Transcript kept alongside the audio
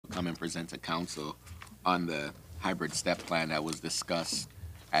come and present to council on the hybrid step plan that was discussed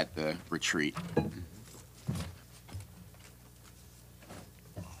at the retreat.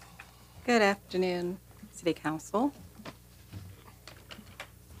 Good afternoon, City Council.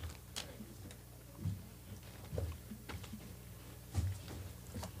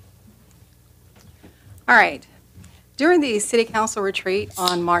 All right. During the City Council retreat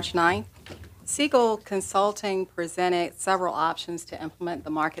on March 9th, Siegel Consulting presented several options to implement the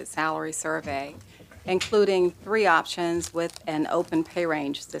market salary survey, including 3 options with an open pay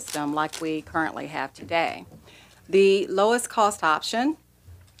range system like we currently have today. The lowest cost option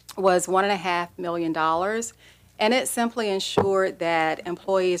was $1.5 million, and it simply ensured that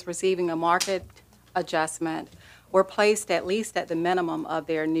employees receiving a market adjustment were placed at least at the minimum of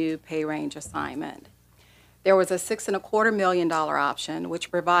their new pay range assignment. There was a $6.25 million option, which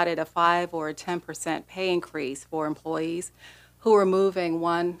provided a 5 or 10% pay increase for employees who were moving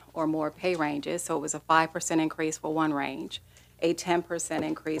 1 or more pay ranges. So it was a 5% increase for one range, a 10%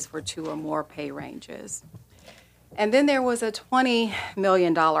 increase for 2 or more pay ranges. And then there was a $20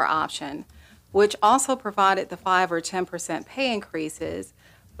 million option, which also provided the 5 or 10% pay increases,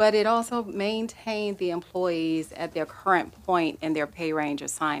 but it also maintained the employees at their current point in their pay range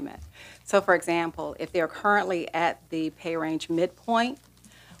assignment. So for example, if they're currently at the pay range midpoint,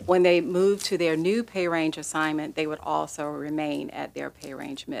 when they move to their new pay range assignment, they would also remain at their pay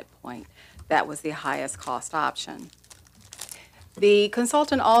range midpoint. That was the highest cost option. The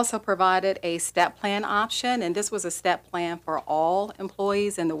consultant also provided a step plan option, and this was a step plan for all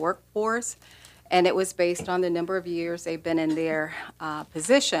employees in the workforce, and it was based on the number of years they've been in their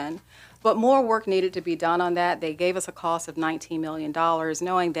position. But more work needed to be done on that. They gave us a cost of $19 million,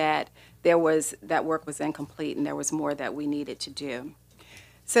 knowing that that work was incomplete and there was more that we needed to do.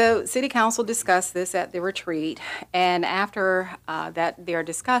 So City Council discussed this at the retreat, and after their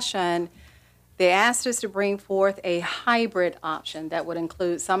discussion, they asked us to bring forth a hybrid option that would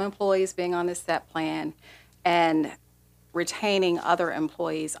include some employees being on the step plan and retaining other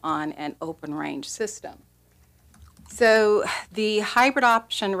employees on an open range system. So the hybrid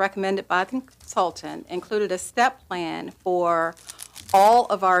option recommended by the consultant included a step plan for all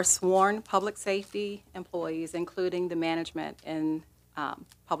of our sworn public safety employees, including the management in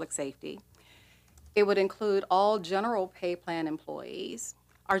public safety. It would include all general pay plan employees.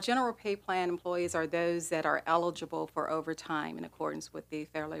 Our general pay plan employees are those that are eligible for overtime in accordance with the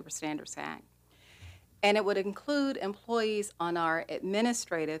Fair Labor Standards Act. And it would include employees on our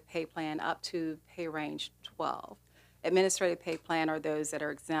administrative pay plan up to pay range 12. Administrative pay plan are those that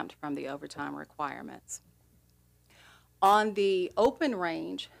are exempt from the overtime requirements. On the open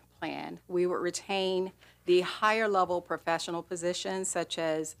range plan, we would retain the higher level professional positions such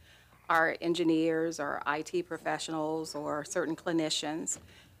as our engineers or IT professionals or certain clinicians.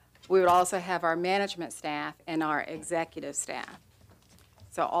 We would also have our management staff and our executive staff.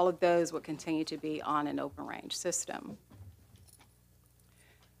 So all of those would continue to be on an open range system.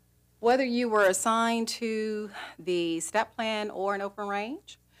 Whether you were assigned to the step plan or an open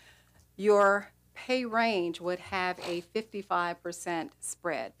range, your pay range would have a 55%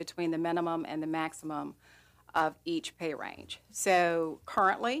 spread between the minimum and the maximum of each pay range. So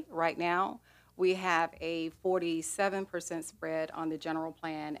currently, right now, we have a 47% spread on the general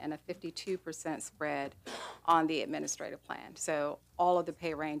plan and a 52% spread on the administrative plan. So all of the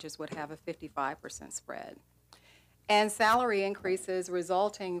pay ranges would have a 55% spread. And salary increases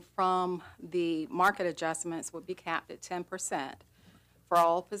resulting from the market adjustments would be capped at 10% for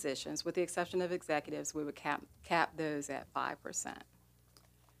all positions. With the exception of executives, we would cap those at 5%.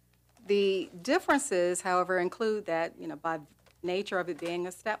 The differences, however, include that, by nature of it being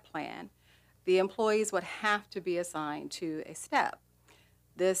a step plan, the employees would have to be assigned to a step.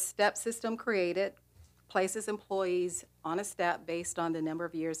 This step system created places employees on a step based on the number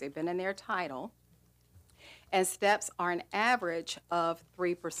of years they've been in their title, and steps are an average of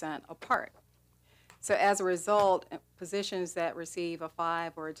 3% apart. So as a result, positions that receive a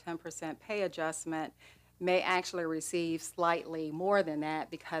 5 or a 10% pay adjustment may actually receive slightly more than that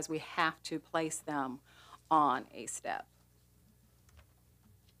because we have to place them on a step.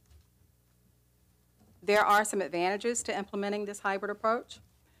 There are some advantages to implementing this hybrid approach.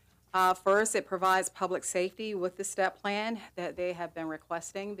 First, it provides public safety with the step plan that they have been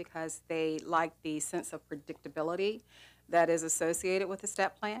requesting because they like the sense of predictability that is associated with the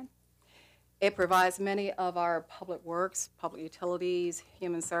step plan. It provides many of our public works, public utilities,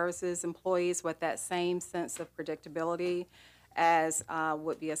 human services employees with that same sense of predictability as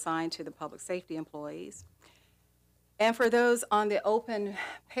would be assigned to the public safety employees. And for those on the open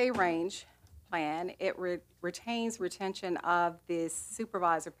pay range plan, it retains retention of this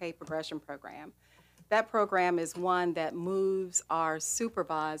supervisor pay progression program. That program is one that moves our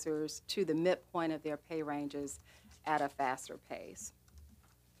supervisors to the midpoint of their pay ranges at a faster pace.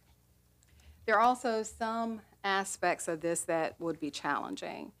 There are also some aspects of this that would be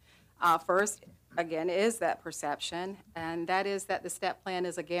challenging. First, again, is that perception, and that is that the STEP plan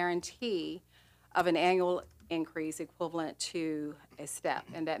is a guarantee of an annual increase equivalent to a STEP,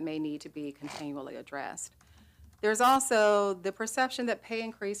 and that may need to be continually addressed. There's also the perception that pay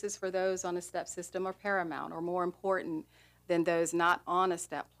increases for those on a STEP system are paramount or more important than those not on a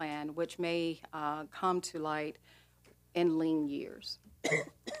STEP plan, which may come to light in lean years.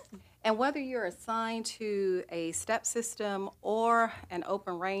 And whether you're assigned to a STEP system or an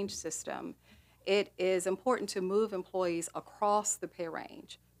open range system, it is important to move employees across the pay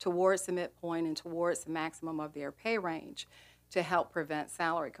range towards the midpoint and towards the maximum of their pay range to help prevent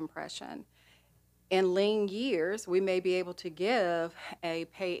salary compression. In lean years, we may be able to give a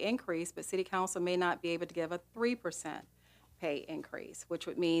pay increase, but City Council may not be able to give a 3% pay increase, which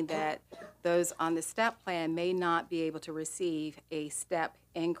would mean that those on the STEP plan may not be able to receive a STEP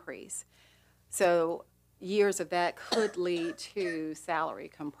increase. So years of that could lead to salary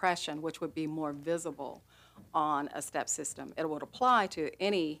compression, which would be more visible on a STEP system. It would apply to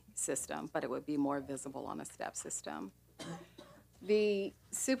any system, but it would be more visible on a STEP system. The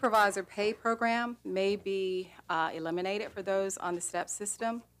supervisor pay program may be eliminated for those on the STEP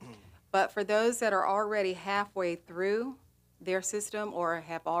system, but for those that are already halfway through their system or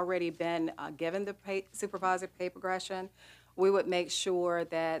have already been given the supervisor pay progression, we would make sure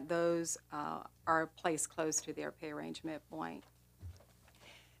that those are placed close to their pay range midpoint.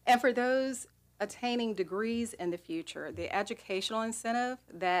 And for those attaining degrees in the future, the educational incentive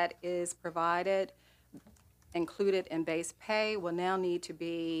that is included in base pay will now need to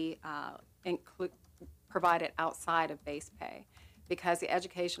be provided outside of base pay because the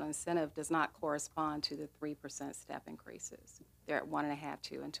educational incentive does not correspond to the 3% STEP increases. They're at 1.5%,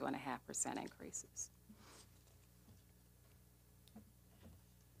 2%, and 2.5% increases.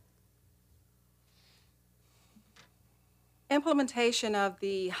 Implementation of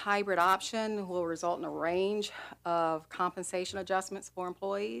the hybrid option will result in a range of compensation adjustments for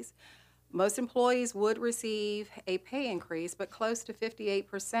employees. Most employees would receive a pay increase, but close to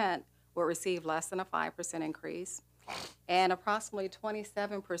 58% will receive less than a 5% increase. And approximately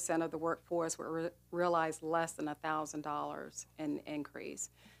 27% of the workforce will realize less than $1,000 in increase.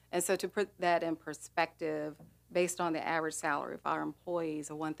 And so to put that in perspective, based on the average salary of our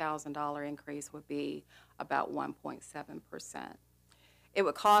employees, a $1,000 increase would be about 1.7%. It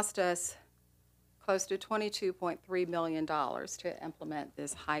would cost us close to $22.3 million to implement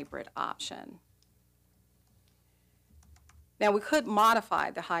this hybrid option. Now, we could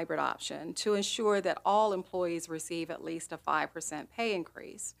modify the hybrid option to ensure that all employees receive at least a 5% pay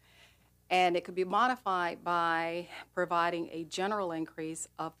increase. And it could be modified by providing a general increase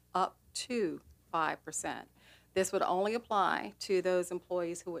of up to 5%. This would only apply to those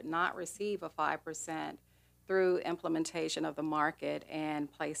employees who would not receive a 5% through implementation of the market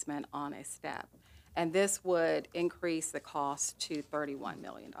and placement on a STEP. And this would increase the cost to $31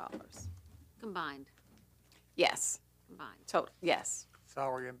 million. Combined. Yes. Combined. Total. Yes.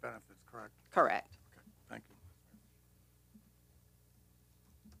 Salary and benefits, correct? Correct. Okay, thank you.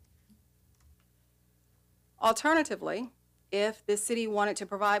 Alternatively, if the city wanted to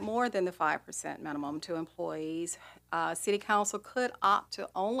provide more than the 5% minimum to employees, City Council could opt to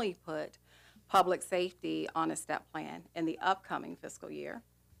only put public safety on a STEP plan in the upcoming fiscal year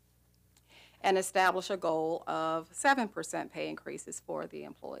and establish a goal of 7% pay increases for the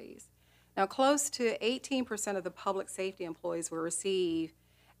employees. Now, close to 18% of the public safety employees will receive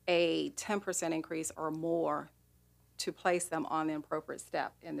a 10% increase or more to place them on the appropriate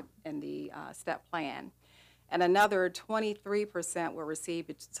step in the STEP plan. And another 23% will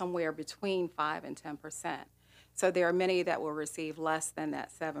receive somewhere between 5 and 10%. So there are many that will receive less than that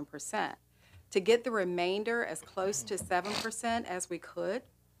 7%. To get the remainder as close to 7% as we could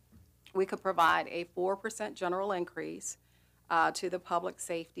provide a 4% general increase to the public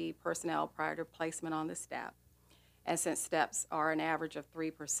safety personnel prior to placement on the STEP. And since STEPs are an average of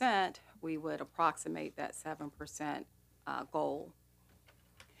 3%, we would approximate that 7% goal.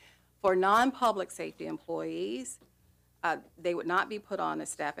 For non-public safety employees, they would not be put on a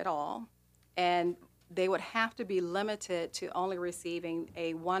STEP at all, and they would have to be limited to only receiving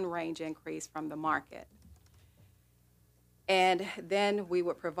a one range increase from the market. And then we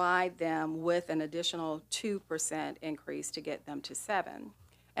would provide them with an additional 2% increase to get them to 7%.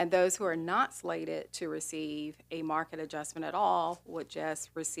 And those who are not slated to receive a market adjustment at all would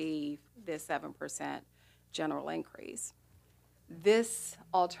just receive this 7% general increase. This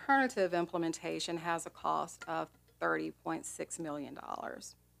alternative implementation has a cost of $30.6 million.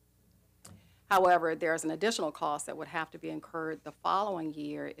 However, there's an additional cost that would have to be incurred the following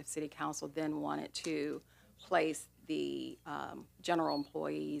year if City Council then wanted to place the general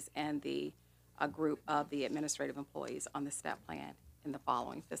employees and the group of the administrative employees on the STEP plan in the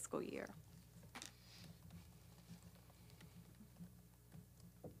following fiscal year.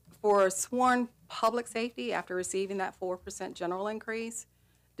 For sworn public safety, after receiving that 4% general increase,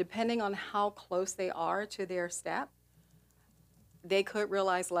 depending on how close they are to their STEP, they could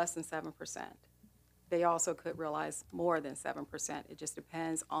realize less than 7%. They also could realize more than 7%. It just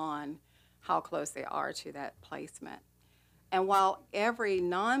depends on how close they are to that placement. And while every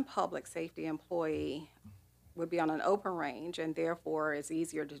non-public safety employee would be on an open range and therefore it's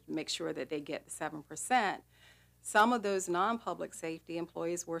easier to make sure that they get the 7%, some of those non-public safety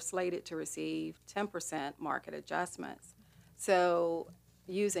employees were slated to receive 10% market adjustments. So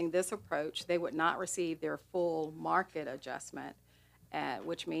using this approach, they would not receive their full market adjustment,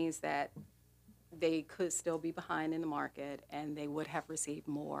 which means that they could still be behind in the market and they would have received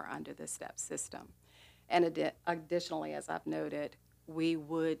more under the STEP system. And additionally, as I've noted, we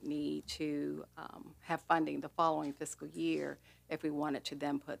would need to have funding the following fiscal year if we wanted to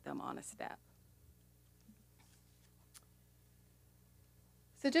then put them on a STEP.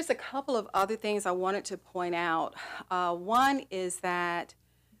 So just a couple of other things I wanted to point out. One is that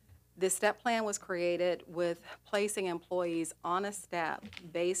the STEP plan was created with placing employees on a STEP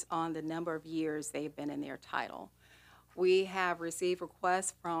based on the number of years they've been in their title. We have received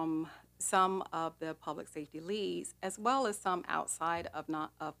requests from some of the public safety leads, as well as some outside of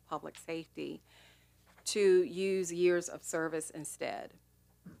public safety, to use years of service instead.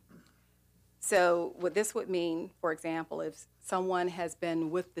 So what this would mean, for example, if someone has been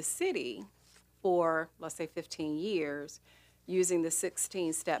with the city for, let's say, 15 years, using the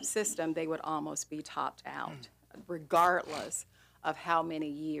 16-step system, they would almost be topped out, regardless of how many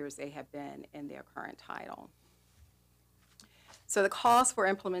years they have been in their current title. So the cost for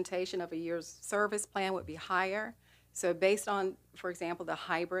implementation of a year's service plan would be higher. So based on, for example, the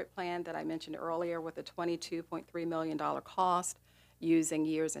hybrid plan that I mentioned earlier with a $22.3 million cost using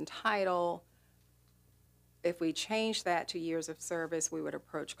years in title, if we change that to years of service, we would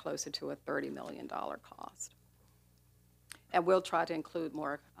approach closer to a $30 million cost. And we'll try to include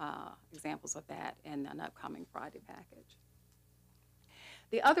more examples of that in an upcoming Friday package.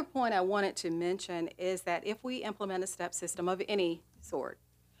 The other point I wanted to mention is that if we implement a STEP system of any sort,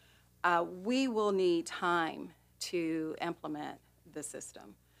 we will need time to implement the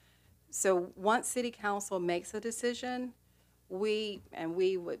system. So once City Council makes a decision, and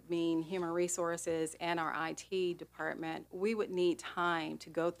we would mean Human Resources and our IT department, we would need time to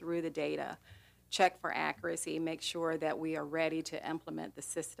go through the data, check for accuracy, make sure that we are ready to implement the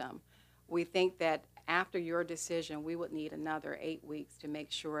system. We think that after your decision, we would need another 8 weeks to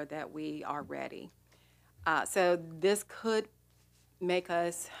make sure that we are ready. So this could make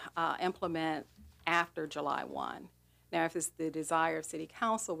us implement after July 1. Now, if it's the desire of City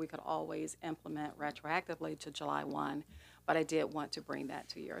Council, we could always implement retroactively to July 1, but I did want to bring that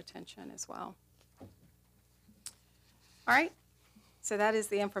to your attention as well. All right, so that is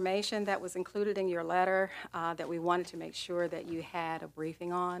the information that was included in your letter that we wanted to make sure that you had a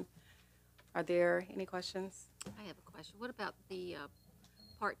briefing on. Are there any questions? I have a question. What about the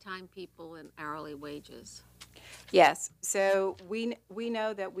part-time people and hourly wages? Yes, so we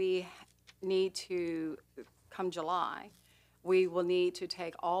know that we need to, come July, we will need to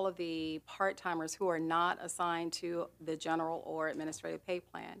take all of the part-timers who are not assigned to the general or administrative pay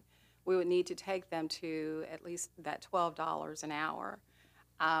plan. We would need to take them to at least that $12 an hour.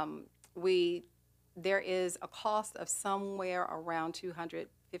 There is a cost of somewhere around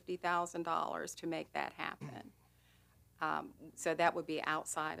 $250,000 to make that happen. So that would be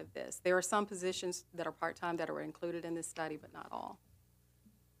outside of this. There are some positions that are part-time that are included in this study, but not all.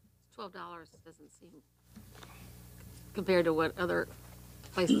 $12 doesn't seem, compared to what other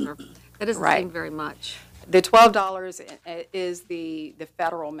places are, that doesn't Right. seem very much. The $12 is the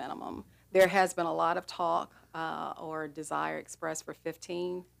federal minimum. There has been a lot of talk or desire expressed for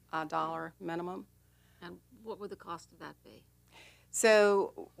 $15 minimum. And what would the cost of that be?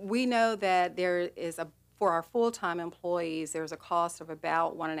 So we know that there is for our full-time employees, there's a cost of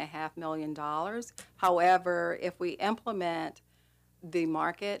about $1.5 million. However, if we implement the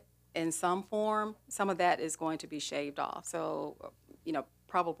market in some form, some of that is going to be shaved off. So,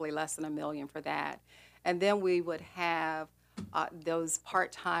 probably less than $1 million for that. And then we would have those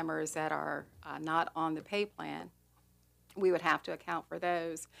part-timers that are not on the pay plan, we would have to account for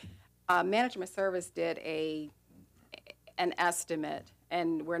those. Management Service did an estimate,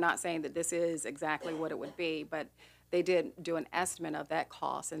 and we're not saying that this is exactly what it would be, but they did do an estimate of that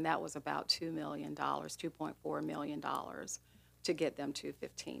cost, and that was about $2 million, $2.4 million to get them to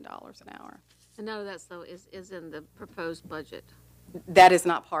 $15 an hour. And none of that, though, is in the proposed budget. That is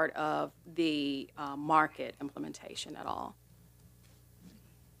not part of the market implementation at all.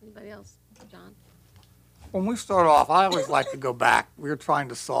 Anybody else? John? When we start off, I always like to go back. We're trying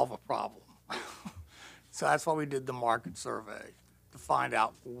to solve a problem. So that's why we did the market survey, to find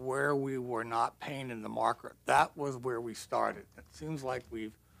out where we were not paying in the market. That was where we started. It seems like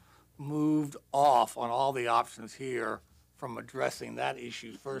we've moved off on all the options here from addressing that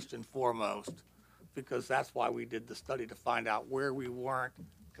issue first and foremost, because that's why we did the study, to find out where we weren't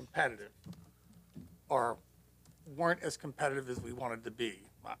competitive or weren't as competitive as we wanted to be.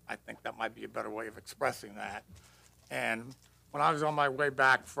 I think that might be a better way of expressing that. And when I was on my way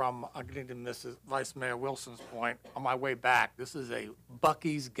back from, getting to Mrs. Vice Mayor Wilson's point, on my way back, this is a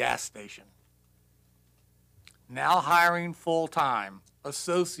Buc-ee's gas station. Now hiring full-time,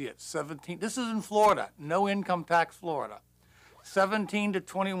 associates, 17, this is in Florida, no income tax Florida. $17 to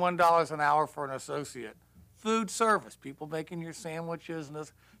 $21 an hour for an associate. Food service, people making your sandwiches and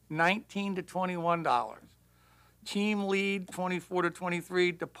this, $19 to $21. Team lead, 24 to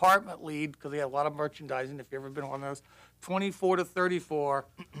 23. Department lead, because they have a lot of merchandising, if you've ever been on those, 24 to 34.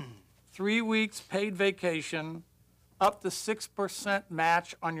 3 weeks paid vacation, up to 6%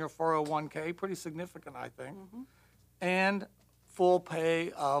 match on your 401k, pretty significant, I think. And full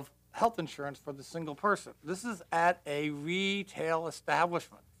pay of health insurance for the single person. This is at a retail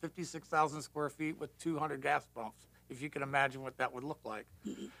establishment, 56,000 square feet with 200 gas pumps, if you can imagine what that would look like.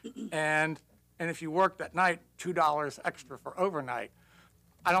 And if you worked at night, $2 extra for overnight.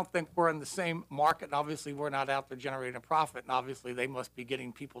 I don't think we're in the same market, and obviously we're not out there generating a profit, and obviously they must be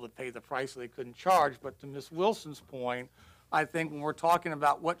getting people to pay the price they couldn't charge. But to Ms. Wilson's point, I think when we're talking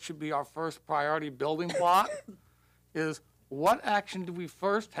about what should be our first priority building block is what action do we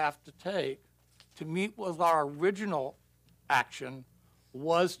first have to take to meet with our original action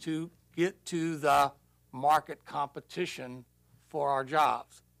was to get to the market competition for our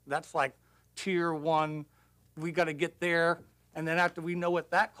jobs. That's like tier one, we got to get there, and then after we know what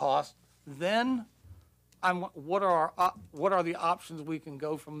that costs, then what are the options we can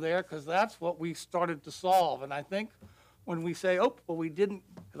go from there? Because that's what we started to solve. And I think when we say, oh, well, we didn't,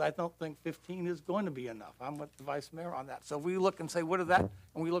 because I don't think 15 is going to be enough. I'm with the vice mayor on that. So if we look and say, what is that?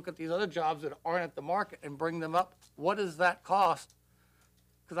 And we look at these other jobs that aren't at the market and bring them up, what does that cost?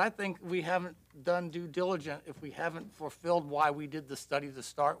 Because I think we haven't done due diligence if we haven't fulfilled why we did the study to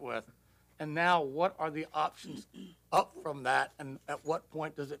start with. And now, what are the options up from that, and at what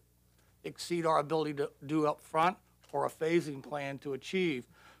point does it exceed our ability to do up front or a phasing plan to achieve?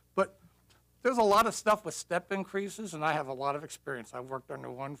 But there's a lot of stuff with step increases, and I have a lot of experience. I worked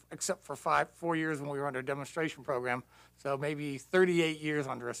under one, except for 4 years when we were under a demonstration program, so maybe 38 years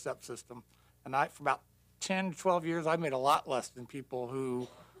under a step system. And for about 10, 12 years, I made a lot less than people who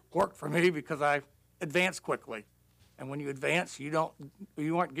worked for me because I advanced quickly. And when you advance, you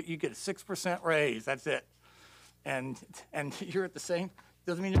get a 6% raise. That's it. And you're at the same.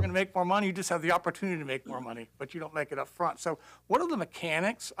 Doesn't mean you're going to make more money. You just have the opportunity to make more money, but you don't make it up front. So what are the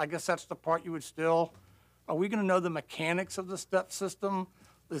mechanics? I guess that's the part you would still. Are we going to know the mechanics of the step system?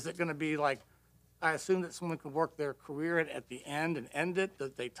 Is it going to be like, I assume that someone could work their career at the end and end it?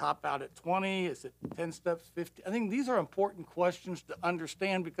 Does they top out at 20? Is it 10 steps, 50? I think these are important questions to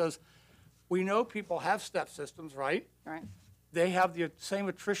understand because we know people have step systems, right? Right. They have the same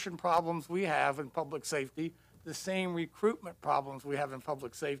attrition problems we have in public safety, the same recruitment problems we have in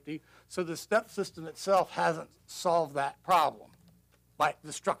public safety. So the step system itself hasn't solved that problem. Like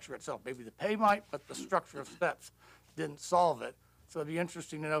the structure itself, maybe the pay might, but the structure of steps didn't solve it. So it'd be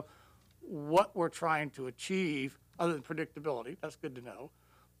interesting to know what we're trying to achieve other than predictability. That's good to know.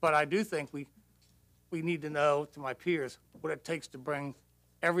 But I do think we need to know, to my peers, what it takes to bring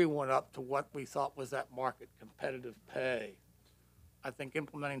everyone up to what we thought was that market competitive pay. I think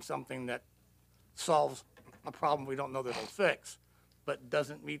implementing something that solves a problem we don't know that it'll fix, but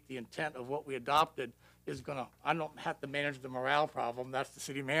doesn't meet the intent of what we adopted is gonna, I don't have to manage the morale problem, that's the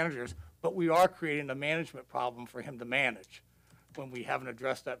city manager's, but we are creating a management problem for him to manage when we haven't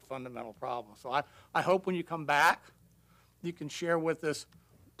addressed that fundamental problem. So I hope when you come back, you can share with us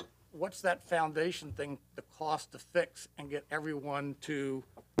what's that foundation thing, the cost to fix and get everyone to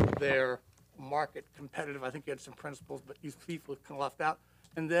their market competitive. I think you had some principles, but these people kind of left out.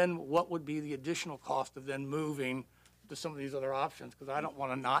 And then what would be the additional cost of then moving to some of these other options, because I don't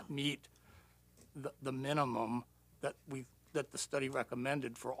want to not meet the minimum that the study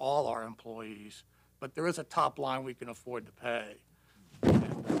recommended for all our employees. But there is a top line we can afford to pay.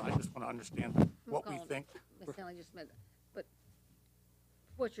 And I just want to understand what we Colin, think. Ms. Stanley just meant, but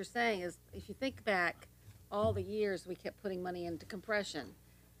what you're saying is, if you think back, all the years we kept putting money into compression,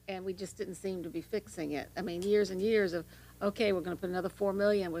 and we just didn't seem to be fixing it. I mean, years and years of, okay, we're gonna put another 4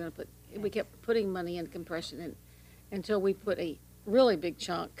 million, we kept putting money in compression, and until we put a really big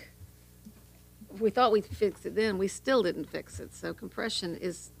chunk. We thought we'd fix it then, we still didn't fix it, so compression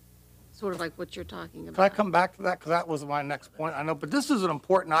is sort of like what you're talking about. Can I come back to that? Because that was my next point. I know, but this is an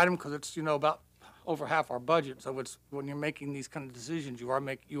important item because it's, about over half our budget. So it's, when you're making these kind of decisions,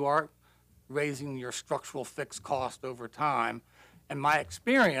 you are raising your structural fixed cost over time. And my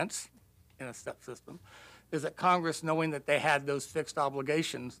experience in a step system is that Congress, knowing that they had those fixed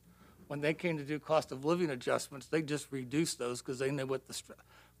obligations, when they came to do cost of living adjustments, they just reduced those because they knew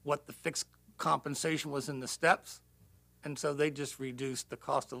what the fixed compensation was in the steps. And so they just reduced the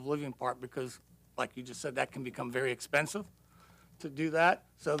cost of living part because, like you just said, that can become very expensive to do that.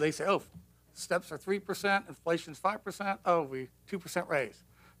 So they say, oh, steps are 3%, inflation's 5%, oh, 2% raise.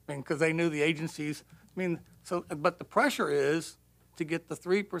 I mean, because they knew the agencies, but the pressure is to get the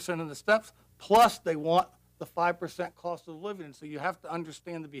 3% in the steps, plus they want the 5% cost of living. And so you have to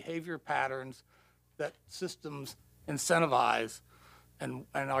understand the behavior patterns that systems incentivize, and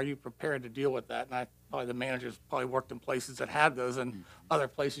are you prepared to deal with that? And probably the managers probably worked in places that had those, and other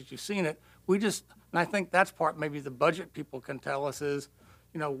places you've seen it. And I think that's part maybe the budget people can tell us is,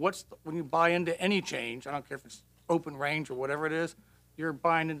 when you buy into any change, I don't care if it's open range or whatever it is, you're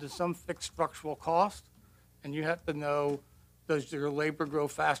buying into some fixed structural cost, and you have to know, does your labor grow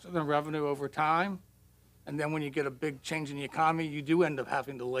faster than revenue over time? And then when you get a big change in the economy, you do end up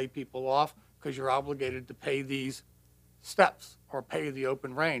having to lay people off because you're obligated to pay these steps or pay the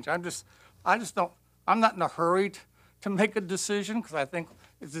open range. I'm not in a hurry to make a decision because I think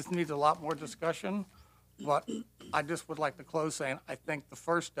this needs a lot more discussion. But I just would like to close saying I think the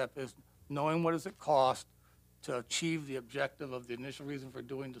first step is knowing what does it cost to achieve the objective of the initial reason for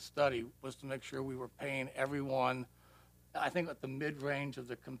doing the study was to make sure we were paying everyone, I think at the mid-range of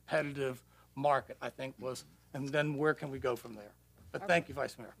the competitive market, and then where can we go from there? But thank you,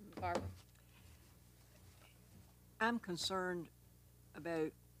 Vice Mayor. Barbara? I'm concerned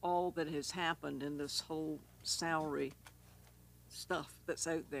about all that has happened in this whole salary stuff that's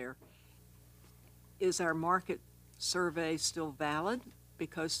out there. Is our market survey still valid?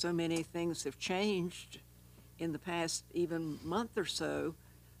 Because so many things have changed in the past even month or so.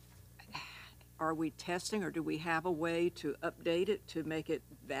 Are we testing, or do we have a way to update it to make it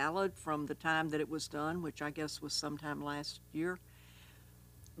valid from the time that it was done, which I guess was sometime last year?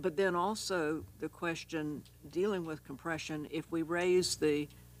 But then also the question dealing with compression, if we raise the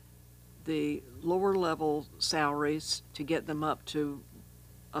lower level salaries to get them up to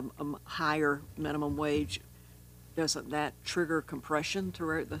a higher minimum wage, doesn't that trigger compression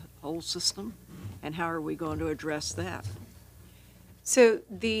throughout the whole system? And how are we going to address that? So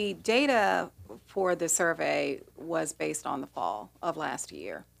the data for the survey was based on the fall of last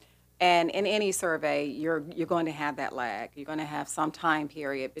year. And in any survey, you're going to have that lag. You're going to have some time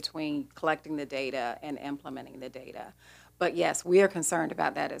period between collecting the data and implementing the data. But yes, we are concerned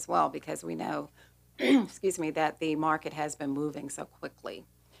about that as well because we know, excuse me, that the market has been moving so quickly.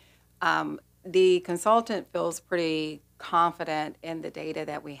 The consultant feels pretty confident in the data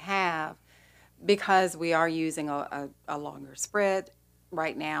that we have because we are using a longer spread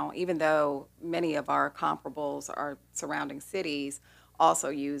right now, even though many of our comparables, our surrounding cities, also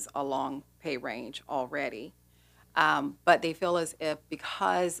use a long pay range already. But they feel as if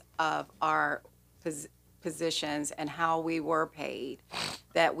because of our positions and how we were paid,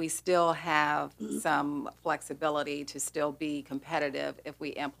 that we still have some flexibility to still be competitive if we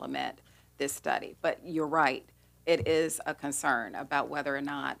implement this study. But you're right, it is a concern about whether or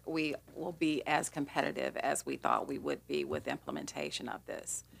not we will be as competitive as we thought we would be with implementation of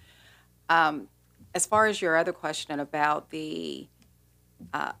this. As far as your other question about the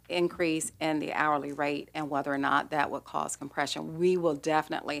increase in the hourly rate and whether or not that would cause compression, we will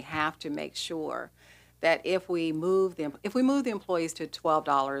definitely have to make sure that if we move the employees to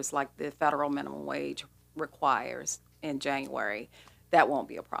 $12 like the federal minimum wage requires in January, that won't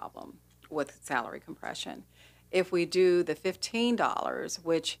be a problem with salary compression. If we do the $15,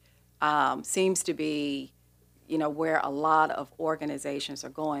 which seems to be, where a lot of organizations are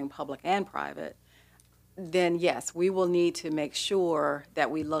going, public and private, then yes, we will need to make sure that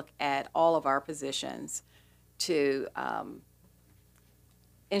we look at all of our positions to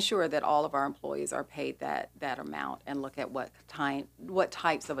ensure that all of our employees are paid that amount and look at what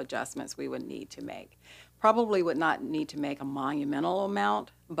types of adjustments we would need to make. Probably would not need to make a monumental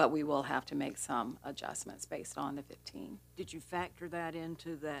amount, but we will have to make some adjustments based on the 15. Did you factor that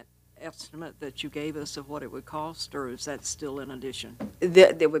into that estimate that you gave us of what it would cost, or is that still in addition?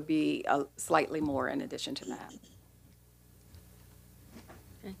 There would be slightly more in addition to that.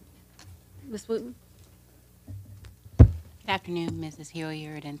 Ms. Wooten? Good afternoon, Mrs.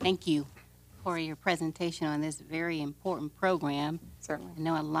 Hilliard, and thank you for your presentation on this very important program. Certainly. I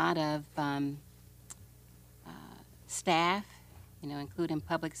know a lot of staff, including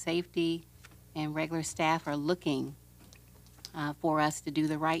public safety and regular staff, are looking for us to do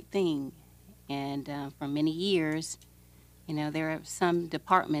the right thing. And for many years, there are some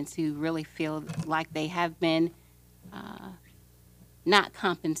departments who really feel like they have been not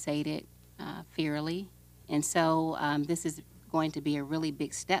compensated fairly. And so this is going to be a really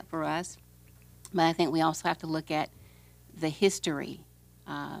big step for us. But I think we also have to look at the history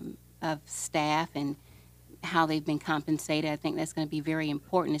of staff and how they've been compensated. I think that's going to be very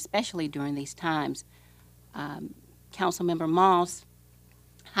important, especially during these times. Councilmember Moss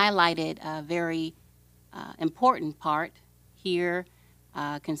highlighted a very important part here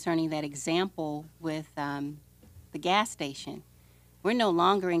concerning that example with the gas station. We're no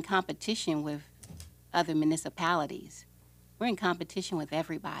longer in competition with other municipalities. We're in competition with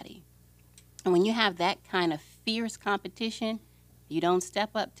everybody. And when you have that kind of fierce competition, you don't step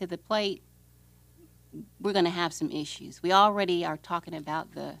up to the plate, we're going to have some issues. We already are talking about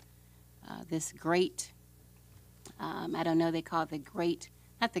this great, I don't know, they call it the great,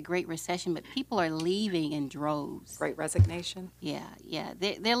 not the Great Recession, but people are leaving in droves. Great resignation. Yeah,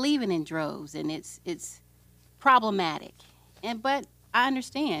 they're leaving in droves, and it's problematic. But I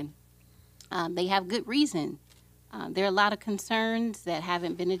understand. They have good reason. There are a lot of concerns that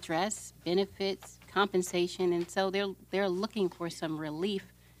haven't been addressed, benefits, compensation, and so they're looking for some relief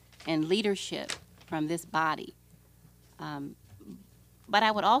and leadership from this body. But I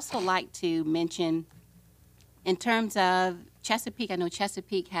would also like to mention, in terms of Chesapeake, I know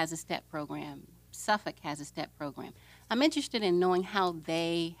Chesapeake has a STEP program. Suffolk has a STEP program. I'm interested in knowing how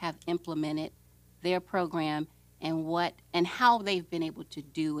they have implemented their program and how they've been able to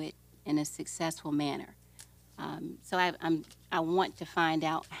do it in a successful manner. So I want to find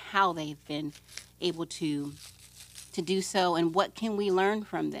out how they've been able to do so, and what can we learn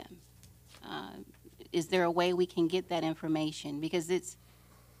from them. Is there a way we can get that information? Because it's,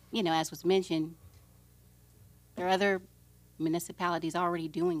 as was mentioned, there are other municipalities already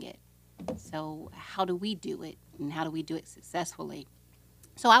doing it. So how do we do it, and how do we do it successfully?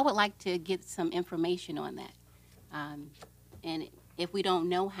 So I would like to get some information on that. And if we don't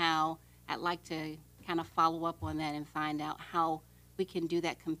know how, I'd like to kind of follow up on that and find out how we can do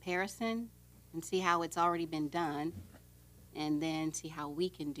that comparison and see how it's already been done, and then see how we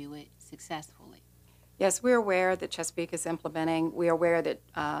can do it successfully. Yes, we're aware that Chesapeake is implementing. We are aware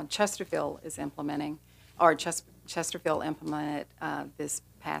that Chesterfield is implementing, or Chesterfield implemented this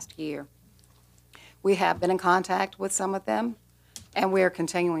past year. We have been in contact with some of them, and we are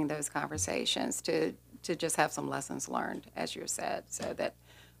continuing those conversations to just have some lessons learned, as you said, so that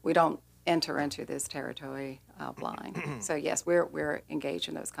we don't enter into this territory blind. So yes, we're engaged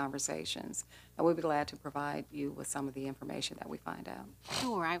in those conversations, and we'll be glad to provide you with some of the information that we find out.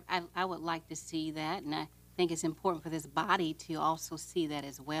 Sure, I would like to see that, and I think it's important for this body to also see that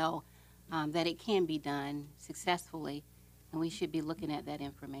as well, that it can be done successfully, and we should be looking at that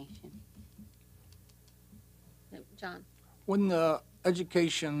information. John? When the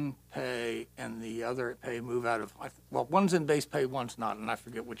education pay and the other pay move out of, well, one's in base pay, one's not, and I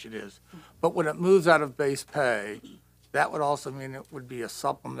forget which it is. But when it moves out of base pay, that would also mean it would be a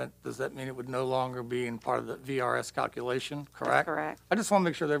supplement. Does that mean it would no longer be in part of the VRS calculation, correct? Correct. I just want to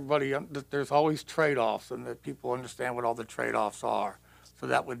make sure that everybody, that there's always trade-offs and that people understand what all the trade-offs are. So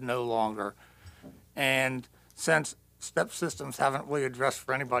that would no longer. And since STEP systems haven't really addressed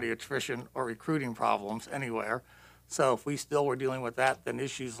for anybody attrition or recruiting problems anywhere, so if we still were dealing with that, then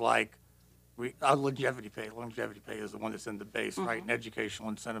issues like longevity pay is the one that's in the base, right? And educational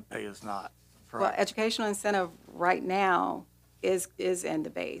incentive pay is not, Well, correct? educational incentive right now is in the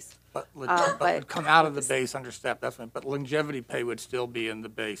base. But but- would come out of the base under STEP, that's fine. But longevity pay would still be in the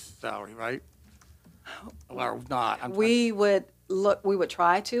base salary, right? Or not? We would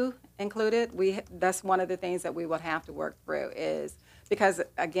try to include it. That's one of the things that we would have to work through, is because,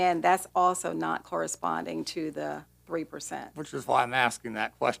 again, that's also not corresponding to the 3%. Which is why I'm asking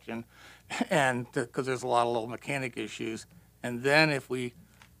that question, and because there's a lot of little mechanic issues. And then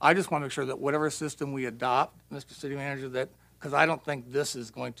I just want to make sure that whatever system we adopt, Mr. City Manager, that because I don't think this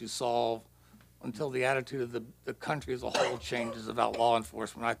is going to solve until the attitude of the country as a whole changes about law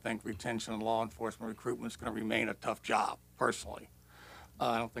enforcement. I think retention and law enforcement recruitment is going to remain a tough job, personally.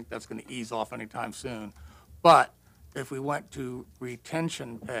 I don't think that's going to ease off anytime soon. But if we went to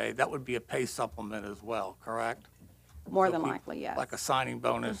retention pay, that would be a pay supplement as well, correct? More So than we- likely, yes. Like a signing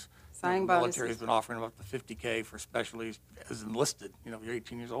bonus. Signing The bonuses. military's been offering up to 50K for specialties as enlisted. You know, if you're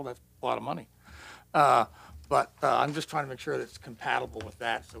 18 years old, that's a lot of money. But I'm just trying to make sure that it's compatible with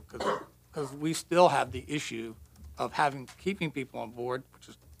that. So, because we still have the issue of keeping people on board, which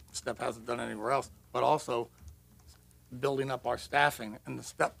is STEP hasn't done anywhere else, but also building up our staffing, and the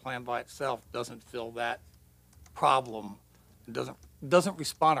STEP plan by itself doesn't fill that problem. It doesn't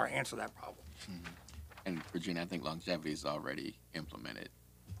respond or answer that problem. And Virginia, I think longevity is already implemented.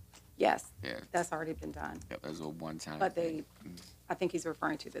 Yes, Yeah. that's already been done. Yeah, there's a one-time. But thing. I think he's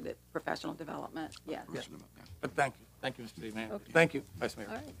referring to the professional development, yes. But thank you, Mr. City Manager. Okay. Thank you, Vice Mayor.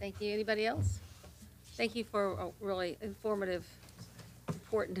 All right, thank you. Anybody else? Thank you for a really informative,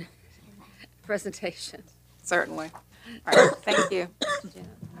 important presentation. Certainly. All right, thank you. Yeah.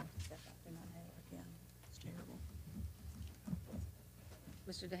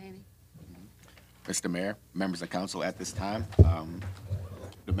 Mr. Dehaney? Mr. Mayor, members of council, at this time,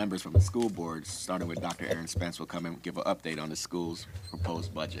 the members from the school boards, starting with Dr. Aaron Spence, will come and give an update on the school's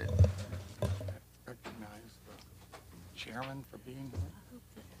proposed budget. Recognize the chairman for being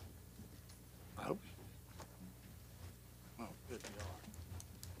here. I hope. Oh, good you are.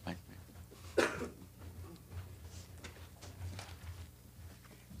 Thank you.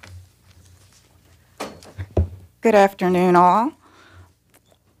 Good afternoon, all.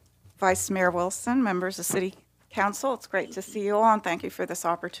 Vice Mayor Wilson, members of City Council, it's great to see you all, and thank you for this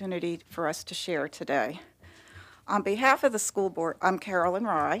opportunity for us to share today. On behalf of the school board, I'm Carolyn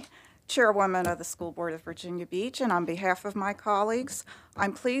Rye, Chairwoman of the School Board of Virginia Beach, and on behalf of my colleagues,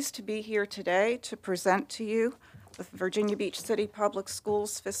 I'm pleased to be here today to present to you the Virginia Beach City Public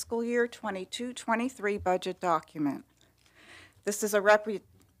Schools Fiscal Year 22-23 budget document. This is a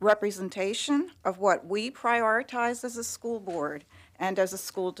representation of what we prioritize as a school board and as a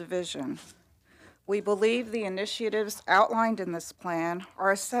school division. We believe the initiatives outlined in this plan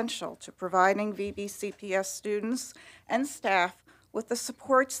are essential to providing VBCPS students and staff with the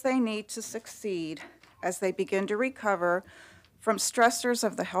supports they need to succeed as they begin to recover from stressors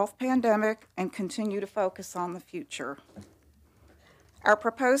of the health pandemic and continue to focus on the future. Our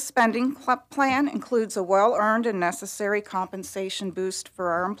proposed spending plan includes a well-earned and necessary compensation boost for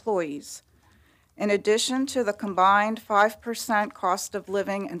our employees. In addition to the combined 5% cost of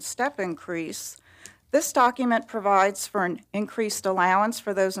living and step increase, this document provides for an increased allowance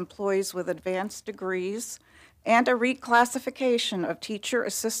for those employees with advanced degrees and a reclassification of teacher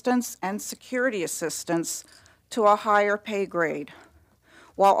assistants and security assistants to a higher pay grade,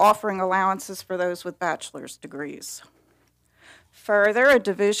 while offering allowances for those with bachelor's degrees. Further, a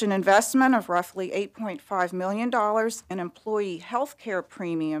division investment of roughly $8.5 million in employee health care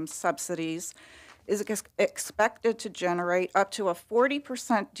premium subsidies is expected to generate up to a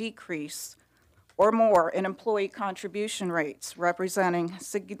 40% decrease or more in employee contribution rates, representing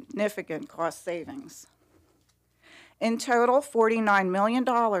significant cost savings. In total, $49 million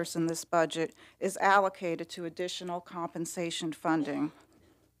in this budget is allocated to additional compensation funding.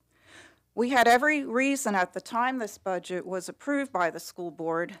 We had every reason at the time this budget was approved by the school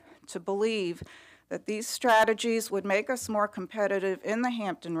board to believe that these strategies would make us more competitive in the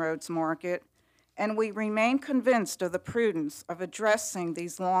Hampton Roads market, and we remain convinced of the prudence of addressing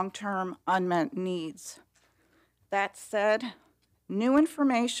these long-term unmet needs. That said, new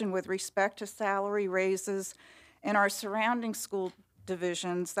information with respect to salary raises in our surrounding school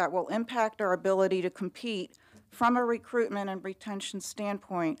divisions that will impact our ability to compete from a recruitment and retention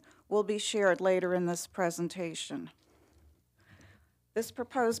standpoint will be shared later in this presentation. This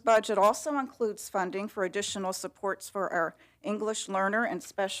proposed budget also includes funding for additional supports for our English learner and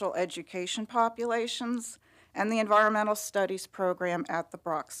special education populations and the Environmental Studies program at the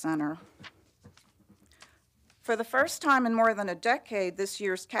Brock Center. For the first time in more than a decade, this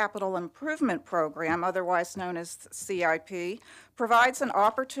year's Capital Improvement Program, otherwise known as CIP, provides an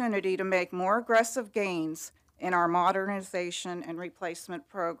opportunity to make more aggressive gains in our modernization and replacement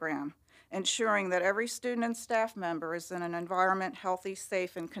program, ensuring that every student and staff member is in an environment healthy,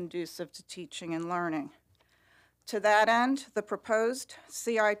 safe, and conducive to teaching and learning. To that end, the proposed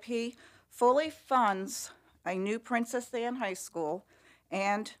CIP fully funds a new Princess Anne High School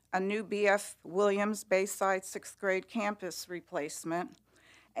and a new B.F. Williams Bayside 6th grade campus replacement,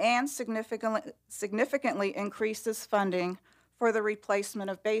 and significantly increases funding for the replacement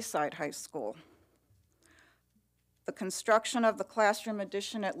of Bayside High School. the construction of the classroom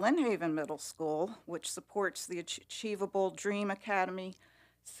addition at Lynn Haven Middle School, which supports the Achievable Dream Academy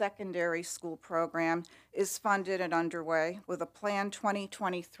secondary school program, is funded and underway with a planned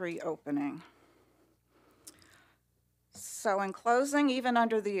 2023 opening. So in closing, even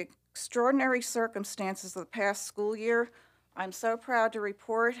under the extraordinary circumstances of the past school year, I'm so proud to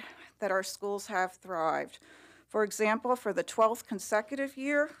report that our schools have thrived. For example, for the 12th consecutive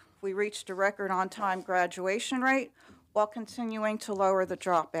year, we reached a record on-time graduation rate while continuing to lower the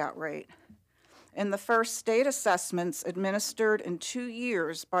dropout rate. In the first state assessments administered in 2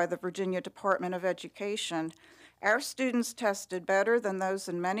 years by the Virginia Department of Education, our students tested better than those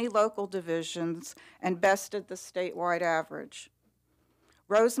in many local divisions and bested the statewide average.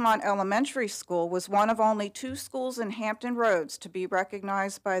 Rosemont Elementary School was one of only 2 schools in Hampton Roads to be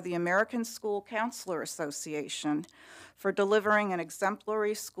recognized by the American School Counselor Association for delivering an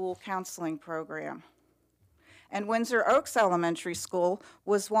exemplary school counseling program. And Windsor Oaks Elementary School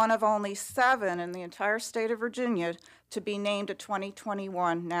was one of only 7 in the entire state of Virginia to be named a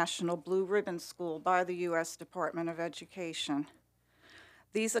 2021 National Blue Ribbon School by the U.S. Department of Education.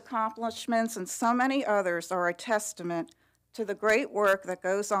 These accomplishments and so many others are a testament to the great work that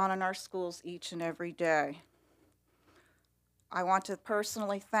goes on in our schools each and every day. I want to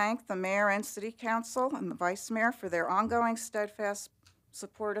personally thank the Mayor and City Council and the Vice Mayor for their ongoing steadfast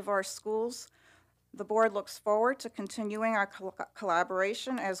support of our schools. The board looks forward to continuing our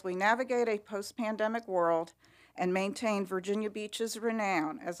collaboration as we navigate a post-pandemic world and maintain Virginia Beach's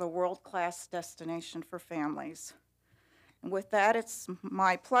renown as a world-class destination for families. And with that, it's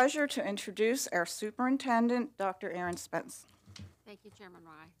my pleasure to introduce our superintendent, Dr. Aaron Spence. Thank you, Chairman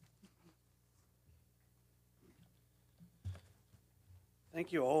Rye.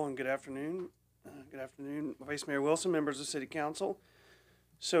 Thank you all, and good afternoon. Good afternoon, Vice Mayor Wilson, members of City Council.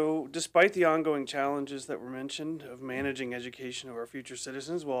 So, despite the ongoing challenges that were mentioned of managing education of our future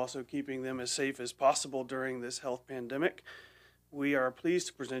citizens while also keeping them as safe as possible during this health pandemic, we are pleased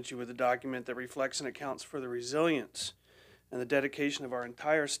to present you with a document that reflects and accounts for the resilience and the dedication of our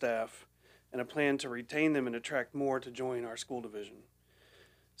entire staff and a plan to retain them and attract more to join our school division.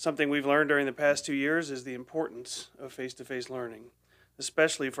 Something we've learned during the past 2 years is the importance of face-to-face learning,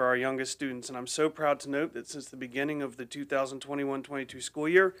 especially for our youngest students, and I'm so proud to note that since the beginning of the 2021-22 school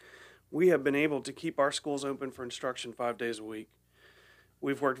year, we have been able to keep our schools open for instruction 5 days a week.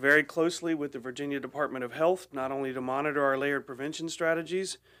 We've worked very closely with the Virginia Department of Health, not only to monitor our layered prevention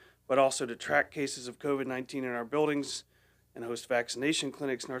strategies, but also to track cases of COVID-19 in our buildings and host vaccination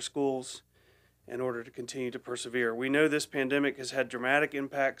clinics in our schools in order to continue to persevere. We know this pandemic has had dramatic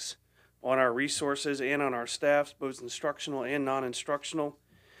impacts on our resources and on our staffs, both instructional and non-instructional,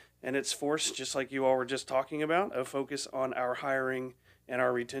 and it's forced, just like you all were just talking about, a focus on our hiring and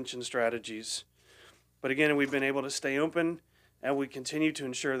our retention strategies. But again, we've been able to stay open, and we continue to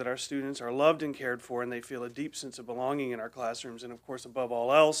ensure that our students are loved and cared for, and they feel a deep sense of belonging in our classrooms. And of course, above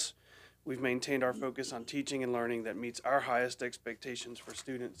all else, we've maintained our focus on teaching and learning that meets our highest expectations for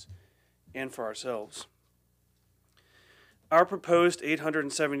students and for ourselves. Our proposed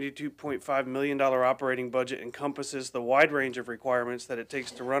 $872.5 million operating budget encompasses the wide range of requirements that it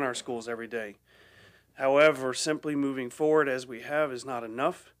takes to run our schools every day. However, simply moving forward as we have is not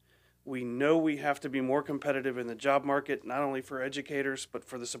enough. We know we have to be more competitive in the job market, not only for educators, but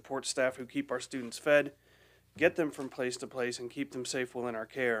for the support staff who keep our students fed, get them from place to place, and keep them safe within our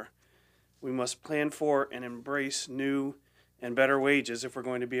care. We must plan for and embrace new and better wages if we're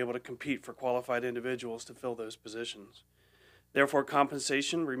going to be able to compete for qualified individuals to fill those positions. Therefore,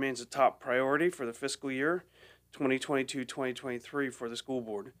 compensation remains a top priority for the fiscal year 2022-2023 for the school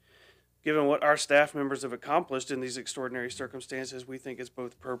board. Given what our staff members have accomplished in these extraordinary circumstances, we think it's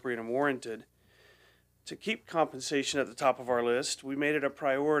both appropriate and warranted. To keep compensation at the top of our list, we made it a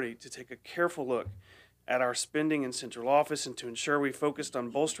priority to take a careful look at our spending in central office and to ensure we focused on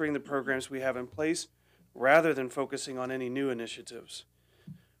bolstering the programs we have in place rather than focusing on any new initiatives.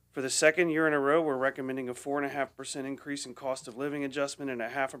 For the second year in a row, we're recommending a 4.5% increase in cost of living adjustment and a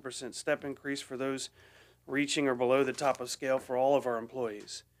 0.5% step increase for those reaching or below the top of scale for all of our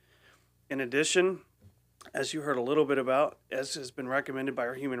employees. In addition, as you heard a little bit about, as has been recommended by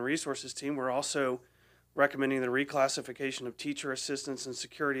our human resources team, we're also recommending the reclassification of teacher assistants and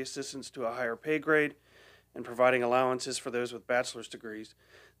security assistants to a higher pay grade and providing allowances for those with bachelor's degrees.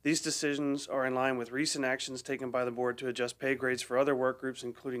 These decisions are in line with recent actions taken by the board to adjust pay grades for other work groups,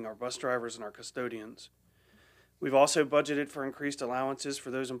 including our bus drivers and our custodians. We've also budgeted for increased allowances for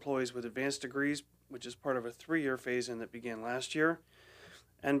those employees with advanced degrees, which is part of a 3-year phase-in that began last year.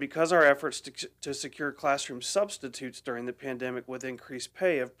 And because our efforts to secure classroom substitutes during the pandemic with increased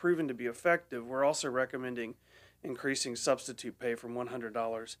pay have proven to be effective, we're also recommending increasing substitute pay from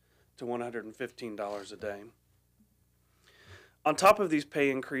 $100 to $115 a day. On top of these pay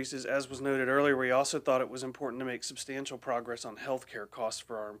increases, as was noted earlier, we also thought it was important to make substantial progress on healthcare costs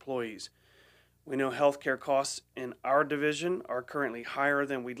for our employees. We know healthcare costs in our division are currently higher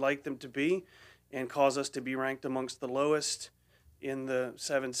than we'd like them to be and cause us to be ranked amongst the lowest in the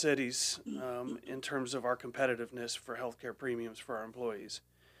 7 cities in terms of our competitiveness for healthcare premiums for our employees.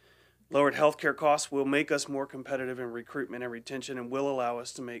 Lowered healthcare costs will make us more competitive in recruitment and retention and will allow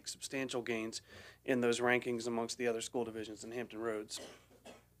us to make substantial gains in those rankings amongst the other school divisions in Hampton Roads.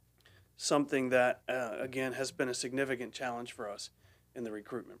 Something that, again, has been a significant challenge for us in the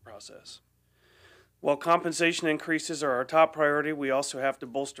recruitment process. While compensation increases are our top priority, we also have to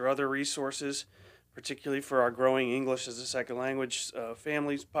bolster other resources, particularly for our growing English as a second language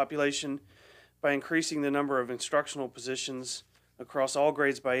families population, by increasing the number of instructional positions across all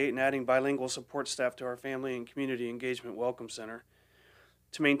grades by 8 and adding bilingual support staff to our Family and Community Engagement Welcome Center.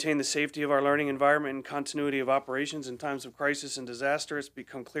 To maintain the safety of our learning environment and continuity of operations in times of crisis and disaster, it's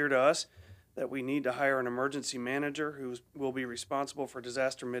become clear to us that we need to hire an emergency manager who will be responsible for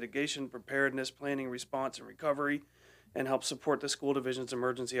disaster mitigation, preparedness, planning, response, and recovery, and help support the school division's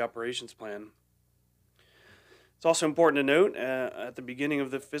emergency operations plan. It's also important to note, at the beginning of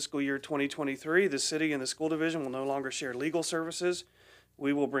the fiscal year 2023, the city and the school division will no longer share legal services.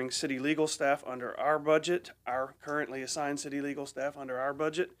 We will bring city legal staff under our budget, our currently assigned city legal staff under our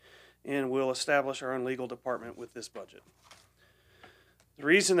budget, and we'll establish our own legal department with this budget. The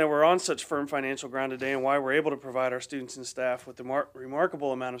reason that we're on such firm financial ground today and why we're able to provide our students and staff with the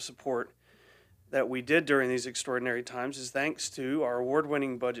remarkable amount of support that we did during these extraordinary times is thanks to our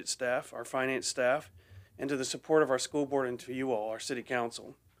award-winning budget staff, our finance staff, and to the support of our school board and to you all, our city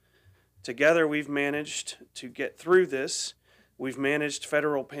council. Together, we've managed to get through this. We've managed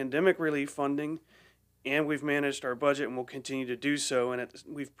federal pandemic relief funding, and we've managed our budget and will continue to do so. And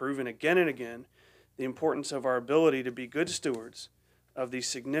we've proven again and again the importance of our ability to be good stewards of the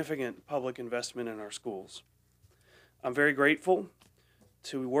significant public investment in our schools. I'm very grateful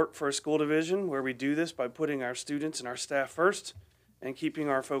to work for a school division where we do this by putting our students and our staff first and keeping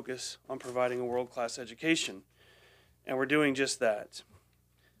our focus on providing a world-class education. And we're doing just that.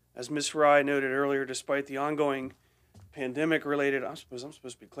 As Ms. Rye noted earlier, despite the ongoing pandemic-related, I'm supposed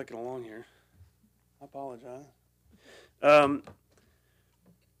to be clicking along here. I apologize.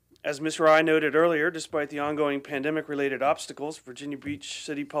 As Ms. Rye noted earlier, despite the ongoing pandemic-related obstacles, Virginia Beach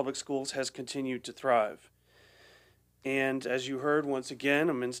City Public Schools has continued to thrive. And as you heard, once again,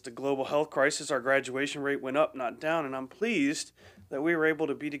 amidst the global health crisis, our graduation rate went up, not down, and I'm pleased that we were able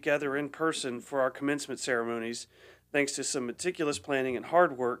to be together in person for our commencement ceremonies, thanks to some meticulous planning and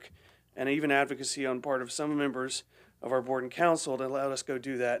hard work, and even advocacy on part of some members of our board and council that allowed us to go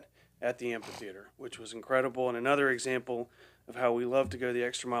do that at the amphitheater, which was incredible, and another example of how we love to go the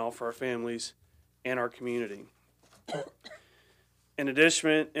extra mile for our families and our community. In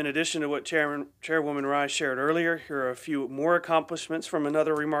addition to what Chairwoman Rye shared earlier, here are a few more accomplishments from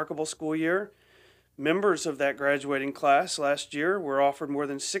another remarkable school year. Members of that graduating class last year were offered more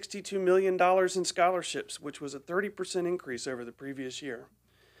than $62 million in scholarships, which was a 30% increase over the previous year.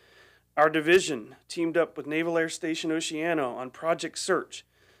 Our division teamed up with Naval Air Station Oceano on Project Search,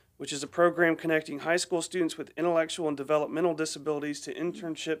 which is a program connecting high school students with intellectual and developmental disabilities to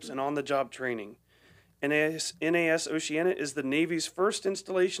internships and on-the-job training. NAS Oceana is the Navy's first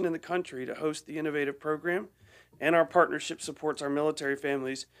installation in the country to host the innovative program, and our partnership supports our military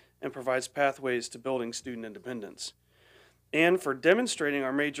families and provides pathways to building student independence. And for demonstrating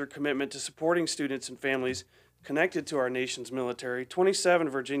our major commitment to supporting students and families connected to our nation's military, 27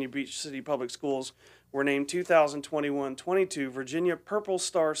 Virginia Beach City Public Schools were named 2021-22 Virginia Purple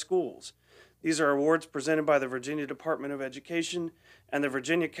Star Schools. These are awards presented by the Virginia Department of Education and the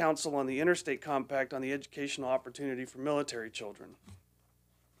Virginia Council on the Interstate Compact on the Educational Opportunity for Military Children.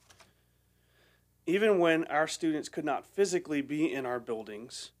 Even when our students could not physically be in our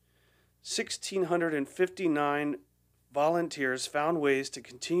buildings, 1,659 volunteers found ways to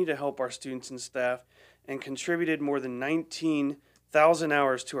continue to help our students and staff and contributed more than 19,000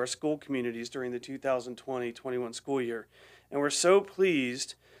 hours to our school communities during the 2020-21 school year. And we're so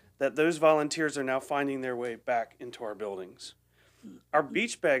pleased that those volunteers are now finding their way back into our buildings. Our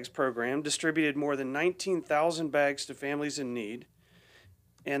Beach Bags program distributed more than 19,000 bags to families in need,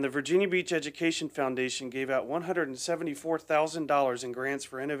 and the Virginia Beach Education Foundation gave out $174,000 in grants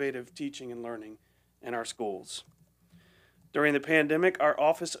for innovative teaching and learning in our schools. During the pandemic, our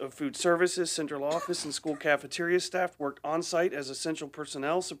Office of Food Services, Central Office, and school cafeteria staff worked on-site as essential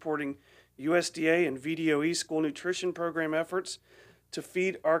personnel supporting USDA and VDOE school nutrition program efforts to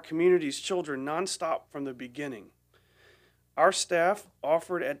feed our community's children nonstop from the beginning. Our staff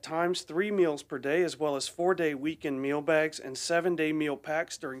offered at times 3 meals per day, as well as 4-day weekend meal bags and 7-day meal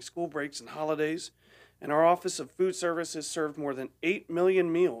packs during school breaks and holidays. And our Office of Food Services served more than 8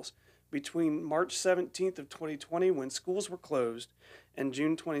 million meals between March 17th of 2020, when schools were closed, and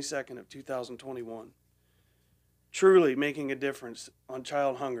June 22nd of 2021. Truly making a difference on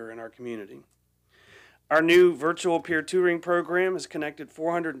child hunger in our community. Our new virtual peer tutoring program has connected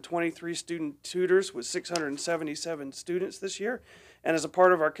 423 student tutors with 677 students this year, and as a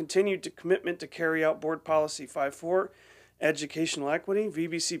part of our continued commitment to carry out Board Policy 54, Educational Equity,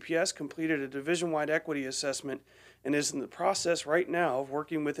 VBCPS completed a division-wide equity assessment and is in the process right now of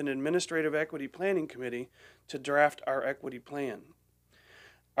working with an administrative equity planning committee to draft our equity plan.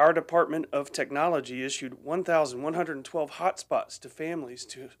 Our Department of Technology issued 1,112 hotspots to families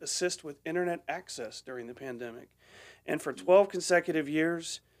to assist with internet access during the pandemic. And for 12 consecutive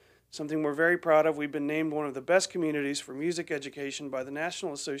years, something we're very proud of, we've been named one of the best communities for music education by the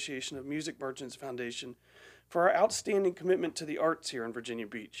National Association of Music Merchants Foundation for our outstanding commitment to the arts here in Virginia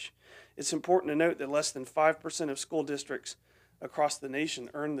Beach. It's important to note that less than 5% of school districts across the nation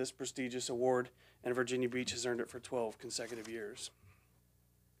earn this prestigious award, and Virginia Beach has earned it for 12 consecutive years.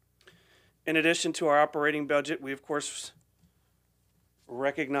 In addition to our operating budget, we of course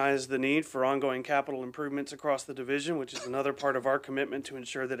recognize the need for ongoing capital improvements across the division, which is another part of our commitment to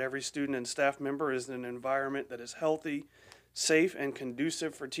ensure that every student and staff member is in an environment that is healthy, safe, and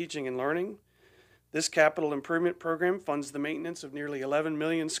conducive for teaching and learning. This capital improvement program funds the maintenance of nearly 11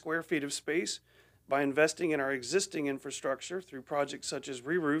 million square feet of space by investing in our existing infrastructure through projects such as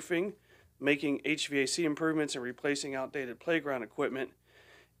re-roofing, making HVAC improvements, and replacing outdated playground equipment.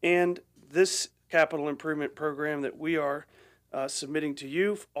 And this capital improvement program that we are submitting to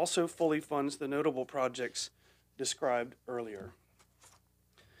you also fully funds the notable projects described earlier.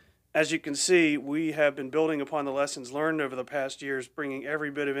 As you can see, we have been building upon the lessons learned over the past years, bringing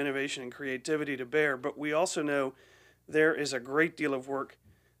every bit of innovation and creativity to bear, but we also know there is a great deal of work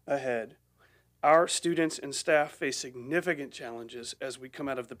ahead. Our students and staff face significant challenges as we come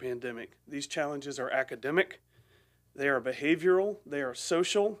out of the pandemic. These challenges are academic, they are behavioral, they are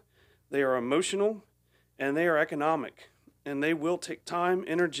social, they are emotional, and they are economic. And they will take time,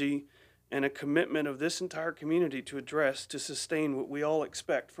 energy, and a commitment of this entire community to address to sustain what we all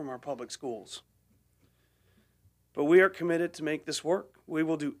expect from our public schools. But we are committed to make this work. We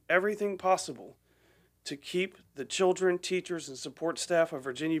will do everything possible to keep the children, teachers, and support staff of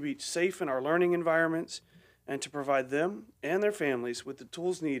Virginia Beach safe in our learning environments and to provide them and their families with the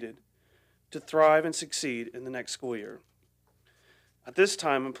tools needed to thrive and succeed in the next school year. At this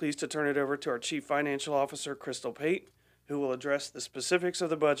time, I'm pleased to turn it over to our Chief Financial Officer, Crystal Pate, who will address the specifics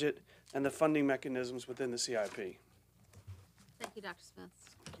of the budget and the funding mechanisms within the CIP. Thank you, Dr. Spence.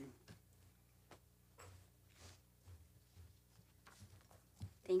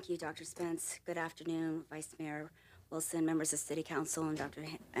 Thank you, Dr. Spence. Good afternoon, Vice Mayor Wilson, members of City Council, and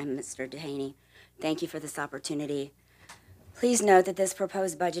Mr. Dehaney. Thank you for this opportunity. Please note that this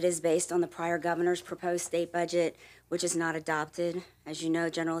proposed budget is based on the prior governor's proposed state budget, which is not adopted. As you know,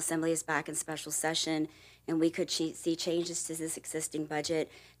 General Assembly is back in special session, and we could see changes to this existing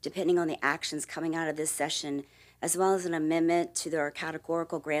budget depending on the actions coming out of this session, as well as an amendment to their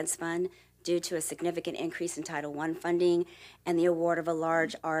categorical grants fund due to a significant increase in Title I funding and the award of a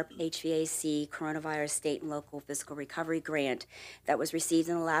large ARP HVAC coronavirus state and local fiscal recovery grant that was received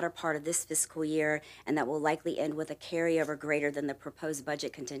in the latter part of this fiscal year and that will likely end with a carryover greater than the proposed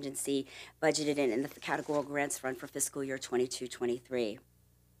budget contingency budgeted in the categorical grants fund for fiscal year 22-23.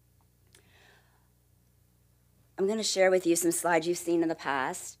 I'm going to share with you some slides you've seen in the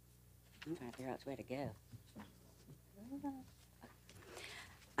past. I'm trying to figure out which way to go.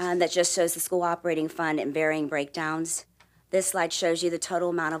 That just shows the school operating fund and varying breakdowns. This slide shows you the total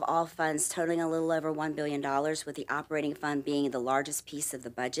amount of all funds totaling a little over $1 billion, with the operating fund being the largest piece of the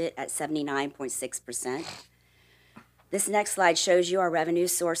budget at 79.6%. This next slide shows you our revenue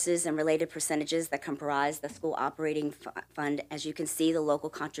sources and related percentages that comprise the school operating fund. As you can see, the local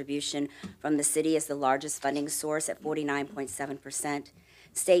contribution from the city is the largest funding source at 49.7%.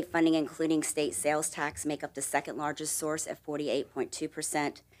 State funding, including state sales tax, make up the second largest source at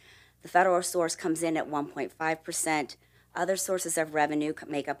 48.2%. The federal source comes in at 1.5%. Other sources of revenue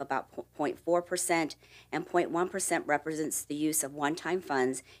make up about 0.4%, and 0.1% represents the use of one-time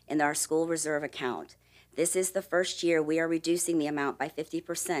funds in our school reserve account. This is the first year we are reducing the amount by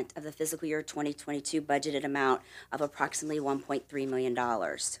 50% of the fiscal year 2022 budgeted amount of approximately $1.3 million.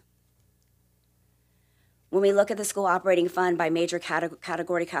 When we look at the school operating fund by major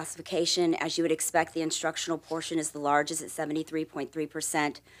category classification, as you would expect, the instructional portion is the largest at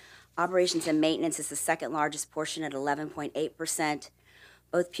 73.3%. Operations and maintenance is the second largest portion at 11.8%.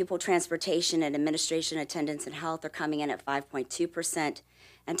 Both pupil transportation and administration, attendance, and health are coming in at 5.2%,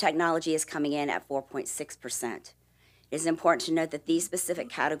 and technology is coming in at 4.6%. It is important to note that these specific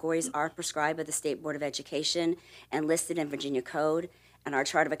categories are prescribed by the State Board of Education and listed in Virginia Code, and our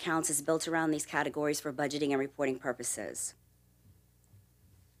chart of accounts is built around these categories for budgeting and reporting purposes.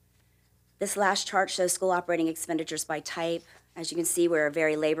 This last chart shows school operating expenditures by type. As you can see, we're a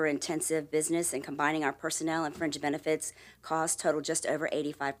very labor-intensive business, and combining our personnel and fringe benefits costs total just over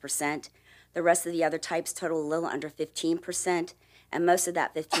 85%. The rest of the other types total a little under 15%, and most of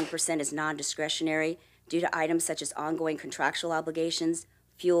that 15% is non-discretionary due to items such as ongoing contractual obligations,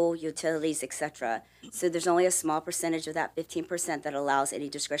 fuel, utilities, etc. So there's only a small percentage of that 15% that allows any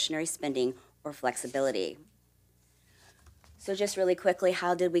discretionary spending or flexibility. So just really quickly,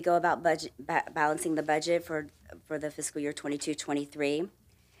 how did we go about balancing the budget for the fiscal year 22-23?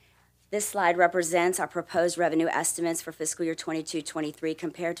 This slide represents our proposed revenue estimates for fiscal year 22-23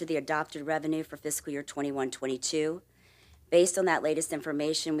 compared to the adopted revenue for fiscal year 21-22. Based on that latest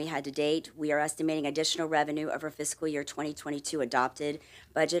information we had to date, we are estimating additional revenue over fiscal year 2022 adopted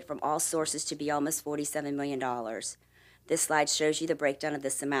budget from all sources to be almost $47 million. This slide shows you the breakdown of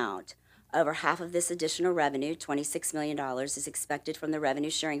this amount. Over half of this additional revenue, $26 million, is expected from the revenue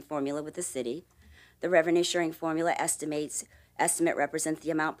sharing formula with the city. The revenue sharing formula estimate represents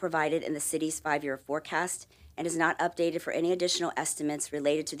the amount provided in the city's 5-year forecast and is not updated for any additional estimates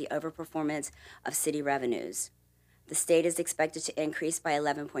related to the overperformance of city revenues. The state is expected to increase by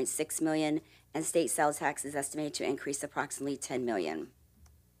 $11.6 million, and state sales tax is estimated to increase approximately $10 million.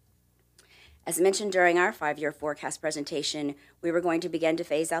 As mentioned during our 5-year forecast presentation, we were going to begin to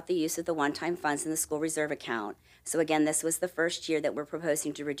phase out the use of the one-time funds in the school reserve account. So again, this was the first year that we're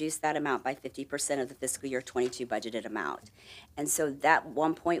proposing to reduce that amount by 50% of the fiscal year 22 budgeted amount. And so that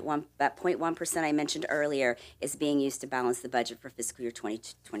 0.1% I mentioned earlier is being used to balance the budget for fiscal year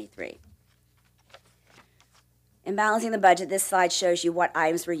 2023. In balancing the budget, this slide shows you what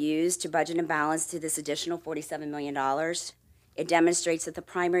items were used to budget and balance to this additional $47 million. It demonstrates that the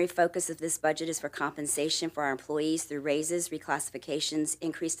primary focus of this budget is for compensation for our employees through raises, reclassifications,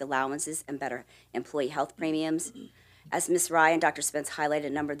 increased allowances, and better employee health premiums. As Ms. Rye and Dr. Spence highlighted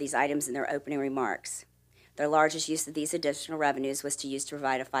a number of these items in their opening remarks. Their largest use of these additional revenues was to use to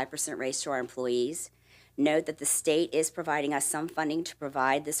provide a 5% raise to our employees. Note that the state is providing us some funding to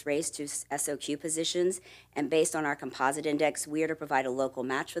provide this raise to SOQ positions, and based on our composite index, we are to provide a local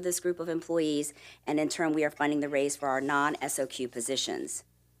match for this group of employees, and in turn, we are funding the raise for our non-SOQ positions.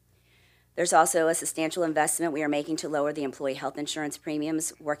 There's also a substantial investment we are making to lower the employee health insurance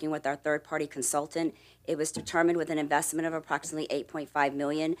premiums. Working with our third-party consultant, it was determined with an investment of approximately $8.5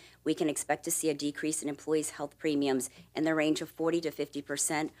 million, we can expect to see a decrease in employees' health premiums in the range of 40 to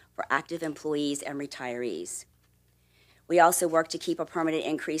 50% for active employees and retirees. We also work to keep a permanent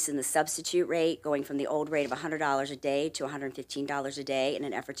increase in the substitute rate, going from the old rate of $100 a day to $115 a day in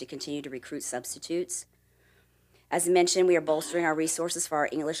an effort to continue to recruit substitutes. As mentioned, we are bolstering our resources for our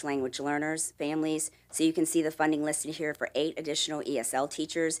English language learners, families, so you can see the funding listed here for 8 additional ESL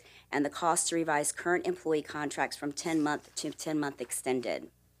teachers and the cost to revise current employee contracts from 10-month to 10-month extended.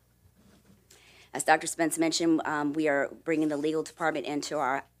 As Dr. Spence mentioned, we are bringing the legal department into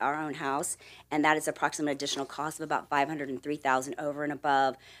our own house, and that is approximately an additional cost of about $503,000 over and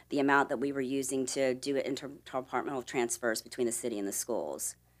above the amount that we were using to do interdepartmental transfers between the city and the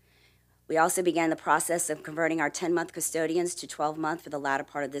schools. We also began the process of converting our 10-month custodians to 12-month for the latter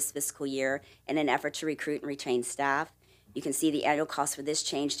part of this fiscal year in an effort to recruit and retain staff. You can see the annual cost for this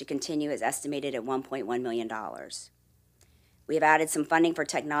change to continue is estimated at $1.1 million. We have added some funding for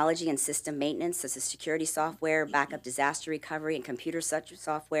technology and system maintenance, such as security software, backup disaster recovery, and computer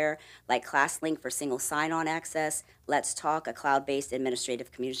software like ClassLink for single sign-on access, Let's Talk, a cloud-based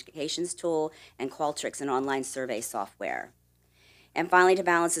administrative communications tool, and Qualtrics, an online survey software. And finally, to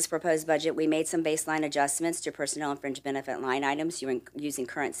balance this proposed budget, we made some baseline adjustments to personnel and fringe benefit line items using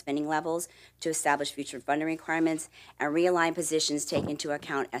current spending levels to establish future funding requirements and realign positions taking into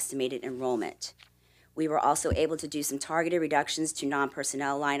account estimated enrollment. We were also able to do some targeted reductions to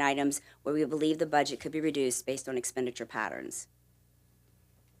non-personnel line items where we believe the budget could be reduced based on expenditure patterns.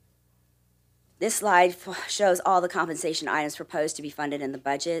 This slide shows all the compensation items proposed to be funded in the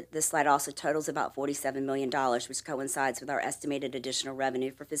budget. This slide also totals about $47 million, which coincides with our estimated additional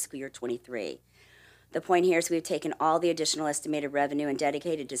revenue for fiscal year 23. The point here is we've taken all the additional estimated revenue and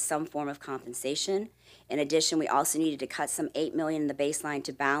dedicated to some form of compensation. In addition, we also needed to cut some $8 million in the baseline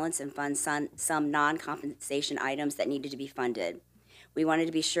to balance and fund some non-compensation items that needed to be funded. We wanted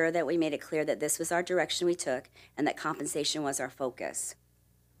to be sure that we made it clear that this was our direction we took and that compensation was our focus.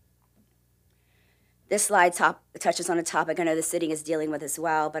 This slide touches on a topic I know the city is dealing with as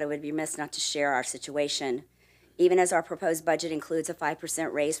well, but I would be remiss not to share our situation. Even as our proposed budget includes a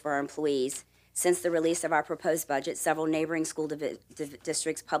 5% raise for our employees, since the release of our proposed budget, several neighboring school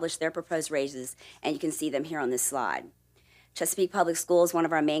districts published their proposed raises, and you can see them here on this slide. Chesapeake Public Schools, one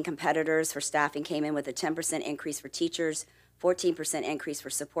of our main competitors for staffing, came in with a 10% increase for teachers, 14% increase for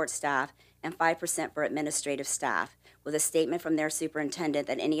support staff, and 5% for administrative staff, with a statement from their superintendent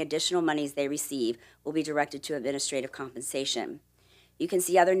that any additional monies they receive will be directed to administrative compensation. You can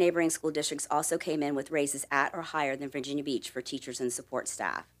see other neighboring school districts also came in with raises at or higher than Virginia Beach for teachers and support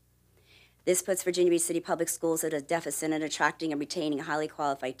staff. This puts Virginia Beach City Public Schools at a deficit in attracting and retaining highly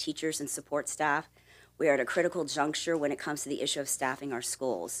qualified teachers and support staff. We are at a critical juncture when it comes to the issue of staffing our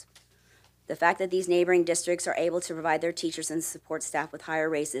schools. The fact that these neighboring districts are able to provide their teachers and support staff with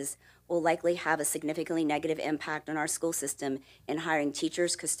higher raises will likely have a significantly negative impact on our school system in hiring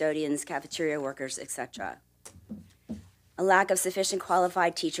teachers, custodians, cafeteria workers, etc. A lack of sufficient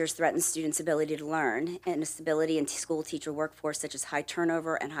qualified teachers threatens students' ability to learn, and stability in school teacher workforce, such as high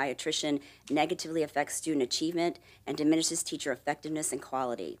turnover and high attrition, negatively affects student achievement and diminishes teacher effectiveness and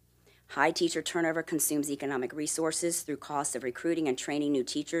quality. High teacher turnover consumes economic resources through costs of recruiting and training new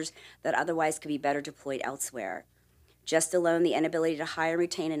teachers that otherwise could be better deployed elsewhere. Just alone, the inability to hire and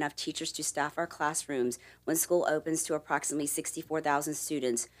retain enough teachers to staff our classrooms when school opens to approximately 64,000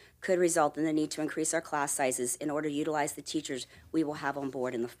 students could result in the need to increase our class sizes in order to utilize the teachers we will have on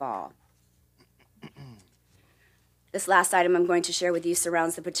board in the fall. This last item I'm going to share with you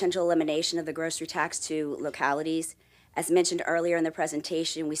surrounds the potential elimination of the grocery tax to localities. As mentioned earlier in the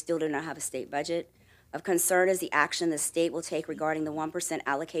presentation, we still do not have a state budget. Of concern is the action the state will take regarding the 1%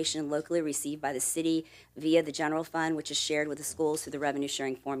 allocation locally received by the city via the general fund, which is shared with the schools through the revenue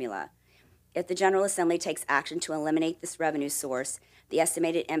sharing formula. If the General Assembly takes action to eliminate this revenue source, the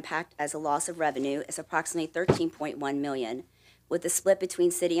estimated impact as a loss of revenue is approximately $13.1 million, with the split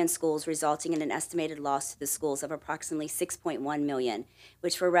between city and schools resulting in an estimated loss to the schools of approximately $6.1 million,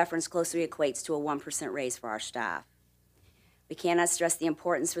 which for reference closely equates to a 1% raise for our staff. We cannot stress the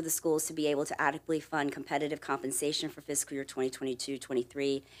importance for the schools to be able to adequately fund competitive compensation for fiscal year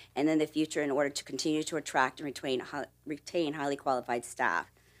 2022-23 and in the future in order to continue to attract and retain highly qualified staff.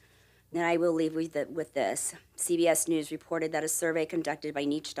 Then I will leave with this. CBS News reported that a survey conducted by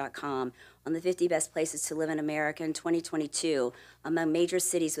Niche.com on the 50 best places to live in America in 2022 among major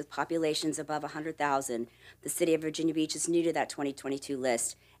cities with populations above 100,000, the city of Virginia Beach is new to that 2022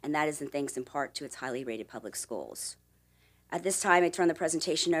 list, and that is in thanks in part to its highly rated public schools. At this time, I turn the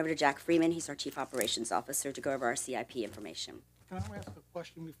presentation over to Jack Freeman. He's our Chief Operations Officer, to go over our CIP information. Can I ask a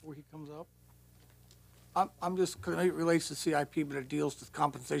question before he comes up? I'm just, it relates to CIP, but it deals with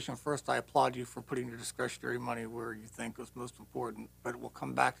compensation. First, I applaud you for putting your discretionary money where you think was most important, but we'll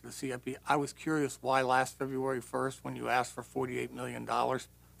come back to the CIP. I was curious why last February 1st, when you asked for $48 million,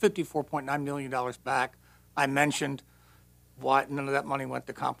 $54.9 million back, I mentioned why none of that money went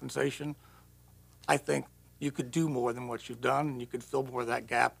to compensation. I think you could do more than what you've done, and you could fill more of that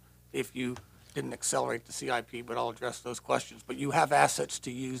gap if you didn't accelerate the CIP, but I'll address those questions. But you have assets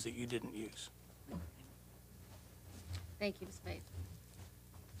to use that you didn't use. Thank you, Ms. Bates.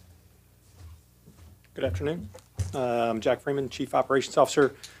 Good afternoon. I'm Jack Freeman, Chief Operations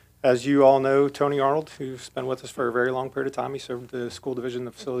Officer. As you all know, Tony Arnold, who's been with us for a very long period of time, he served the school division,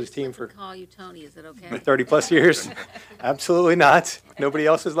 the facilities team for Call you Tony, is it okay? 30-plus years. Absolutely not. Nobody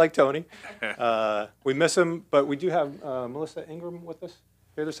else is like Tony. We miss him, but we do have Melissa Ingram with us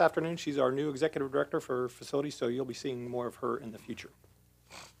here this afternoon. She's our new Executive Director for Facilities, so you'll be seeing more of her in the future.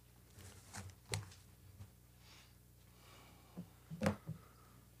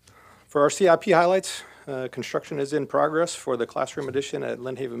 For our CIP highlights, construction is in progress for the classroom addition at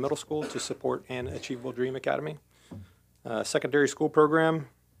Lynn Haven Middle School to support an Achievable Dream Academy. Secondary school program,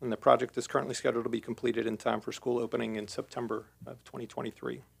 and the project is currently scheduled to be completed in time for school opening in September of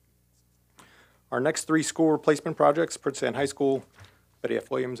 2023. Our next 3 school replacement projects, Prince Anne High School, Betty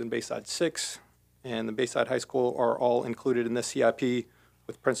F. Williams, and Bayside 6, and the Bayside High School are all included in this CIP,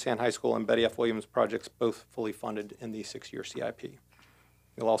 with Prince Anne High School and Betty F. Williams projects both fully funded in the 6-year CIP.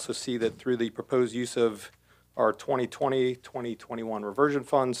 You'll also see that through the proposed use of our 2020-2021 reversion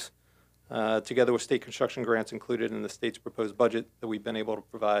funds, together with state construction grants included in the state's proposed budget, that we've been able to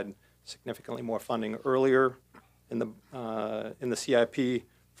provide significantly more funding earlier in the CIP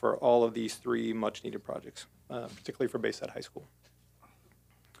for all of these three much-needed projects, particularly for Bayside High School.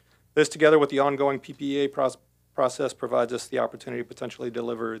 This, together with the ongoing PPA process, provides us the opportunity to potentially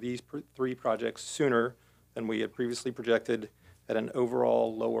deliver these three projects sooner than we had previously projected at an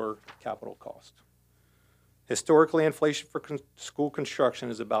overall lower capital cost. Historically, inflation for school construction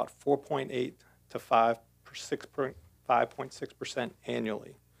is about 4.8 to 5.6%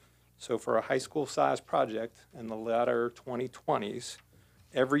 annually. So for a high school-sized project in the latter 2020s,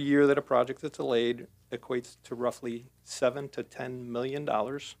 every year that a project is delayed equates to roughly $7 to $10 million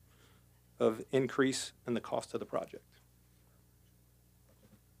of increase in the cost of the project.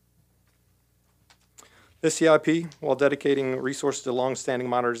 This CIP, while dedicating resources to long-standing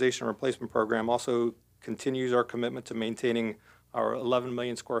modernization and replacement program, also continues our commitment to maintaining our 11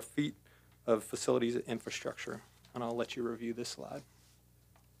 million square feet of facilities and infrastructure. And I'll let you review this slide.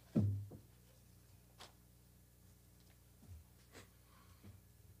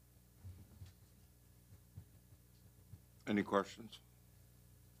 Any questions?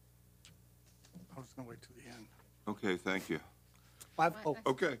 I was going to wait till the end. Okay, thank you.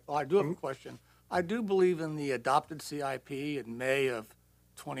 Okay. I do have a question. I do believe in the adopted CIP in May of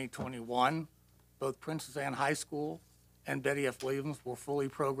 2021. Both Princess Anne High School and Betty F. Williams were fully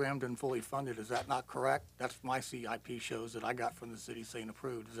programmed and fully funded. Is that not correct? That's my CIP shows that I got from the city saying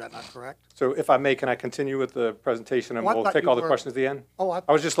approved. Is that not correct? So if I may, can I continue with the presentation and Oh, I we'll thought take you all the were- questions at the end? Oh,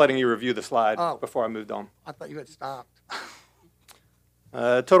 I was just letting you review the slide Oh. before I moved on. I thought you had stopped.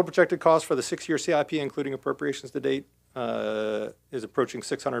 Total projected cost for the 6-year CIP, including appropriations to date, is approaching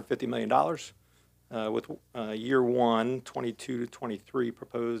 $650 million, with year one, 22 to 23,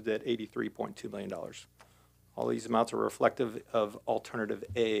 proposed at $83.2 million. All these amounts are reflective of alternative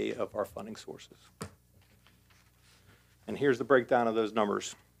A of our funding sources. And here's the breakdown of those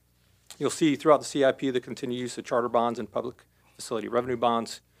numbers. You'll see throughout the CIP the continued use of charter bonds and public facility revenue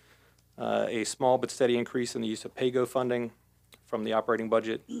bonds, a small but steady increase in the use of PAYGO funding from the operating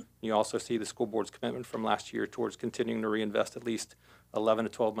budget. You also see the school board's commitment from last year towards continuing to reinvest at least $11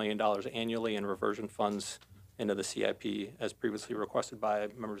 to $12 million annually in reversion funds into the CIP as previously requested by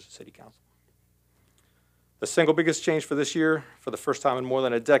members of City Council. The single biggest change for this year, for the first time in more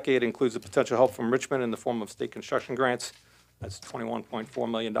than a decade, includes the potential help from Richmond in the form of state construction grants. That's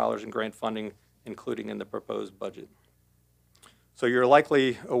 $21.4 million in grant funding, including in the proposed budget. So you're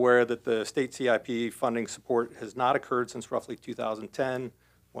likely aware that the state CIP funding support has not occurred since roughly 2010,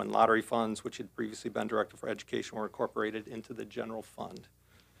 when lottery funds, which had previously been directed for education, were incorporated into the general fund.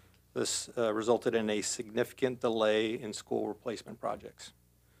 This resulted in a significant delay in school replacement projects.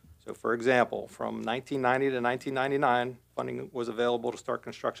 So for example, from 1990 to 1999, funding was available to start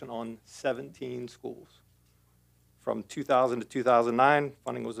construction on 17 schools. From 2000 to 2009,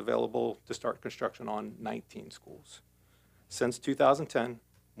 funding was available to start construction on 19 schools. Since 2010,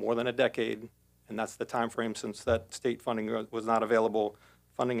 more than a decade, and that's the time frame since that state funding was not available,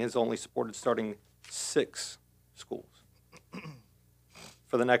 funding has only supported starting 6 schools.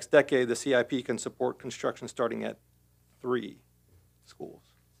 For the next decade, the CIP can support construction starting at 3 schools.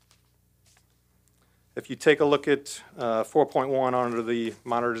 If you take a look at 4.1 under the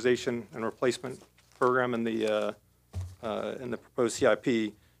modernization and replacement program in the proposed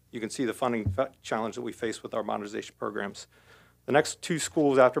CIP, you can see the funding challenge that we face with our modernization programs. The next 2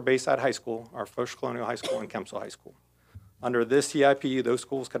 schools after Bayside High School are First Colonial High School and Kempsville High School. Under this CIP, those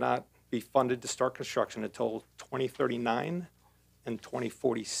schools cannot be funded to start construction until 2039 and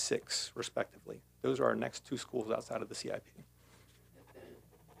 2046, respectively. Those are our next 2 schools outside of the CIP.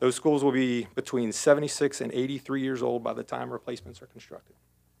 Those schools will be between 76 and 83 years old by the time replacements are constructed.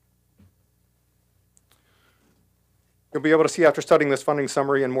 You'll be able to see after studying this funding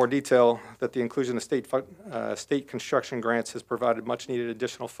summary in more detail that the inclusion of state construction grants has provided much-needed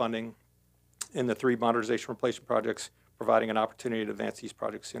additional funding in the 3 modernization replacement projects, providing an opportunity to advance these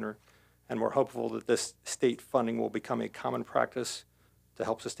projects sooner. And we're hopeful that this state funding will become a common practice to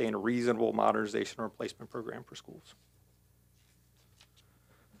help sustain a reasonable modernization and replacement program for schools.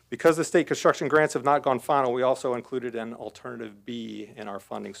 Because the state construction grants have not gone final, we also included an alternative B in our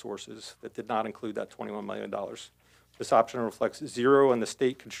funding sources that did not include that $21 million. This option reflects 0 in the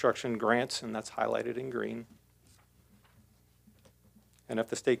state construction grants, and that's highlighted in green. And if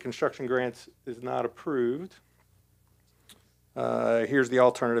the state construction grants is not approved, here's the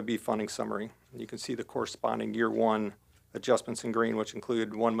alternative B funding summary. You can see the corresponding year 1 adjustments in green, which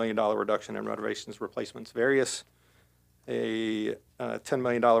include $1 million reduction in renovations, replacements, various, a $10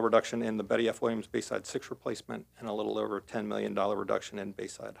 million reduction in the Betty F. Williams Bayside 6 replacement, and a little over $10 million reduction in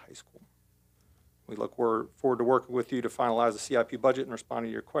Bayside High School. We look forward to working with you to finalize the CIP budget and responding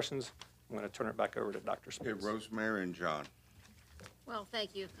to your questions. I'm going to turn it back over to Dr. Okay, Spence. Rosemary and John. Well,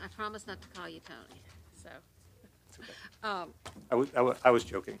 thank you. I promise not to call you Tony, so. I was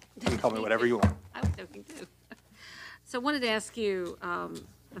joking. You can call me whatever you want. I was joking too. So I wanted to ask you, well,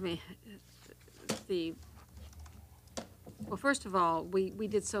 first of all, we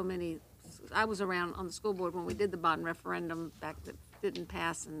did so many, I was around on the school board when we did the bond referendum back that didn't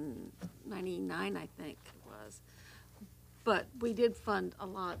pass in 99, I think it was. But we did fund a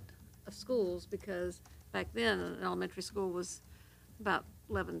lot of schools because back then, an elementary school was about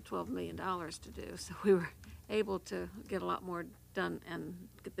 $11, $12 million to do. So we were able to get a lot more done and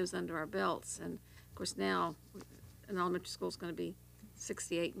get those under our belts. And of course now, an elementary school is going to be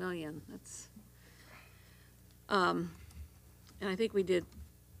 68 million. That's, and I think we did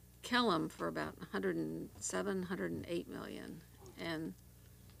Kellam for about 107, 108 million. And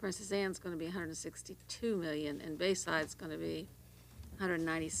Princess Anne's going to be 162 million, and Bayside's going to be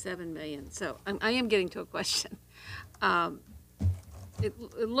 197 million. So I am getting to a question.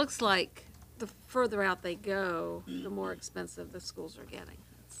 It looks like the further out they go, the more expensive the schools are getting.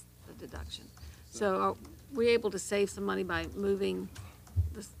 That's the deduction. So are we able to save some money by moving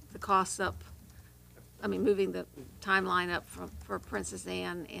the costs up? I mean, moving the timeline up for Princess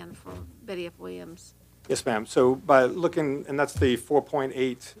Anne and for Betty F. Williams? Yes, ma'am. So by looking, and that's the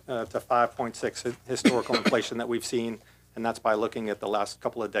 4.8 to 5.6 historical inflation that we've seen, and that's by looking at the last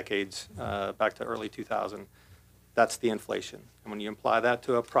couple of decades back to early 2000. That's the inflation. And when you apply that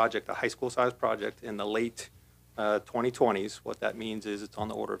to a project, a high school-sized project in the late 2020s, what that means is it's on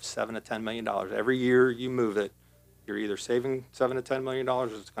the order of $7 to $10 million. Every year you move it, you're either saving $7 to $10 million or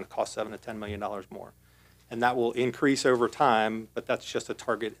it's going to cost $7 to $10 million more. And that will increase over time, but that's just a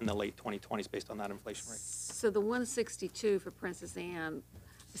target in the late 2020s based on that inflation rate. So the 162 for Princess Anne,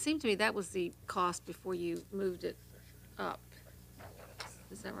 it seemed to me that was the cost before you moved it up.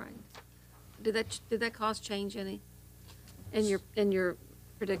 Is that right? Did that cost change any in your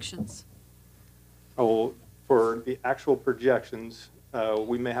predictions? Oh, for the actual projections,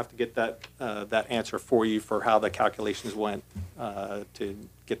 we may have to get that answer for you for how the calculations went to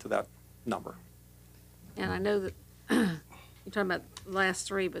get to that number. And I know that you're talking about the last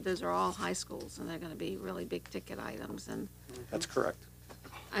three, but those are all high schools, and they're going to be really big ticket items. And That's correct.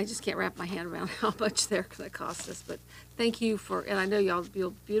 I just can't wrap my hand around how much they're going to cost us. But thank you for, and I know y'all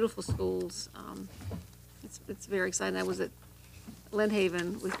build beautiful schools. It's very exciting. I was at Lynn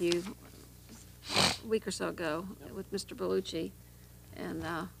Haven with you a week or so ago with Mr. Bellucci, and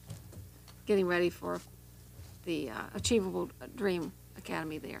getting ready for the Achievable Dream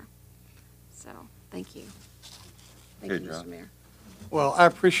Academy there. So thank you. Thank Okay, you, John. Mr. Mayor. Well, I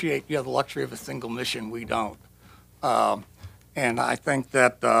appreciate you have the luxury of a single mission. We don't. And I think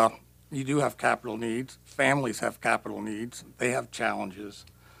that you do have capital needs. Families have capital needs. They have challenges.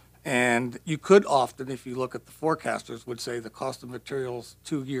 And you could often, if you look at the forecasters, would say the cost of materials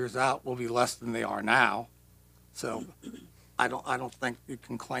 2 years out will be less than they are now. So I don't think you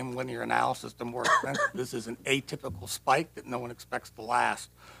can claim linear analysis to more expensive. This is an atypical spike that no one expects to last.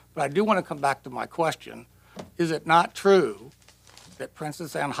 But I do want to come back to my question. Is it not true that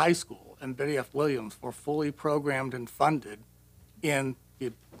Princess Anne High School and Betty F. Williams were fully programmed and funded in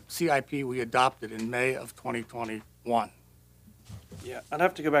the CIP we adopted in May of 2021? Yeah, I'd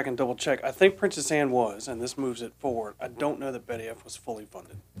have to go back and double check. I think Princess Anne was, and this moves it forward. I don't know that Betty F. was fully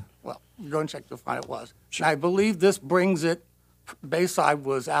funded. Well, go and check to find it was. And I believe this brings it, Bayside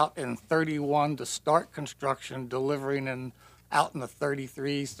was out in 31 to start construction, delivering out in the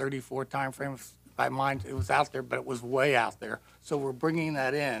 33s, 34 timeframe. By mind, it was out there, but it was way out there. So we're bringing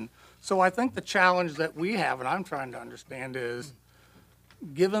that in. So I think the challenge that we have, and I'm trying to understand, is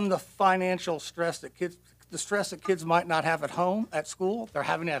given the financial stress that kids might not have at home, at school, they're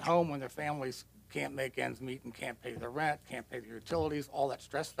having at home when their families can't make ends meet and can't pay their rent, can't pay their utilities, all that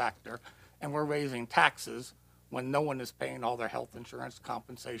stress factor, and we're raising taxes when no one is paying all their health insurance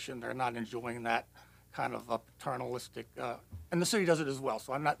compensation. They're not enjoying that kind of a paternalistic, and the city does it as well,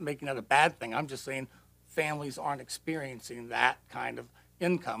 so I'm not making that a bad thing. I'm just saying families aren't experiencing that kind of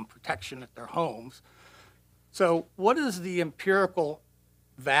income protection at their homes. So what is the empirical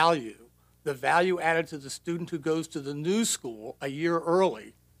value, the value added to the student who goes to the new school a year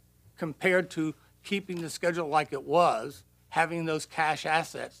early compared to keeping the schedule like it was, having those cash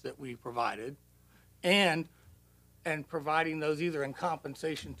assets that we provided, and providing those either in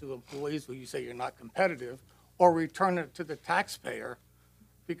compensation to employees where you say you're not competitive, or return it to the taxpayer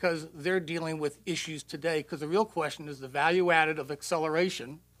because they're dealing with issues today. Because the real question is the value added of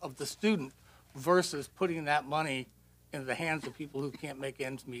acceleration of the student versus putting that money in the hands of people who can't make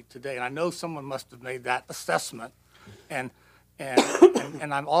ends meet today. And I know someone must have made that assessment. And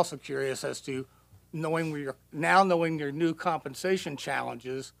I'm also curious as to knowing your new compensation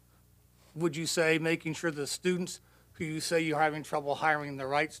challenges, would you say making sure the students who you say you're having trouble hiring the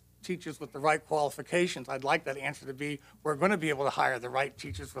right teachers with the right qualifications, I'd like that answer to be, we're going to be able to hire the right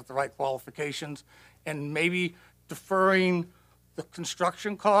teachers with the right qualifications, and maybe deferring the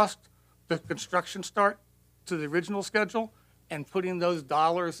construction cost, the construction start to the original schedule, and putting those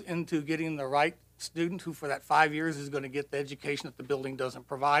dollars into getting the right student who for that 5 years is going to get the education that the building doesn't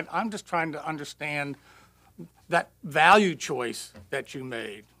provide. I'm just trying to understand that value choice that you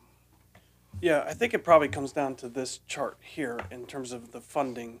made. Yeah, I think it probably comes down to this chart here in terms of the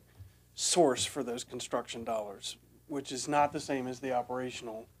funding source for those construction dollars, which is not the same as the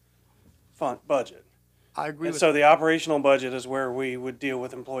operational fund budget. I agree And with so the operational budget is where we would deal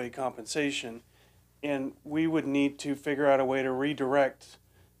with employee compensation, and we would need to figure out a way to redirect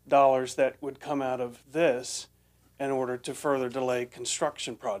dollars that would come out of this in order to further delay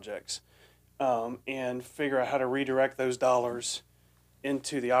construction projects, and figure out how to redirect those dollars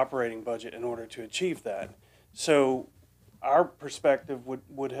into the operating budget in order to achieve that. So our perspective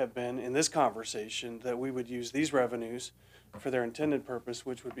would have been in this conversation that we would use these revenues for their intended purpose,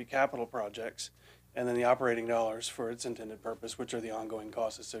 which would be capital projects, and then the operating dollars for its intended purpose, which are the ongoing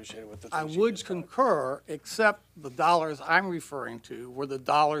costs associated with the I things you would described. concur, except the dollars I'm referring to were the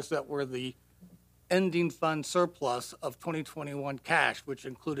dollars that were the ending fund surplus of 2021 cash, which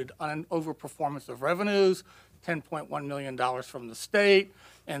included an overperformance of revenues, $10.1 million from the state,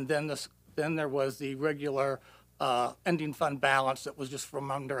 and then there was the regular ending fund balance that was just from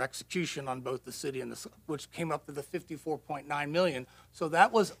under execution on both the city and which came up to the 54.9 million. So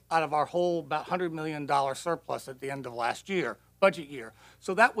that was out of our whole about $100 million surplus at the end of last year, budget year.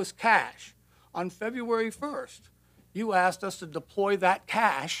 So that was cash. On February 1st, you asked us to deploy that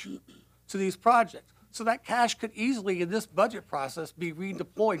cash to these projects. So that cash could easily, in this budget process, be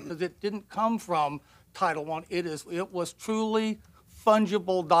redeployed because it didn't come from Title I. It was truly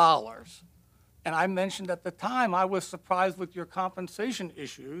fungible dollars. And I mentioned at the time, I was surprised with your compensation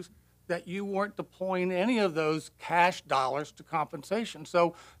issues that you weren't deploying any of those cash dollars to compensation.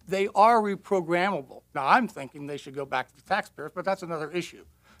 So they are reprogrammable. Now, I'm thinking they should go back to the taxpayers, but that's another issue.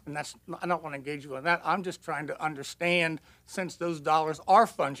 And I don't want to engage you on that. I'm just trying to understand, since those dollars are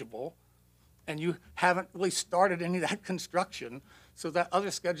fungible, and you haven't really started any of that construction, so that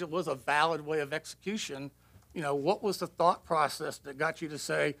other schedule was a valid way of execution, what was the thought process that got you to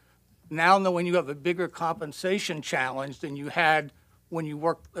say, now knowing you have a bigger compensation challenge than you had when you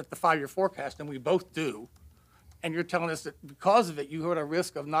worked at the 5-year forecast, and we both do, and you're telling us that because of it, you are at a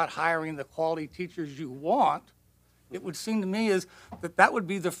risk of not hiring the quality teachers you want, it would seem to me is that would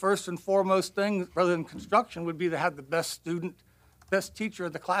be the first and foremost thing, rather than construction, would be to have the best teacher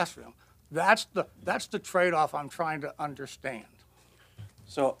in the classroom. That's the trade-off I'm trying to understand.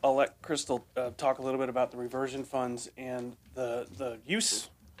 So I'll let Crystal talk a little bit about the reversion funds and the use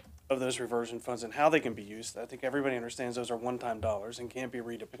of those reversion funds and how they can be used. I think everybody understands those are one-time dollars and can't be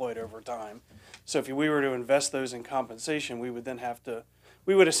redeployed over time. So if we were to invest those in compensation, we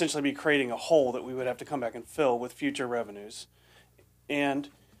would essentially be creating a hole that we would have to come back and fill with future revenues. And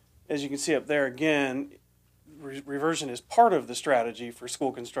as you can see up there again, reversion is part of the strategy for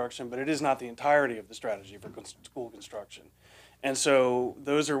school construction, but it is not the entirety of the strategy for school construction. And so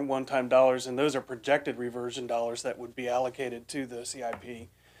those are one-time dollars, and those are projected reversion dollars that would be allocated to the CIP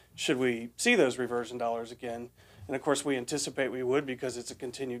should we see those reversion dollars again. And of course, we anticipate we would, because it's a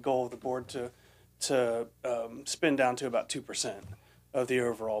continued goal of the board to spend down to about 2% of the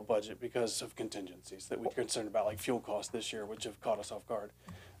overall budget because of contingencies that we're concerned about, like fuel costs this year, which have caught us off guard.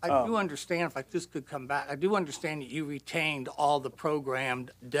 I do understand, if I just could come back, I do understand that you retained all the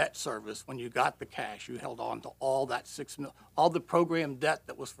programmed debt service when you got the cash. You held on to all that all the programmed debt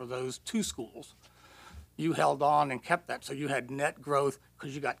that was for those 2 schools. You held on and kept that, so you had net growth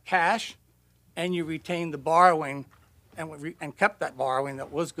because you got cash, and you retained the borrowing and kept that borrowing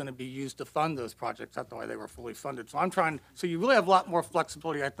that was going to be used to fund those projects. That's why they were fully funded. So you really have a lot more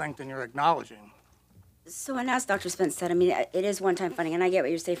flexibility, I think, than you're acknowledging. So, and as Dr. Spence said, I mean, it is one-time funding, and I get what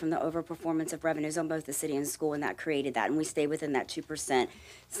you're saying from the overperformance of revenues on both the city and school, and that created that, and we stay within that 2%.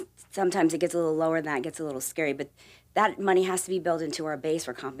 Sometimes it gets a little lower than that, it gets a little scary, but that money has to be built into our base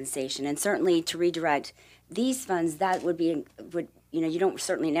for compensation, and certainly to redirect these funds, that would you don't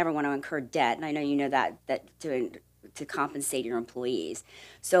certainly never want to incur debt, and I know you know that to compensate your employees.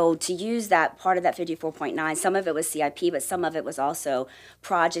 So to use that part of that 54.9, some of it was CIP, but some of it was also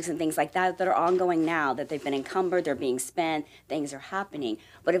projects and things like that are ongoing now, that they've been encumbered, they're being spent, things are happening.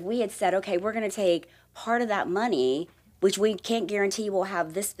 But if we had said, okay, we're going to take part of that money, which we can't guarantee we'll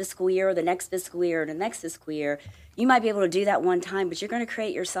have this fiscal year or the next fiscal year or the next fiscal year, you might be able to do that one time, but you're going to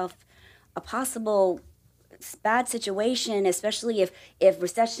create yourself a possible bad situation, especially if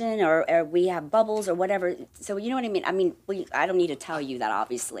recession or we have bubbles or whatever. So you know what I mean? I mean, I don't need to tell you that,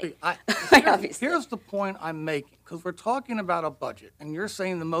 obviously. Obviously. Here's the point I'm making, because we're talking about a budget, and you're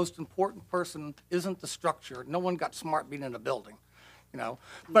saying the most important person isn't the structure. No one got smart being in a building, you know,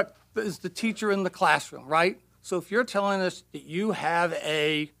 but is the teacher in the classroom, right? So if you're telling us that you have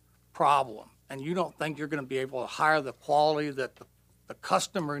a problem and you don't think you're going to be able to hire the quality that the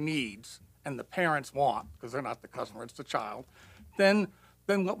customer needs and the parents want, because they're not the customer, it's the child, then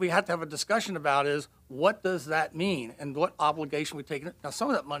what we have to have a discussion about is, what does that mean and what obligation we take? Now, some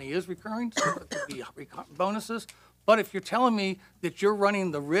of that money is recurring, some of it could be bonuses, but if you're telling me that you're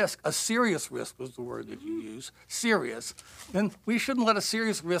running the risk, a serious risk was the word that you use, serious, then we shouldn't let a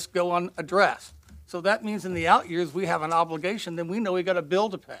serious risk go unaddressed. So that means in the out years, we have an obligation, then we know we got a bill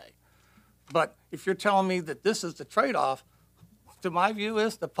to pay. But if you're telling me that this is the trade-off, to my view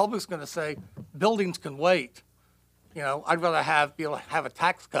is the public's going to say buildings can wait. You know, I'd rather be able to have a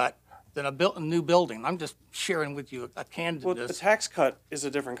tax cut than a new building. I'm just sharing with you a candidness. Well, the tax cut is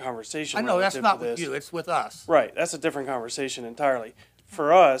a different conversation. I know that's relative not to with this. you. It's with us. Right, that's a different conversation entirely.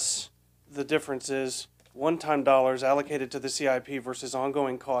 For us, the difference is one-time dollars allocated to the CIP versus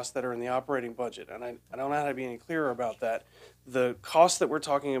ongoing costs that are in the operating budget. And I don't know how to be any clearer about that. The costs that we're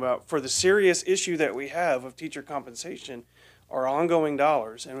talking about for the serious issue that we have of teacher compensation are ongoing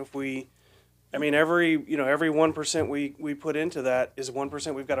dollars. And if we, I mean, every 1% we put into that is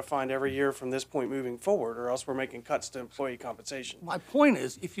 1% we've got to find every year from this point moving forward, or else we're making cuts to employee compensation. My point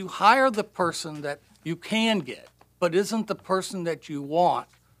is, if you hire the person that you can get, but isn't the person that you want,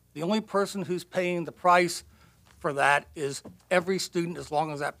 the only person who's paying the price for that is every student, as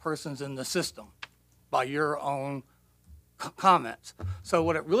long as that person's in the system, by your own comments. So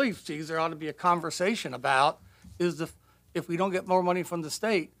what it really sees, there ought to be a conversation about is if we don't get more money from the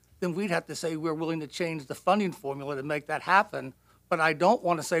state, then we'd have to say we're willing to change the funding formula to make that happen. But I don't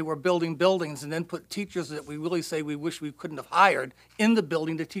want to say we're building buildings and then put teachers that we really say we wish we couldn't have hired in the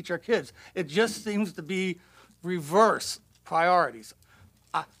building to teach our kids. It just seems to be reverse priorities.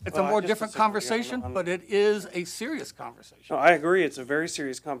 It's Well, a I more just different disagree conversation, on- but it is a serious conversation. No, I agree. It's a very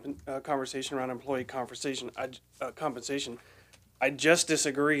serious conversation around employee compensation. I just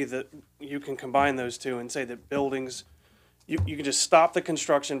disagree that you can combine those two and say that buildings, you can just stop the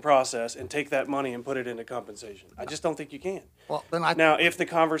construction process and take that money and put it into compensation. I just don't think you can. Well, then Now, if the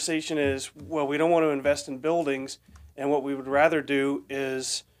conversation is, well, we don't want to invest in buildings, and what we would rather do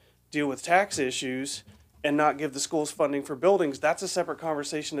is deal with tax issues and not give the schools funding for buildings, that's a separate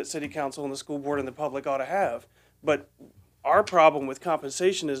conversation that city council and the school board and the public ought to have. But our problem with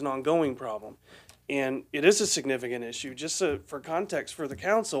compensation is an ongoing problem, and it is a significant issue. Just for context for the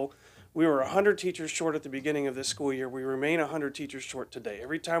council, we were 100 teachers short at the beginning of this school year. We remain 100 teachers short today.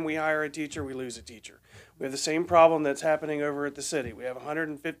 Every time we hire a teacher, we lose a teacher. We have the same problem that's happening over at the city. We have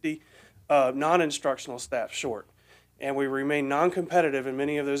 150 non-instructional staff short, and we remain non-competitive in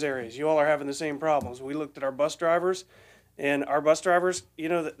many of those areas. You all are having the same problems. We looked at our bus drivers, and our bus drivers, you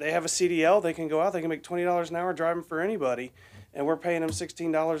know, they have a CDL. They can go out. They can make $20 an hour driving for anybody, and we're paying them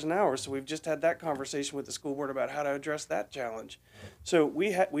 $16 an hour. So we've just had that conversation with the school board about how to address that challenge. So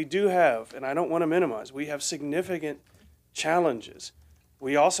we do have, and I don't want to minimize, we have significant challenges.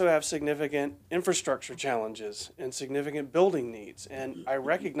 We also have significant infrastructure challenges and significant building needs, and I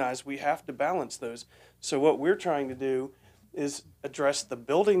recognize we have to balance those. So what we're trying to do is address the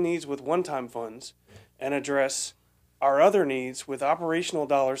building needs with one-time funds and address our other needs with operational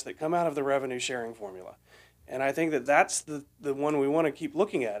dollars that come out of the revenue sharing formula. And I think that that's the one we want to keep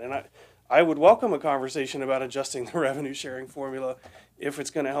looking at. And I would welcome a conversation about adjusting the revenue sharing formula if it's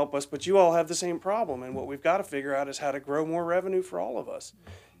going to help us, but you all have the same problem, and what we've got to figure out is how to grow more revenue for all of us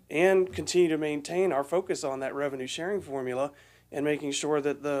and continue to maintain our focus on that revenue sharing formula and making sure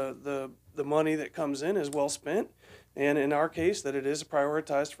that the money that comes in is well spent, and in our case, that it is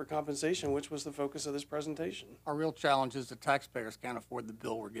prioritized for compensation, which was the focus of this presentation. Our real challenge is the taxpayers can't afford the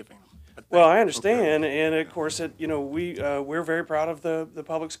bill we're giving them. But Well, I understand, and of course, we're very proud of the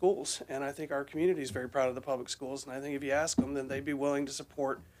public schools, and I think our community is very proud of the public schools, and I think if you ask them, then they'd be willing to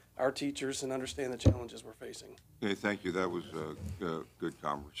support our teachers and understand the challenges we're facing. Okay, thank you. That was a good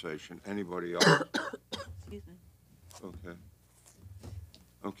conversation. Anybody else? Excuse me. Okay.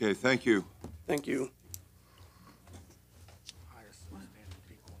 Okay, thank you. Thank you.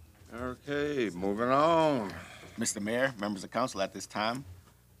 Okay, moving on. Mr. Mayor, members of council, at this time,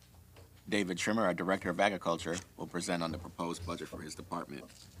 David Trimmer, our Director of Agriculture, will present on the proposed budget for his department.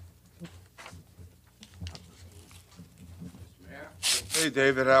 Hey,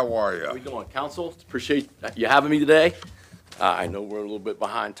 David, how are How we you? doing, council? Appreciate you having me today. I know we're a little bit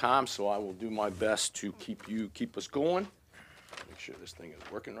behind time, so I will do my best to keep us going. Make sure this thing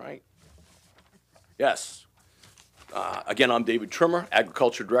is working right. Yes. Again, I'm David Trimmer,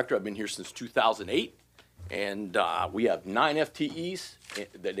 Agriculture Director. I've been here since 2008, and we have 9 FTEs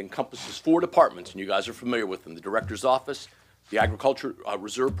that encompasses 4 departments, and you guys are familiar with them: the Director's Office, the Agriculture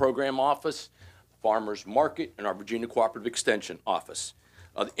Reserve Program Office, Farmers Market, and our Virginia Cooperative Extension Office.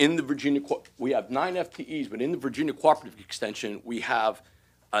 We have 9 FTEs, but in the Virginia Cooperative Extension, we have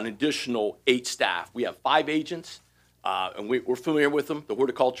an additional 8 staff. We have 5 agents, and we're familiar with them: the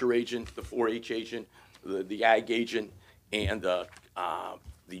horticulture agent, the 4-H agent, the ag agent, and the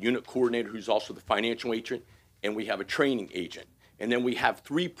unit coordinator, who's also the financial agent, and we have a training agent. And then we have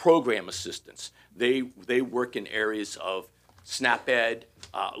 3 program assistants. They work in areas of SNAP Ed,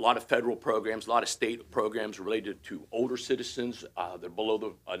 a lot of federal programs, a lot of state programs related to older citizens that are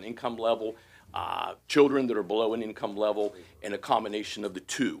below an income level, children that are below an income level, and a combination of the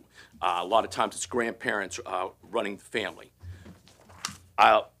two. A lot of times it's grandparents running the family.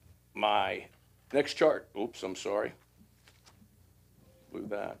 My next chart, oops, I'm sorry. Blew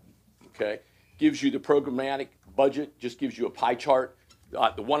that. Okay. Gives you the programmatic budget, just gives you a pie chart.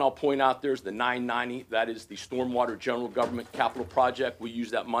 The one I'll point out there is the 990. That is the Stormwater General Government Capital Project. We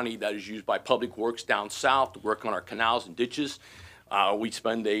use that money that is used by Public Works down south to work on our canals and ditches. We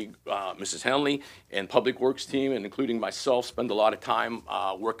spend Mrs. Henley and Public Works team, and including myself, spend a lot of time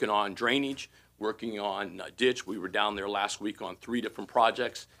working on drainage, working on ditch. We were down there last week on 3 different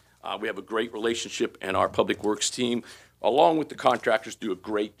projects. We have a great relationship, and our Public Works team, along with the contractors, do a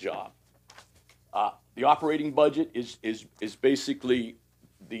great job. The operating budget is basically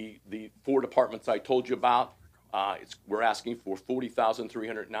the 4 departments I told you about. We're asking for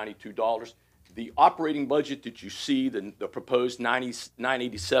 $40,392. The operating budget that you see, the proposed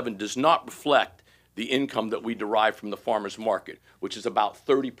 987, does not reflect the income that we derive from the farmers market, which is about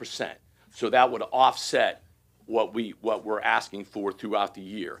 30%. So that would offset what we're asking for throughout the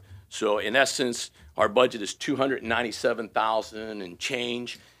year. So in essence, our budget is $297,000 and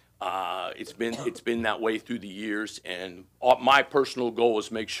change. It's been that way through the years, and my personal goal is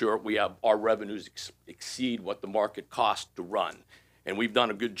make sure we have our revenues exceed what the market costs to run, and we've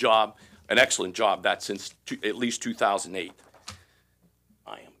done a good job, an excellent job, that since at least 2008.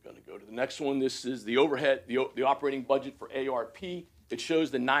 I am going to go to the next one. This is the overhead, the operating budget for ARP. It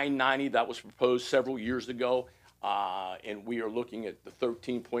shows the 990 that was proposed several years ago, and we are looking at the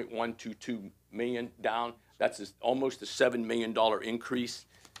 13.122 million down. That's almost a $7 million increase.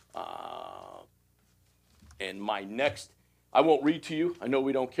 And my next, I won't read to you. I know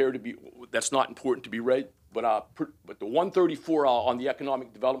we don't care to be, that's not important to be read, but the 134 on the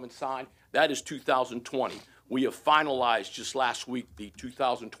economic development side, that is 2020. We have finalized just last week the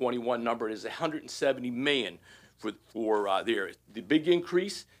 2021 number. It is $170 million for there. The big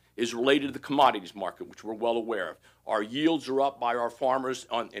increase is related to the commodities market, which we're well aware of. Our yields are up by our farmers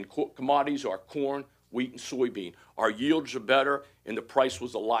in commodities, our corn, wheat, and soybean. Our yields are better, and the price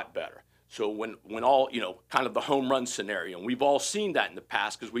was a lot better. So when all, kind of the home run scenario, and we've all seen that in the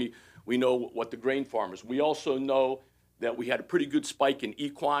past because we know what the grain farmers. We also know that we had a pretty good spike in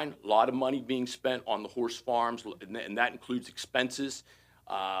equine, a lot of money being spent on the horse farms, and that includes expenses.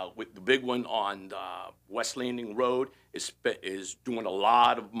 With the big one on West Landing Road is doing a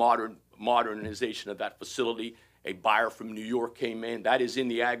lot of modernization of that facility. A buyer from New York came in. That is in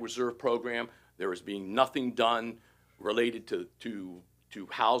the Ag Reserve Program. There is being nothing done related to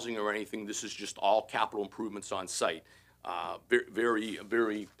housing or anything. This is just all capital improvements on site. Very,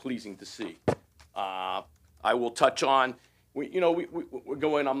 very pleasing to see. I will touch on, we're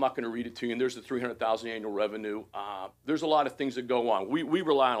going, I'm not going to read it to you, and there's the $300,000 annual revenue. There's a lot of things that go on. We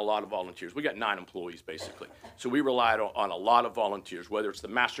rely on a lot of volunteers. We got 9 employees, basically. So we rely on a lot of volunteers, whether it's the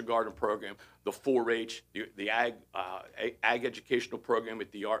Master Garden Program, the 4-H, the Ag Educational Program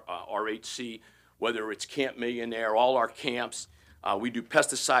at the RHC, whether it's Camp Millionaire, all our camps. We do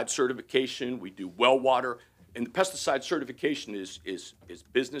pesticide certification. We do well water. And the pesticide certification is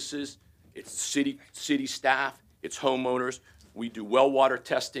businesses, it's city staff, it's homeowners. We do well water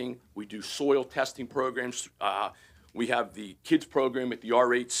testing. We do soil testing programs. We have the kids program at the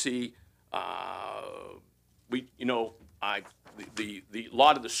RHC. A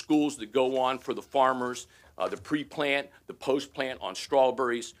lot of the schools that go on for the farmers, the pre-plant, the post-plant on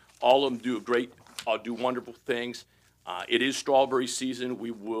strawberries, all of them do wonderful things. It is strawberry season.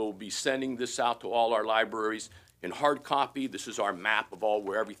 We will be sending this out to all our libraries in hard copy. This is our map of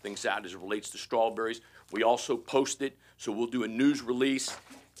where everything's at as it relates to strawberries. We also post it, so we'll do a news release,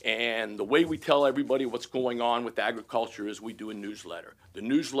 And the way we tell everybody what's going on with agriculture is we do a newsletter. The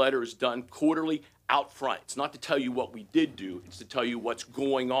newsletter is done quarterly out front. It's not to tell you what we did do, it's to tell you what's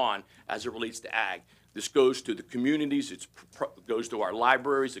going on as it relates to ag. This goes to the communities, it goes to our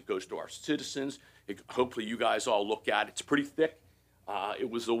libraries, it goes to our citizens. Hopefully you guys all look at it. It's pretty thick. It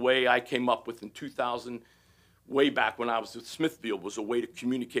was a way I came up with in 2000, way back when I was at Smithfield, was a way to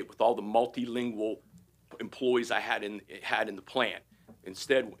communicate with all the multilingual employees I had in the plant.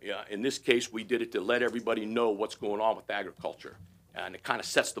 Instead, in this case, we did it to let everybody know what's going on with agriculture. And it kind of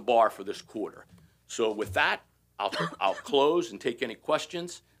sets the bar for this quarter. So with that, I'll close and take any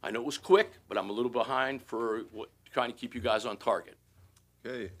questions. I know it was quick, but I'm a little behind for trying to keep you guys on target.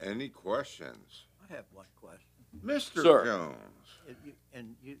 Okay, any questions? I have one question. Mr. Sir. Jones.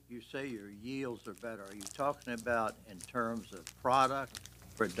 And you say your yields are better. Are you talking about in terms of product,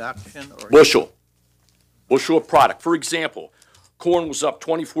 production, or? Bushel of product. For example, corn was up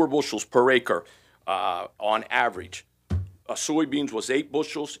 24 bushels per acre on average. Soybeans was 8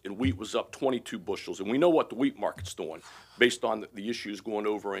 bushels, and wheat was up 22 bushels. And we know what the wheat market's doing based on the issues going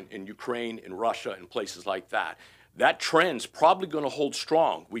over in Ukraine and Russia and places like that. That trend's probably going to hold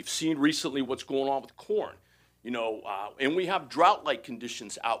strong. We've seen recently what's going on with corn, and we have drought-like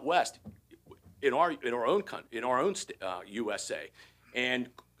conditions out west in our own USA. And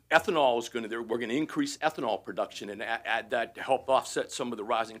ethanol is we're going to increase ethanol production and add that to help offset some of the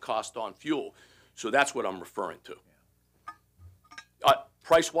rising cost on fuel. So that's what I'm referring to.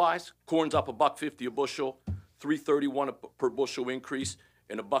 Price-wise, corn's up $1.50 a bushel, $3.31 per bushel increase,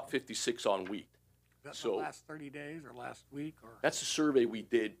 and $1.56 on wheat. Is that the last 30 days or last week? Or? That's a survey we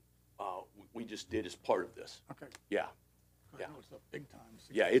did. We just did as part of this. Okay. Yeah. I know it's up big time.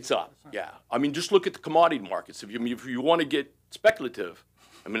 Yeah, it's up. Yeah. I mean, just look at the commodity markets. If you want to get speculative,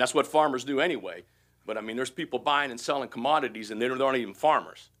 I mean, that's what farmers do anyway. But, I mean, there's people buying and selling commodities, and they aren't even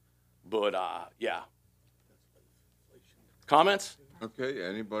farmers. But, yeah. Comments? Okay,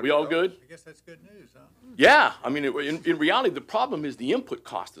 anybody We all else? good? I guess that's good news, huh? Yeah. I mean, in reality, the problem is the input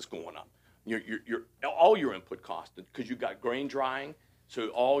cost is going up. All your input costs, because you got grain drying, so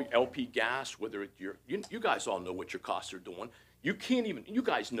all LP gas, whether it's you guys all know what your costs are doing. You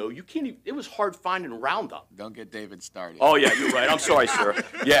guys know, it was hard finding Roundup. Don't get David started. Oh, yeah, you're right. I'm sorry, sir.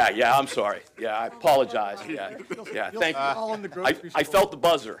 Yeah, I'm sorry. Yeah, I apologize. Yeah, thank you. I felt the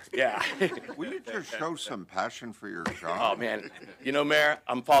buzzer, yeah. Will you just show some passion for your job? Oh, man. Mayor,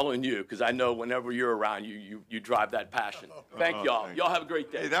 I'm following you, because I know whenever you're around, you drive that passion. Thank y'all. Y'all have a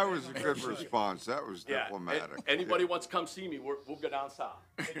great day. Hey, that was a good response. That was Yeah. diplomatic. Anybody wants to come see me, we'll go down south.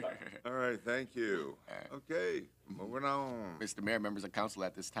 All right, thank you. Okay, moving on. Mr. Mayor, members of council,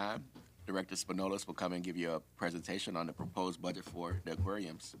 at this time, Director Spinolis will come and give you a presentation on the proposed budget for the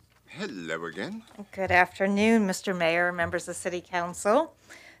aquariums. Hello again. Good afternoon, Mr. Mayor, members of City Council.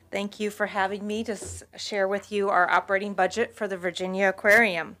 Thank you for having me to share with you our operating budget for the Virginia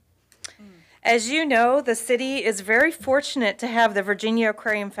Aquarium. As you know, the city is very fortunate to have the Virginia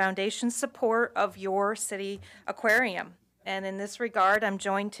Aquarium Foundation's support of your city aquarium. And in this regard, I'm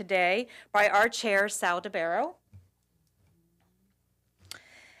joined today by our chair, Sal DeBarrow.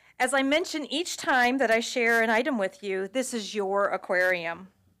 As I mention each time that I share an item with you, this is your aquarium.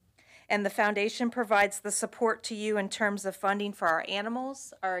 And the foundation provides the support to you in terms of funding for our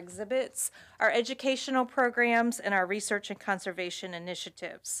animals, our exhibits, our educational programs, and our research and conservation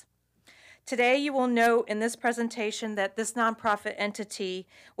initiatives. Today, you will note in this presentation that this nonprofit entity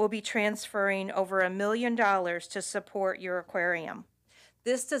will be transferring over $1 million to support your aquarium.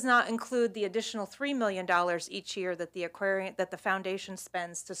 This does not include the additional $3 million each year that the foundation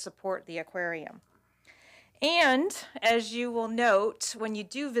spends to support the aquarium. And as you will note, when you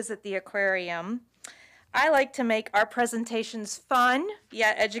do visit the aquarium, I like to make our presentations fun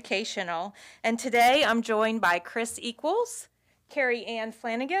yet educational. And today I'm joined by Chris Equals, Carrie Ann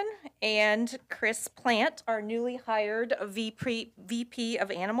Flanagan, and Chris Plant, our newly hired VP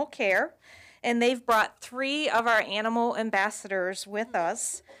of Animal Care. And they've brought 3 of our animal ambassadors with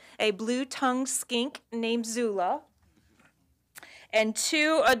us, a blue-tongued skink named Zula, and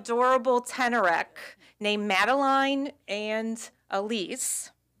 2 adorable Tenorek named Madeline and Elise.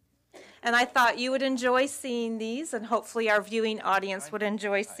 And I thought you would enjoy seeing these, and hopefully our viewing audience would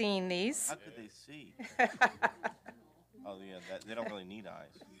enjoy seeing these. How could they see? Oh, yeah, they don't really need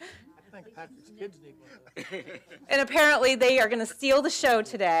eyes. I think Patrick's kids need one. And apparently they are going to steal the show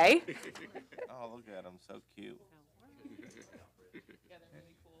today. Oh, look at them, so cute.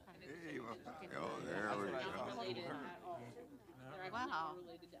 Hey, oh, there we go. Wow.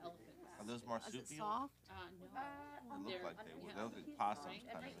 Are those marsupials? Soft? They look like they would. They look like possums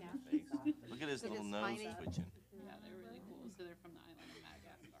kind of in the face. Look at his little nose twitching. Yeah, they're really cool. So they're from the island of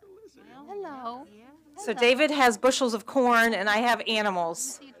Madagascar. Hello. So David has bushels of corn and I have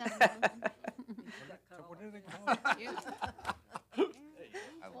animals.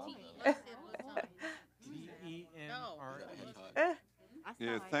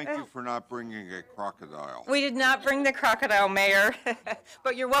 Yeah, thank you for not bringing a crocodile. We did not bring the crocodile, Mayor,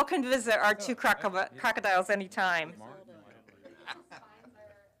 but you're welcome to visit our two crocodiles anytime.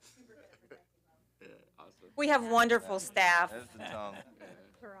 We have wonderful staff. There's the tongue.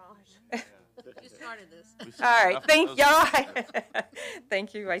 You started this. All right, thank y'all.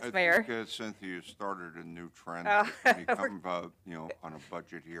 Thank you, Vice Mayor. I think Cynthia started a new trend, Oh. become, on a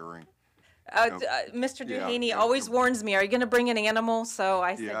budget hearing. Mr. Yeah, Duhaney yeah, always warns me, are you going to bring an animal? So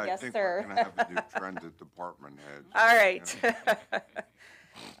I said, Yeah, I yes, think sir. we're gonna have a new trend at department heads. All right. you know.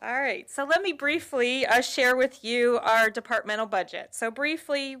 All right, so let me briefly share with you our departmental budget. So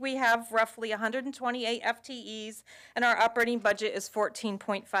briefly, we have roughly 128 FTEs, and our operating budget is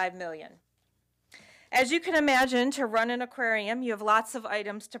 $14.5 million. As you can imagine, to run an aquarium, you have lots of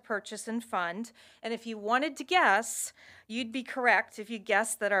items to purchase and fund, and if you wanted to guess, you'd be correct if you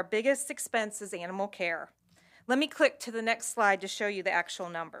guessed that our biggest expense is animal care. Let me click to the next slide to show you the actual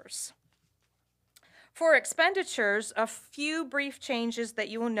numbers. For expenditures, a few brief changes that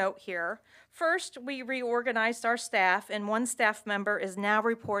you will note here. First, we reorganized our staff, and one staff member is now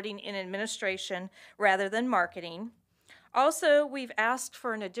reporting in administration rather than marketing. Also, we've asked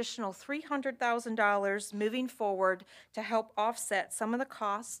for an additional $300,000 moving forward to help offset some of the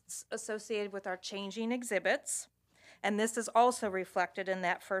costs associated with our changing exhibits, and this is also reflected in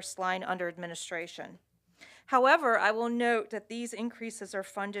that first line under administration. However, I will note that these increases are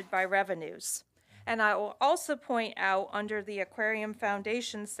funded by revenues. And I will also point out under the Aquarium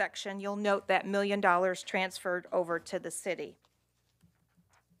Foundation section, you'll note that $1 million transferred over to the city.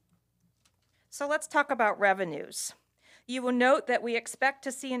 So let's talk about revenues. You will note that we expect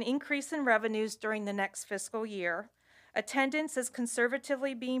to see an increase in revenues during the next fiscal year. Attendance is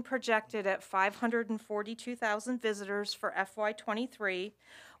conservatively being projected at 542,000 visitors for FY23,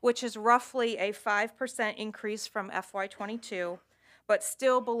 which is roughly a 5% increase from FY22. But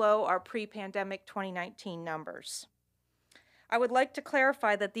still below our pre-pandemic 2019 numbers. I would like to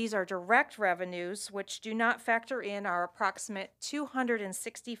clarify that these are direct revenues, which do not factor in our approximate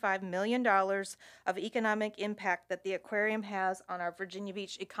 $265 million of economic impact that the aquarium has on our Virginia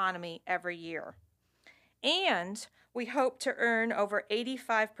Beach economy every year. And we hope to earn over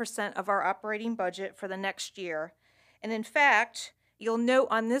 85% of our operating budget for the next year. And in fact, you'll note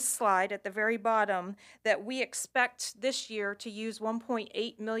on this slide at the very bottom that we expect this year to use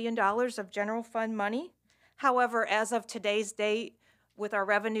 $1.8 million of general fund money. However, as of today's date, with our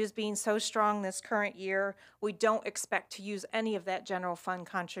revenues being so strong this current year, we don't expect to use any of that general fund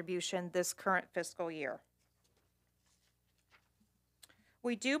contribution this current fiscal year.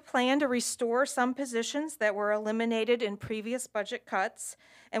 We do plan to restore some positions that were eliminated in previous budget cuts,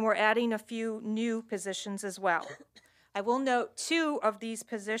 and we're adding a few new positions as well. I will note 2 of these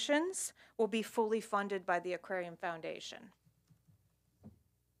positions will be fully funded by the Aquarium Foundation.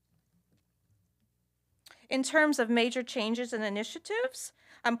 In terms of major changes and initiatives,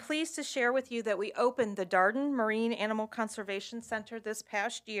 I'm pleased to share with you that we opened the Darden Marine Animal Conservation Center this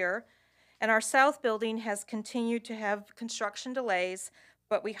past year, and our south building has continued to have construction delays,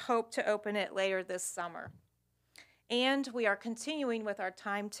 but we hope to open it later this summer. And we are continuing with our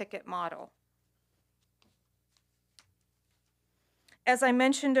time ticket model. As I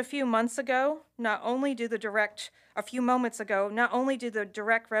mentioned a few moments ago, not only do the direct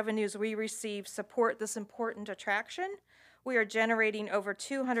revenues we receive support this important attraction, we are generating over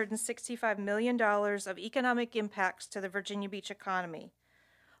 $265 million of economic impacts to the Virginia Beach economy.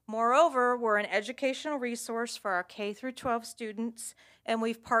 Moreover, we're an educational resource for our K-12 students, and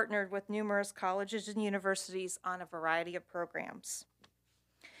we've partnered with numerous colleges and universities on a variety of programs.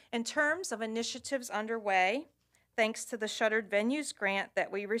 In terms of initiatives underway, thanks to the Shuttered Venues grant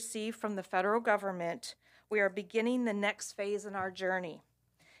that we received from the federal government, we are beginning the next phase in our journey.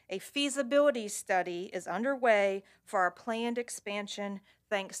 A feasibility study is underway for our planned expansion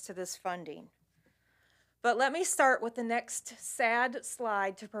thanks to this funding. But let me start with the next sad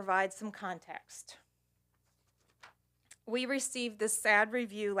slide to provide some context. We received this sad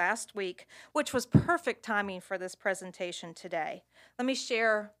review last week, which was perfect timing for this presentation today. Let me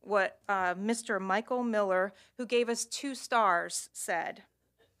share what Mr. Michael Miller, who gave us 2 stars, said.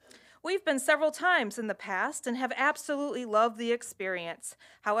 We've been several times in the past and have absolutely loved the experience.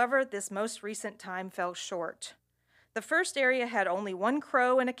 However, this most recent time fell short. The first area had only 1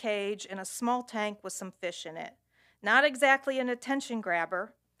 crow in a cage and a small tank with some fish in it. Not exactly an attention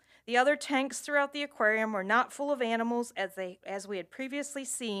grabber. The other tanks throughout the aquarium were not full of animals as we had previously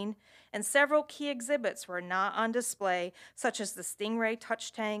seen, and several key exhibits were not on display, such as the Stingray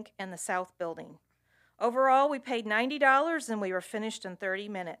Touch Tank and the South Building. Overall, we paid $90 and we were finished in 30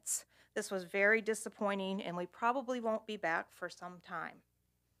 minutes. This was very disappointing, and we probably won't be back for some time.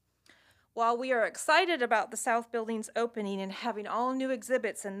 While we are excited about the South Building's opening and having all new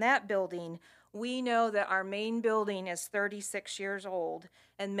exhibits in that building, we know that our main building is 36 years old,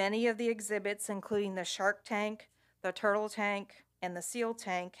 and many of the exhibits, including the shark tank, the turtle tank, and the seal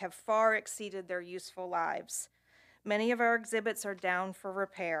tank, have far exceeded their useful lives. Many of our exhibits are down for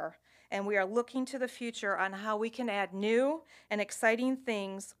repair, and we are looking to the future on how we can add new and exciting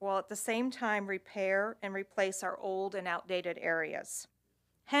things while at the same time repair and replace our old and outdated areas.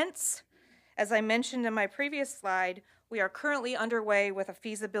 Hence, as I mentioned in my previous slide, we are currently underway with a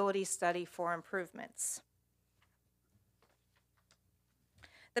feasibility study for improvements.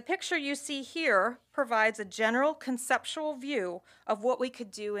 The picture you see here provides a general conceptual view of what we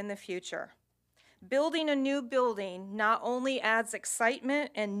could do in the future. Building a new building not only adds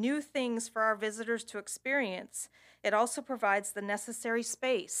excitement and new things for our visitors to experience, it also provides the necessary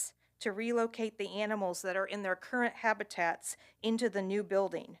space to relocate the animals that are in their current habitats into the new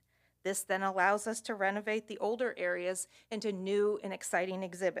building. This then allows us to renovate the older areas into new and exciting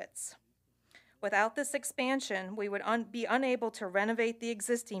exhibits. Without this expansion, we would be unable to renovate the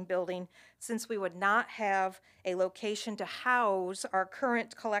existing building since we would not have a location to house our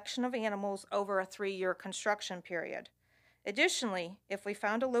current collection of animals over a 3-year construction period. Additionally, if we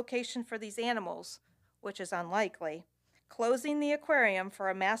found a location for these animals, which is unlikely, closing the aquarium for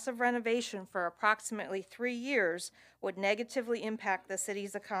a massive renovation for approximately 3 years would negatively impact the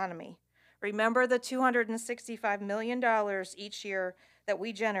city's economy. Remember the $265 million each year that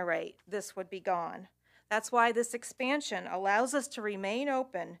we generate, this would be gone. That's why this expansion allows us to remain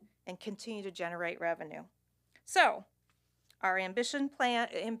open and continue to generate revenue. So, our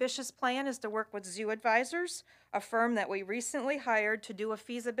ambitious plan is to work with Zoo Advisors, a firm that we recently hired to do a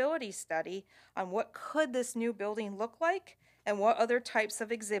feasibility study on what could this new building look like and what other types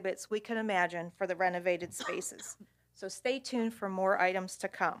of exhibits we can imagine for the renovated spaces. So stay tuned for more items to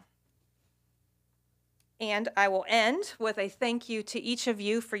come. And I will end with a thank you to each of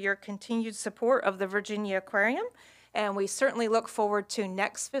you for your continued support of the Virginia Aquarium, and we certainly look forward to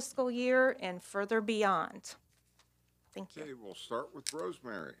next fiscal year and further beyond. Thank you. Okay, we'll start with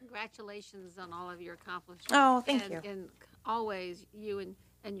Rosemary. Congratulations on all of your accomplishments. Oh, thank you. And always, you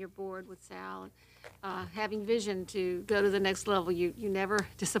and your board with Sal, having vision to go to the next level. You never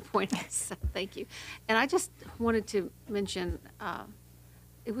disappoint us, so thank you. And I just wanted to mention,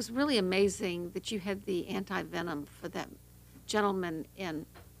 it was really amazing that you had the anti-venom for that gentleman in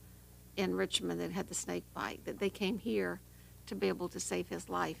Richmond that had the snake bite, that they came here to be able to save his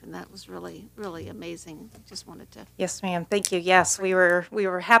life, and that was really, really amazing. Just wanted to. Yes, ma'am. Thank you. Yes, we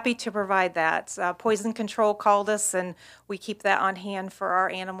were happy to provide that. Poison Control called us, and we keep that on hand for our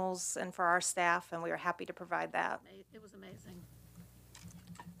animals and for our staff, and we were happy to provide that. It was amazing.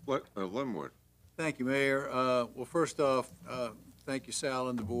 What, Linwood? Thank you, Mayor. Well, first off, thank you, Sal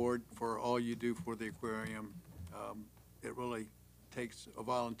and the board, for all you do for the aquarium. It really takes a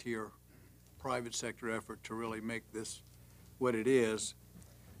volunteer, private sector effort to really make this what it is.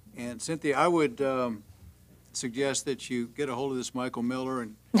 And Cynthia, I would suggest that you get a hold of this Michael Miller,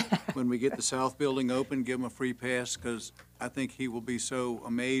 and when we get the South Building open, give him a free pass, because I think he will be so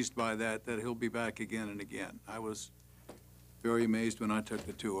amazed by that he'll be back again and again. I was very amazed when I took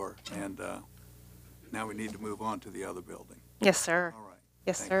the tour, and now we need to move on to the other building. Yes, sir. All right.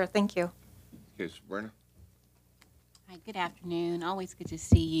 Yes, sir. Thank you. Okay, Sabrina? Hi, good afternoon. Always good to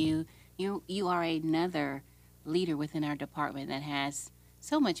see you. You are another leader within our department that has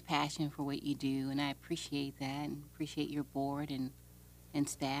so much passion for what you do, and I appreciate that and appreciate your board and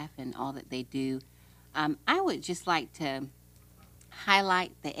staff and all that they do. I would just like to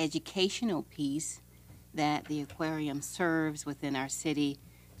highlight the educational piece that the aquarium serves within our city.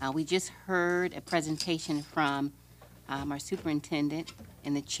 We just heard a presentation from our superintendent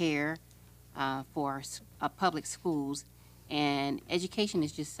and the chair for public schools, and education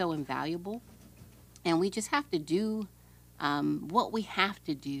is just so invaluable. And we just have to do what we have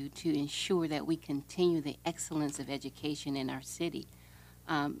to do to ensure that we continue the excellence of education in our city.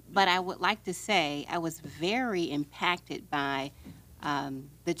 But I would like to say I was very impacted by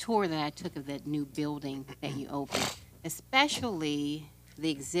the tour that I took of that new building that you opened, especially the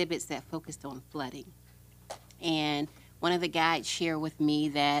exhibits that focused on flooding. And one of the guides shared with me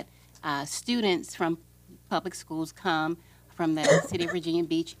that students from public schools come from the city of Virginia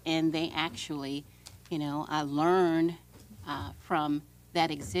Beach, and they actually learn from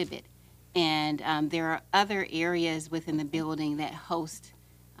that exhibit. And there are other areas within the building that host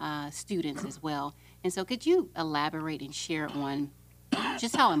students as well. And so could you elaborate and share on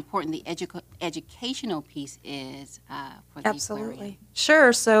just how important the educational piece is for the Absolutely. aquarium?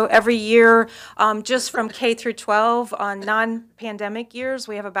 Sure. So every year, just from K through 12, on non-pandemic years,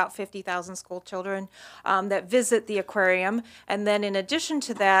 we have about 50,000 school children that visit the aquarium. And then in addition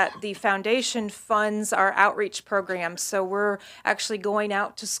to that, the foundation funds our outreach programs. So we're actually going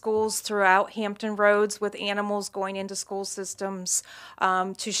out to schools throughout Hampton Roads with animals, going into school systems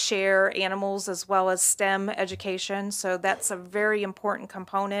to share animals as well as STEM education. So that's a very important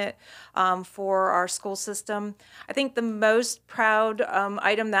component for our school system. I think the most proud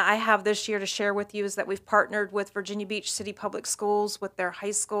item that I have this year to share with you is that we've partnered with Virginia Beach City Public Schools with their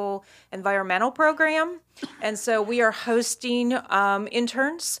high school environmental program. And so we are hosting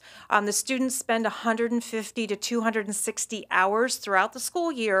interns. The students spend 150 to 260 hours throughout the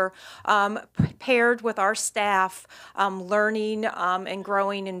school year paired with our staff learning and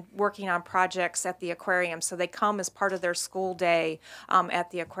growing and working on projects at the aquarium. So they come as part of their school day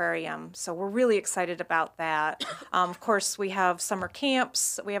at the aquarium. So we're really excited about that. Of course, we have summer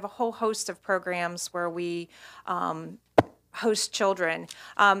camps. We have a whole host of programs where we host children.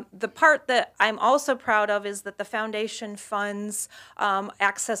 The part that I'm also proud of is that the foundation funds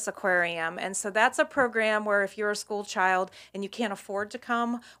Access Aquarium. And so that's a program where if you're a school child and you can't afford to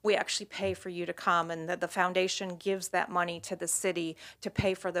come, we actually pay for you to come. And the foundation gives that money to the city to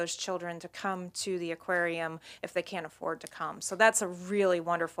pay for those children to come to the aquarium if they can't afford to come. So that's a really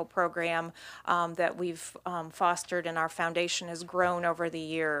wonderful program that we've fostered, and our foundation has grown over the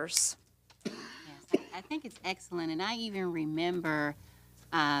years. I think it's excellent, and I even remember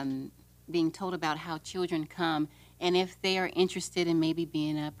being told about how children come, and if they are interested in maybe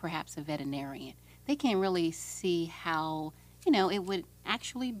being perhaps a veterinarian, they can really see how, it would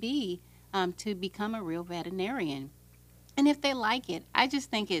actually be to become a real veterinarian. And if they like it, I just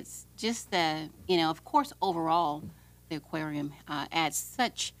think it's just of course, overall, the aquarium adds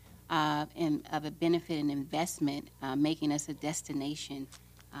such of a benefit and investment, making us a destination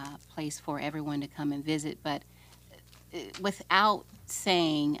place for everyone to come and visit. But without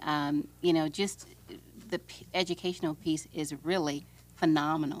saying, just the educational piece is really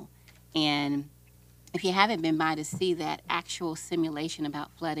phenomenal. And if you haven't been by to see that actual simulation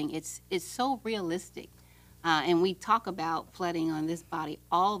about flooding, it's so realistic. And we talk about flooding on this body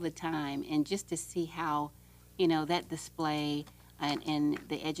all the time, and just to see how, that display and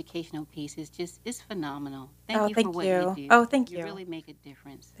the educational piece is phenomenal. Thank you for what you do. Oh, thank you. You really make a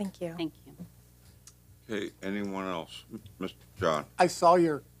difference. Thank you. Thank you. Okay, anyone else? Mr. John? I saw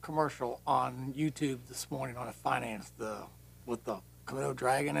your commercial on YouTube this morning on a finance, with the Komodo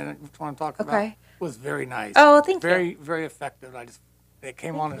dragon in it, which one I'm talking about. Okay. It was very nice. Oh, thank you. Very, very effective. It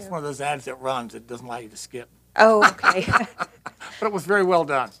came on, it's one of those ads that runs, it doesn't allow you to skip. Oh, okay. But it was very well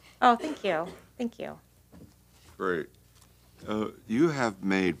done. Oh, thank you. Thank you. Great. You have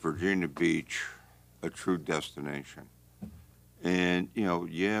made Virginia Beach a true destination. And,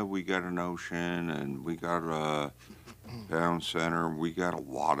 we got an ocean, and we got a town center, we got a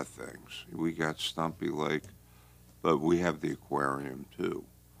lot of things. We got Stumpy Lake, but we have the aquarium too.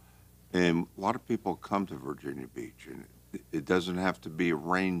 And a lot of people come to Virginia Beach, and it doesn't have to be a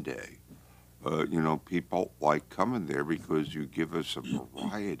rain day. People like coming there because you give us a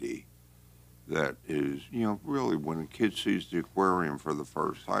variety that is, really when a kid sees the aquarium for the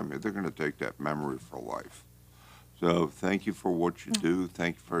first time, they're going to take that memory for life. So thank you for what you do.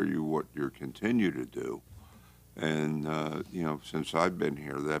 Thank you for what you continue to do. And, since I've been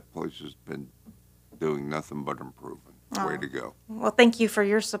here, that place has been doing nothing but improving. Way to go. Well, thank you for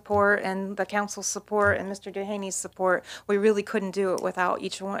your support and the council's support and Mr. Dehaney's support. We really couldn't do it without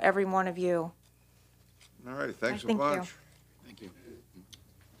every one of you. All right, thanks a Thank you. bunch. Thank you.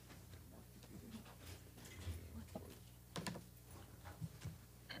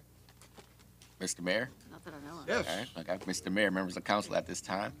 Mr. Mayor? Not that I know of. Yes. All right. Okay. Mr. Mayor, members of council, at this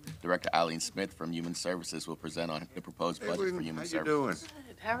time, Director Eileen Smith from Human Services will present on the proposed budget for Aileen, Human how you Services. doing?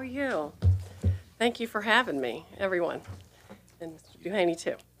 Good. How are you? Thank you for having me, everyone, and Mr. Duhaney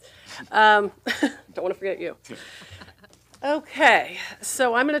too. Don't want to forget you. Okay,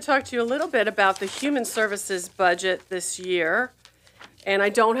 so I'm going to talk to you a little bit about the Human Services budget this year, and I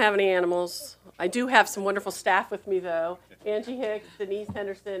don't have any animals. I do have some wonderful staff with me, though. Angie Hicks, Denise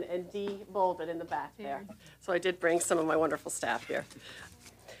Henderson, and Dee Bolden in the back there. So I did bring some of my wonderful staff here.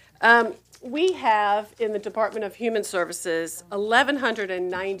 We have, in the Department of Human Services,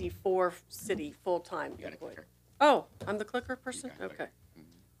 1,194 city full-time employees. Oh, I'm the clicker person? Okay.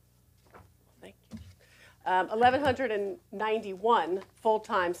 Thank you. 1,191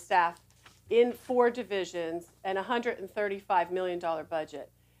 full-time staff in 4 divisions and a $135 million budget.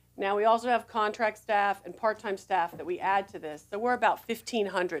 Now, we also have contract staff and part-time staff that we add to this, so we're about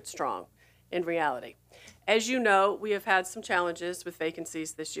 1,500 strong in reality. As you know, we have had some challenges with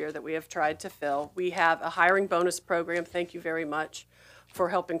vacancies this year that we have tried to fill. We have a hiring bonus program, thank you very much for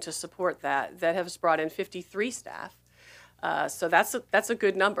helping to support that has brought in 53 staff. So that's a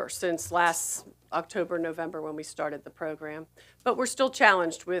good number since last October, November when we started the program. But we're still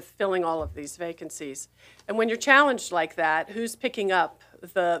challenged with filling all of these vacancies. And when you're challenged like that, who's picking up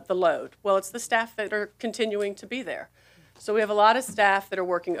the load? Well, it's the staff that are continuing to be there. So we have a lot of staff that are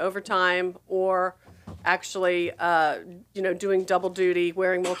working overtime or actually doing double duty,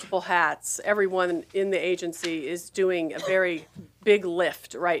 wearing multiple hats. Everyone in the agency is doing a very big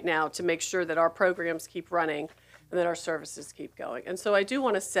lift right now to make sure that our programs keep running and that our services keep going. And so I do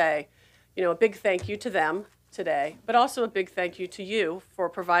want to say, a big thank you to them today, but also a big thank you to you for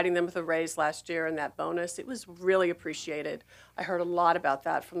providing them with a raise last year and that bonus. It was really appreciated. I heard a lot about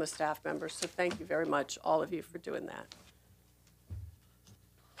that from the staff members, so thank you very much, all of you, for doing that.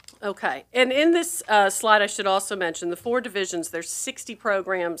 Okay, and in this slide, I should also mention the 4 divisions, there's 60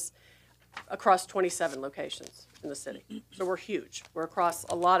 programs across 27 locations in the city. So we're huge. We're across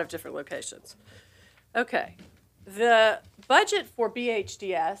a lot of different locations. Okay, the budget for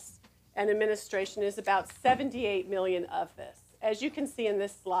BHDS and administration is about $78 million of this. As you can see in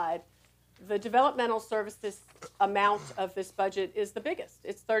this slide, the developmental services amount of this budget is the biggest.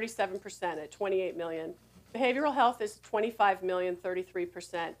 It's 37% at $28 million. Behavioral health is $25 million,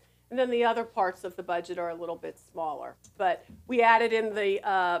 33%. And then the other parts of the budget are a little bit smaller. But we added in the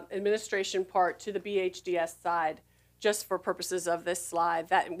administration part to the BHDS side just for purposes of this slide.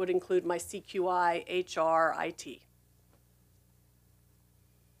 That would include my CQI, HR, IT.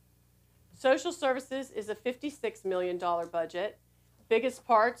 Social services is a $56 million budget. Biggest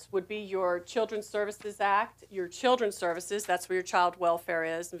parts would be your Children's Services Act, your Children's Services, that's where your child welfare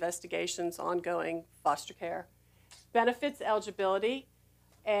is, investigations, ongoing, foster care. Benefits eligibility,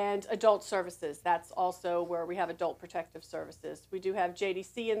 and adult services. That's also where we have adult protective services. We do have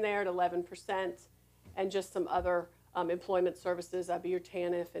JDC in there at 11% and just some other employment services. That'd be your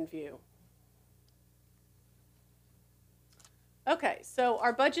TANF and VIEW. Okay, so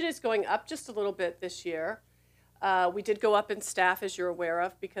our budget is going up just a little bit this year. We did go up in staff, as you're aware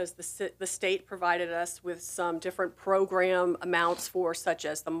of, because the state provided us with some different program amounts for, such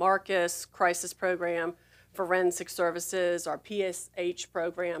as the Marcus Crisis Program, Forensic Services, our PSH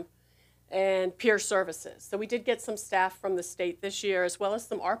program, and peer services. So we did get some staff from the state this year, as well as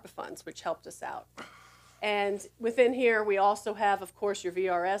some ARPA funds, which helped us out. And within here, we also have, of course, your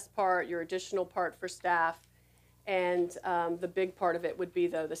VRS part, your additional part for staff, and the big part of it would be,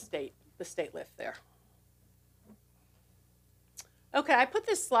 though, the state lift there. Okay, I put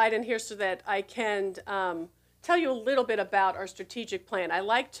this slide in here so that I can tell you a little bit about our strategic plan. I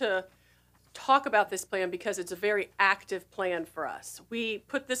like to talk about this plan because it's a very active plan for us. We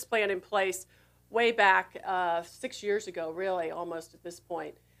put this plan in place way back 6 years ago, really, almost at this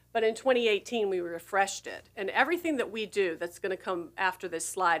point. But in 2018, we refreshed it. And everything that we do that's going to come after this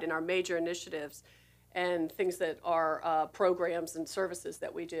slide in our major initiatives and things that are programs and services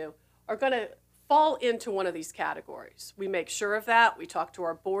that we do are going to fall into one of these categories. We make sure of that. We talk to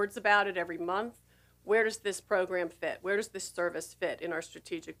our boards about it every month. Where does this program fit? Where does this service fit in our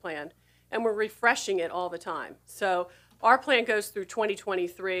strategic plan? And we're refreshing it all the time. So our plan goes through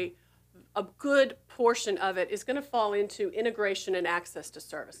 2023. A good portion of it is going to fall into integration and access to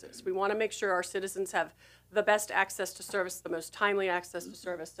services. We want to make sure our citizens have the best access to service, the most timely access to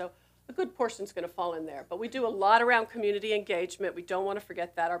service. So a good portion is going to fall in there. But we do a lot around community engagement. We don't want to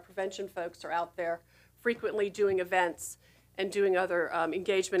forget that. Our prevention folks are out there frequently doing events and doing other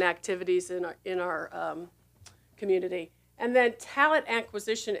engagement activities in our community. And then talent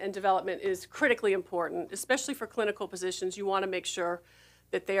acquisition and development is critically important, especially for clinical positions. You want to make sure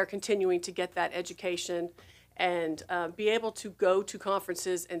that they are continuing to get that education and be able to go to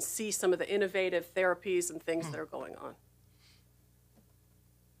conferences and see some of the innovative therapies and things that are going on.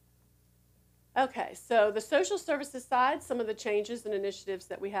 Okay, so the social services side, some of the changes and initiatives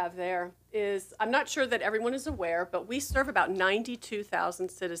that we have there is, I'm not sure that everyone is aware, but we serve about 92,000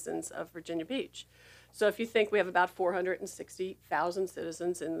 citizens of Virginia Beach. So if you think we have about 460,000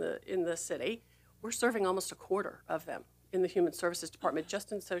 citizens in the city, we're serving almost a quarter of them in the Human Services Department,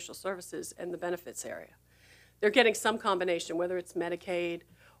 just in social services and the benefits area. They're getting some combination, whether it's Medicaid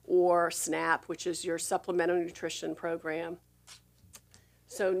or SNAP, which is your supplemental nutrition program.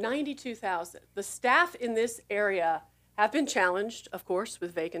 So 92,000. The staff in this area have been challenged, of course,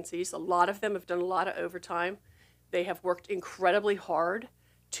 with vacancies. A lot of them have done a lot of overtime. They have worked incredibly hard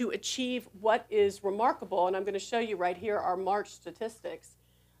to achieve what is remarkable, and I'm going to show you right here our March statistics.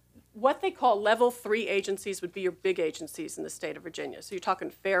 What they call level 3 agencies would be your big agencies in the state of Virginia. So you're talking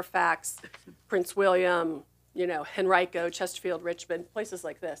Fairfax, Prince William, you know, Henrico, Chesterfield, Richmond, places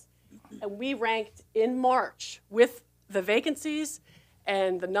like this. And we ranked in March with the vacancies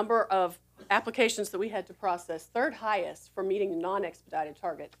and the number of applications that we had to process, third highest for meeting the non-expedited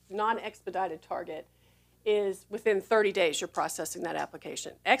target. Non-expedited target is within 30 days you're processing that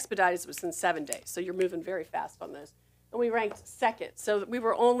application. Expedited is within 7 days, so you're moving very fast on those. And we ranked second, so we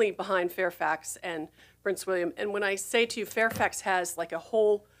were only behind Fairfax and Prince William. And when I say to you, Fairfax has like a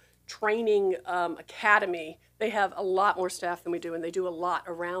whole training academy. They have a lot more staff than we do, and they do a lot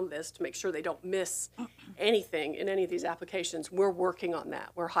around this to make sure they don't miss anything in any of these applications. We're working on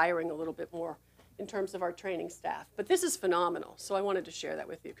that. We're hiring a little bit more in terms of our training staff. But this is phenomenal, so I wanted to share that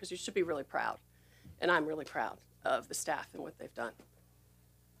with you because you should be really proud. And I'm really proud of the staff and what they've done.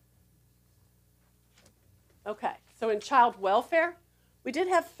 Okay, so in child welfare, we did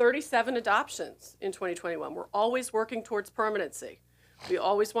have 37 adoptions in 2021. We're always working towards permanency. We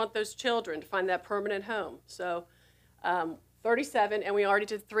always want those children to find that permanent home. So 37, and we already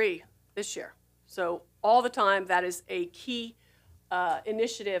did 3 this year. So all the time, that is a key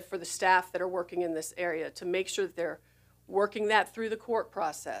initiative for the staff that are working in this area to make sure that they're working that through the court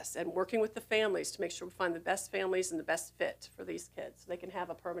process and working with the families to make sure we find the best families and the best fit for these kids so they can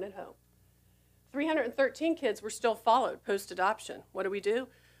have a permanent home. 313 kids were still followed post-adoption. What do?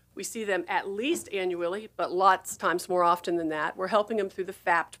 We see them at least annually, but lots of times more often than that. We're helping them through the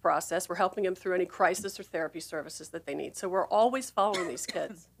FAPT process. We're helping them through any crisis or therapy services that they need. So we're always following these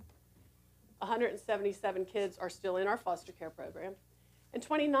kids. 177 kids are still in our foster care program, and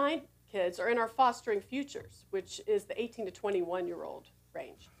 29 kids are in our fostering futures, which is the 18 to 21-year-old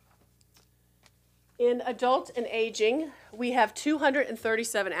range. In adult and aging, we have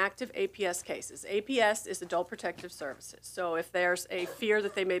 237 active APS cases. APS is Adult Protective Services. So if there's a fear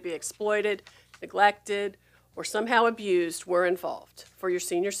that they may be exploited, neglected, or somehow abused, we're involved for your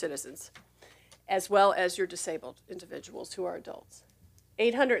senior citizens, as well as your disabled individuals who are adults.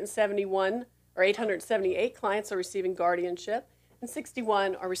 878 clients are receiving guardianship, and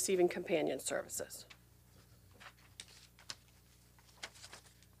 61 are receiving companion services.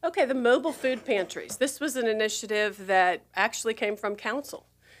 Okay, the mobile food pantries. This was an initiative that actually came from council.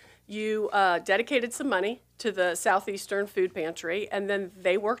 You dedicated some money to the Southeastern Food Pantry, and then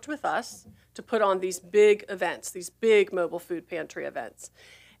they worked with us to put on these big events, these big mobile food pantry events.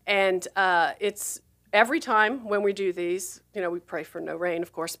 And it's every time when we do these, you know, we pray for no rain,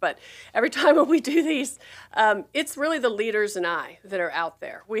 of course, but every time when we do these, it's really the leaders and I that are out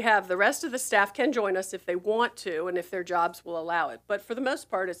there. We have the rest of the staff can join us if they want to and if their jobs will allow it. But for the most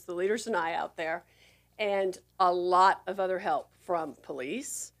part, it's the leaders and I out there, and a lot of other help from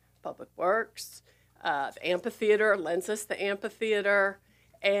police, public works, the amphitheater lends us the amphitheater,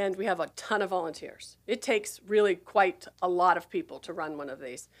 and we have a ton of volunteers. It takes really quite a lot of people to run one of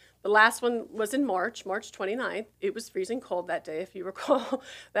these. The last one was in March 29th. It was freezing cold that day, if you recall.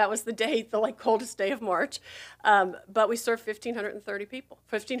 That was the day, the coldest day of March. But we served 1,530 people,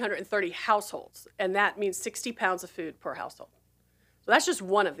 1,530 households, and that means 60 pounds of food per household. So that's just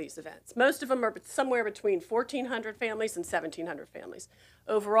one of these events. Most of them are somewhere between 1,400 families and 1,700 families.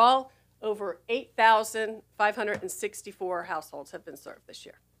 Overall, over 8,564 households have been served this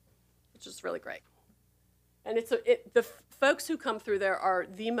year, which is really great. And the folks who come through there are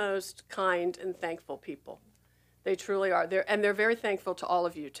the most kind and thankful people. They truly are. They're very thankful to all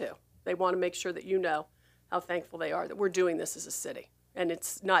of you, too. They want to make sure that you know how thankful they are that we're doing this as a city, and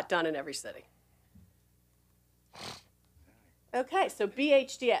it's not done in every city. Okay, so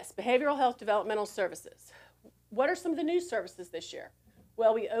BHDS, Behavioral Health Developmental Services. What are some of the new services this year?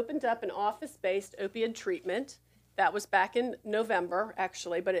 Well, we opened up an office-based opioid treatment. That was back in November,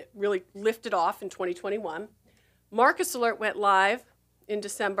 actually, but it really lifted off in 2021. Marcus Alert went live in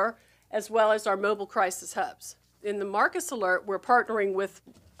December, as well as our mobile crisis hubs. In the Marcus Alert, we're partnering with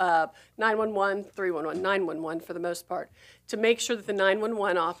 911, 311, 911 for the most part, to make sure that the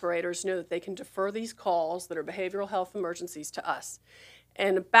 911 operators know that they can defer these calls that are behavioral health emergencies to us.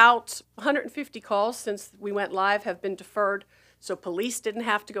 And about 150 calls since we went live have been deferred, so police didn't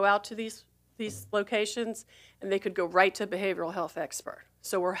have to go out to these locations, and they could go right to a behavioral health expert.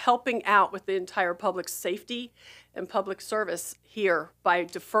 So we're helping out with the entire public safety and public service here by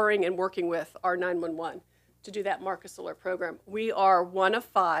deferring and working with our 911 to do that Marcus Alert program. We are one of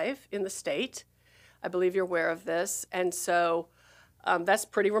 5 in the state. I believe you're aware of this, and so that's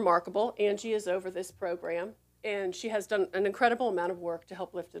pretty remarkable. Angie is over this program, and she has done an incredible amount of work to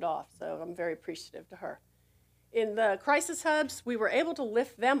help lift it off, so I'm very appreciative to her. In the crisis hubs, we were able to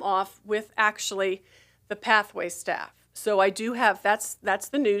lift them off with actually the pathway staff. So I do have, that's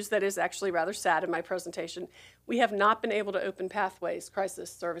the news that is actually rather sad in my presentation. We have not been able to open pathways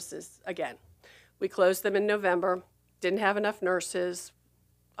crisis services again. We closed them in November, didn't have enough nurses.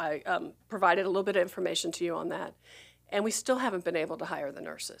 I provided a little bit of information to you on that. And we still haven't been able to hire the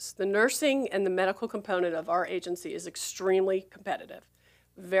nurses. The nursing and the medical component of our agency is extremely competitive.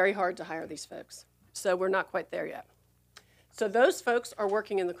 Very hard to hire these folks. So we're not quite there yet. So those folks are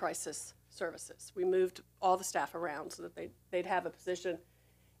working in the crisis services. We moved all the staff around so that they'd have a position,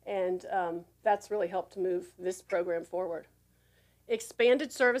 and that's really helped to move this program forward.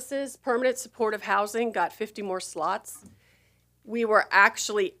 Expanded services, permanent supportive housing got 50 more slots. We were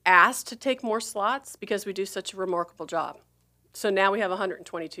actually asked to take more slots because we do such a remarkable job. So now we have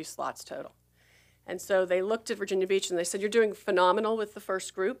 122 slots total. And so they looked at Virginia Beach and they said, you're doing phenomenal with the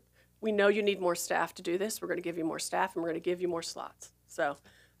first group. We know you need more staff to do this. We're going to give you more staff, and we're going to give you more slots. So,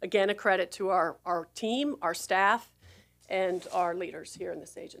 again, a credit to our team, our staff, and our leaders here in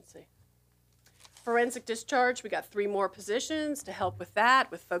this agency. Forensic discharge, we got 3 more positions to help with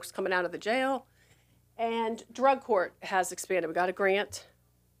that, with folks coming out of the jail. And drug court has expanded. We got a grant,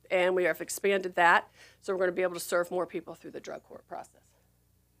 and we have expanded that, so we're going to be able to serve more people through the drug court process.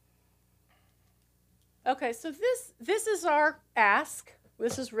 Okay, so this is our ask.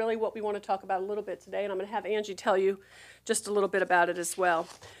 This is really what we want to talk about a little bit today, and I'm going to have Angie tell you just a little bit about it as well.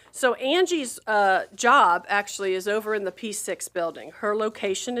 So Angie's job actually is over in the P6 building. Her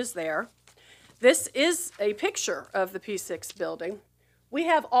location is there. This is a picture of the P6 building. We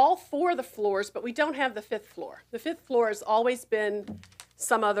have all 4 of the floors, but we don't have the 5th floor. The 5th floor has always been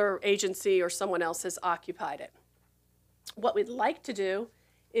some other agency or someone else has occupied it. What we'd like to do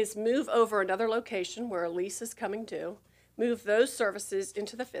is move over another location where a lease is coming due, move those services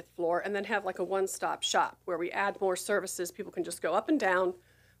into the 5th floor, and then have like a one-stop shop where we add more services. People can just go up and down,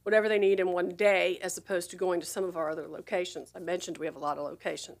 whatever they need in one day, as opposed to going to some of our other locations. I mentioned we have a lot of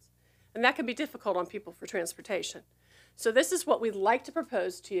locations. And that can be difficult on people for transportation. So this is what we'd like to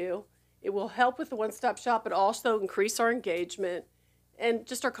propose to you. It will help with the one-stop shop, but also increase our engagement and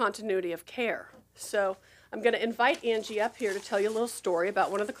just our continuity of care. So I'm going to invite Angie up here to tell you a little story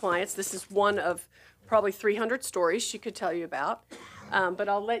about one of the clients. This is one of probably 300 stories she could tell you about, but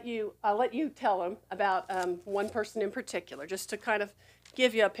I'll let you tell them about one person in particular, just to kind of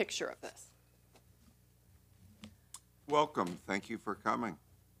give you a picture of this. Welcome. Thank you for coming.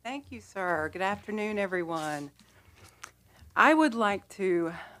 Thank you, sir. Good afternoon, everyone. I would like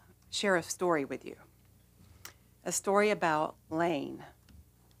to share a story with you, a story about Lane.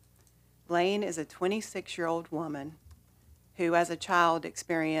 Lane is a 26-year-old woman who, as a child,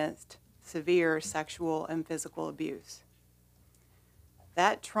 experienced severe sexual and physical abuse.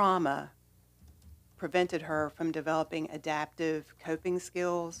 That trauma prevented her from developing adaptive coping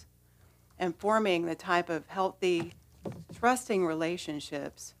skills and forming the type of healthy, trusting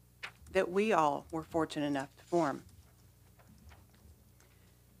relationships that we all were fortunate enough to form.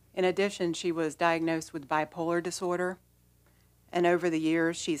 In addition, she was diagnosed with bipolar disorder, and over the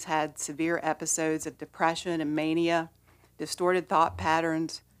years she's had severe episodes of depression and mania, distorted thought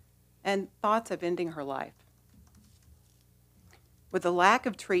patterns, and thoughts of ending her life. With the lack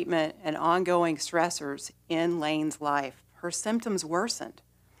of treatment and ongoing stressors in Lane's life, her symptoms worsened.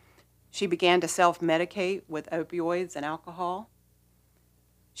 She began to self-medicate with opioids and alcohol.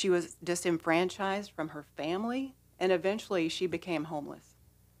 She was disenfranchised from her family, and eventually she became homeless.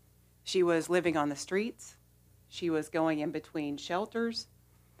 She was living on the streets. She was going in between shelters.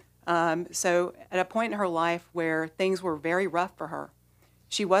 So at a point in her life where things were very rough for her,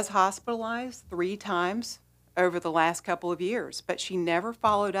 she was hospitalized 3 times over the last couple of years, but she never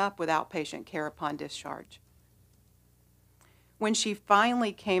followed up with outpatient care upon discharge. When she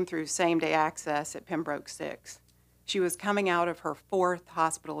finally came through same-day access at Pembroke 6, she was coming out of her 4th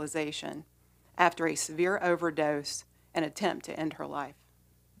hospitalization after a severe overdose and attempt to end her life.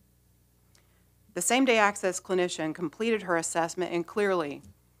 The same-day access clinician completed her assessment and clearly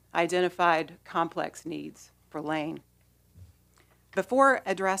identified complex needs for Lane. Before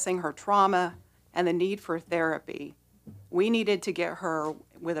addressing her trauma and the need for therapy, we needed to get her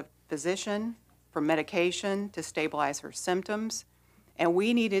with a physician for medication to stabilize her symptoms, and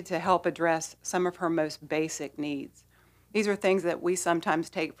we needed to help address some of her most basic needs. These are things that we sometimes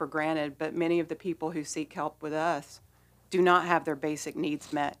take for granted, but many of the people who seek help with us do not have their basic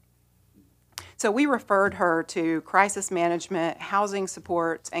needs met. So we referred her to crisis management, housing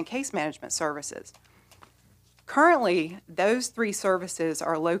supports, and case management services. Currently, those 3 services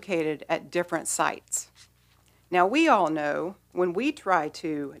are located at different sites. Now, we all know when we try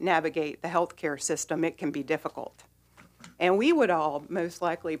to navigate the healthcare system, it can be difficult. And we would all most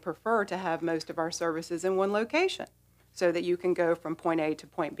likely prefer to have most of our services in one location so that you can go from point A to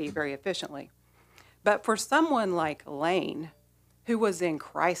point B very efficiently. But for someone like Elaine, who was in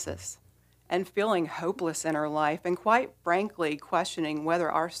crisis and feeling hopeless in her life and quite frankly questioning whether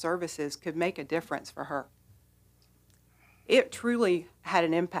our services could make a difference for her, it truly had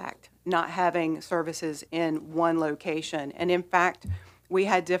an impact not having services in one location. And in fact, we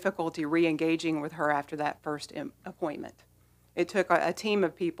had difficulty re-engaging with her after that first appointment. It took a team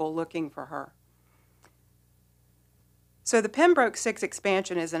of people looking for her. So the Pembroke 6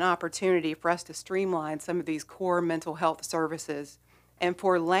 expansion is an opportunity for us to streamline some of these core mental health services. And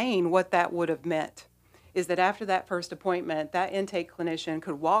for Lane, what that would have meant is that after that first appointment, that intake clinician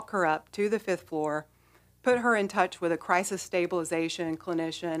could walk her up to the 5th floor, put her in touch with a crisis stabilization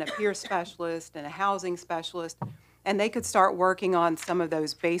clinician, a peer specialist, and a housing specialist, and they could start working on some of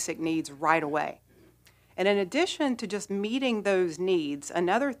those basic needs right away. And in addition to just meeting those needs,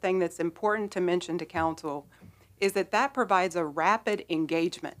 another thing that's important to mention to council is that that provides a rapid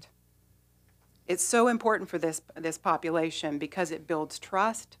engagement. It's so important for this population because it builds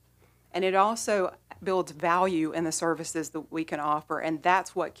trust, and it also builds value in the services that we can offer, and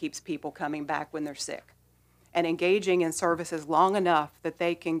that's what keeps people coming back when they're sick and engaging in services long enough that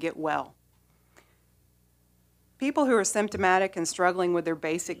they can get well. People who are symptomatic and struggling with their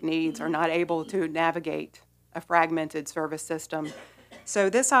basic needs are not able to navigate a fragmented service system. So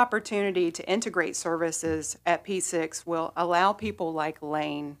this opportunity to integrate services at P6 will allow people like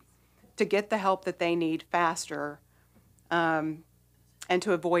Lane to get the help that they need faster and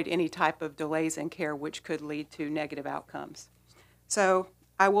to avoid any type of delays in care which could lead to negative outcomes. So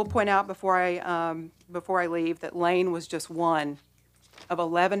I will point out before I leave that Lane was just one of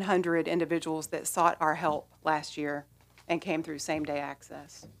 1,100 individuals that sought our help last year and came through same-day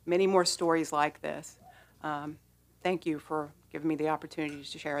access. Many more stories like this. Thank you for giving me the opportunity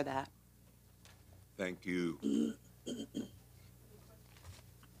to share that. Thank you.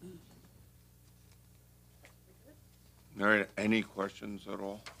 All right, any questions at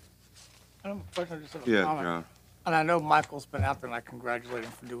all? I have a question, just have a Yeah, comment. John. And I know Michael's been out there, and I congratulate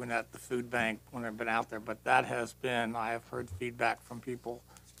him for doing that at the food bank when they've been out there, but that has been, I have heard feedback from people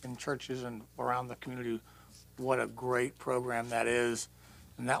in churches and around the community, what a great program that is.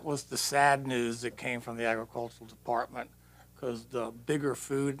 And that was the sad news that came from the agricultural department, because the bigger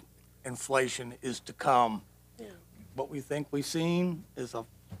food inflation is to come. Yeah. What we think we've seen is a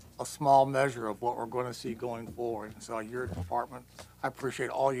small measure of what we're going to see going forward. And so your department, I appreciate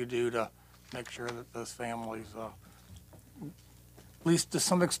all you do to make sure that those families, at least to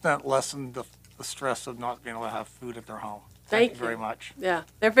some extent, lessen the stress of not being able to have food at their home. Thank you very much. Yeah,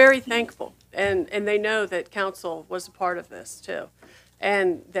 they're very thankful, and they know that council was a part of this too,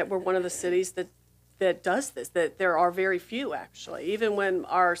 and that we're one of the cities that does this, that there are very few actually. Even when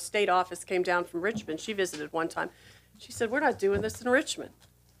our state office came down from Richmond, she visited one time, she said, we're not doing this in Richmond.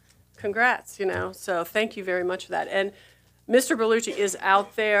 Congrats, so thank you very much for that. And Mr. Bellucci is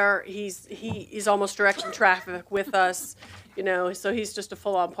out there. He's almost directing traffic with us, so he's just a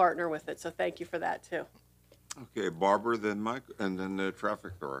full-on partner with it. So thank you for that too. Okay, Barbara, then Mike, and then the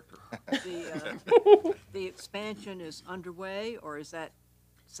traffic director. The expansion is underway, or is that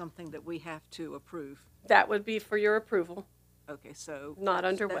something that we have to approve? That would be for your approval. Okay, so Not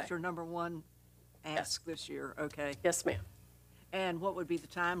underway. That's your number one ask this year. Okay. Yes, ma'am. And what would be the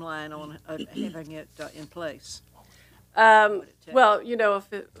timeline on having it in place? Well,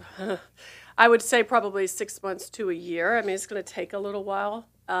 if it, I would say probably 6 months to a year. I mean, it's going to take a little while.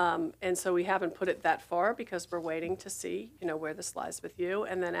 And so we haven't put it that far because we're waiting to see, where this lies with you.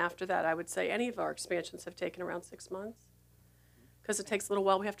 And then after that, I would say any of our expansions have taken around 6 months because it takes a little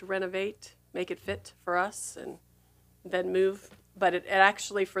while. We have to renovate, make it fit for us, and then move. But it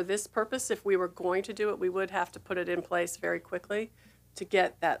actually, for this purpose, if we were going to do it, we would have to put it in place very quickly to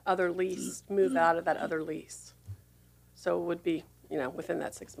get that other lease, move out of that other lease. So it would be, within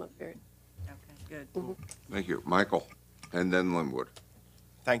that 6 month period. Okay, good. Mm-hmm. Thank you. Michael, and then Linwood.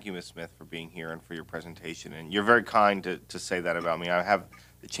 Thank you, Ms. Smith, for being here and for your presentation. And you're very kind to say that about me. I've had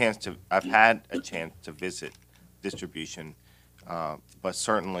a chance to visit distribution, but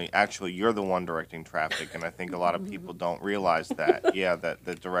certainly, actually, you're the one directing traffic, and I think a lot of people don't realize that. Yeah, that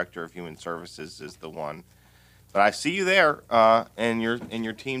the Director of Human Services is the one. But I see you there, and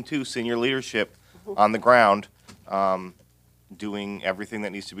your team too, senior leadership on the ground, doing everything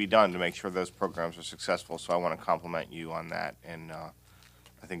that needs to be done to make sure those programs are successful. So I want to compliment you on that, and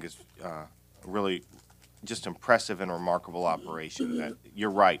I think it's really just impressive and remarkable operation that, you're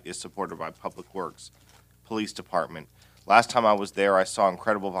right, is supported by Public Works, police department. Last time I was there, I saw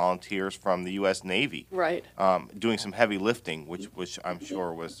incredible volunteers from the U.S. Navy Right. doing some heavy lifting, which I'm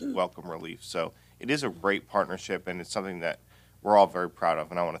sure was welcome relief. So it is a great partnership, and it's something that we're all very proud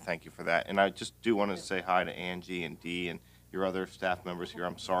of, and I want to thank you for that. And I just do want to say hi to Angie and Dee and your other staff members here.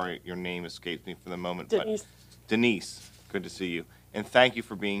 I'm sorry your name escaped me for the moment. Denise. But Denise, good to see you. And thank you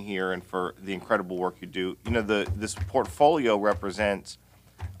for being here and for the incredible work you do. You know, this portfolio represents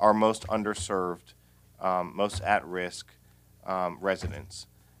our most underserved, most at-risk residents.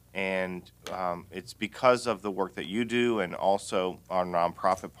 And it's because of the work that you do and also our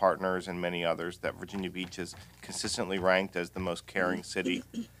nonprofit partners and many others that Virginia Beach is consistently ranked as the most caring city.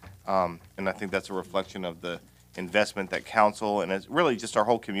 And I think that's a reflection of the investment that council and it's really just our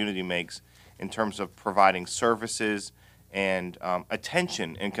whole community makes in terms of providing services and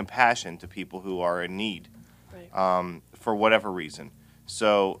attention and compassion to people who are in need for whatever reason.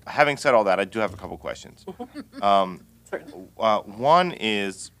 So having said all that, I do have a couple questions. One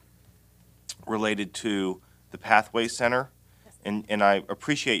is related to the Pathway Center, and I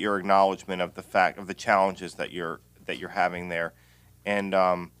appreciate your acknowledgement of the fact of the challenges that you're having there. And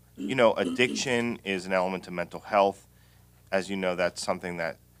you know, addiction is an element of mental health. As you know, that's something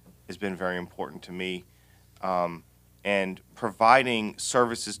that has been very important to me. And providing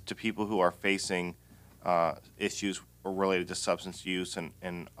services to people who are facing issues related to substance use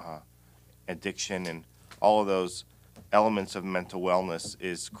and addiction and all of those elements of mental wellness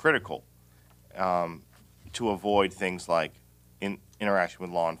is critical to avoid things like interaction with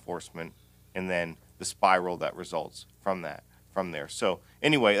law enforcement and then the spiral that results from there. So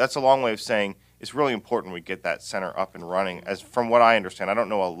anyway, that's a long way of saying it's really important we get that center up and running. As from what I understand, I don't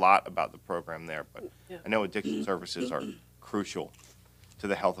know a lot about the program there, but I know addiction services are crucial to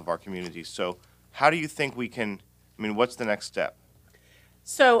the health of our communities. So how do you think we can, I mean, what's the next step?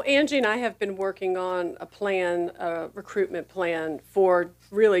 So Angie and I have been working on a plan, a recruitment plan for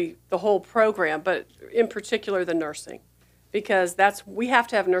really the whole program, but in particular the nursing, because we have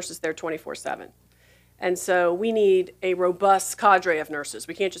to have nurses there 24/7. And so we need a robust cadre of nurses.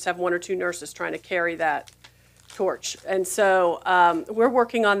 We can't just have one or two nurses trying to carry that torch. And so we're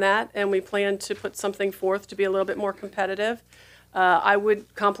working on that, and we plan to put something forth to be a little bit more competitive. I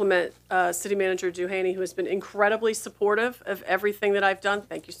would compliment City Manager Duhaney, who has been incredibly supportive of everything that I've done.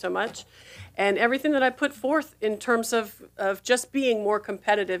 Thank you so much. And everything that I put forth in terms of just being more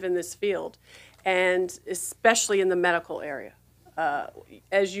competitive in this field, and especially in the medical area.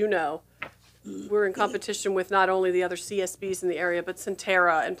 As you know, we're in competition with not only the other CSBs in the area, but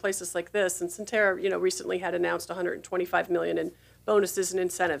Centera and places like this. And Centera, you know, recently had announced $125 million in bonuses and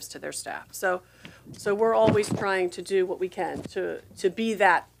incentives to their staff. So we're always trying to do what we can to be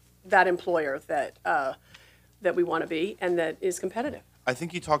that employer that we want to be and that is competitive. I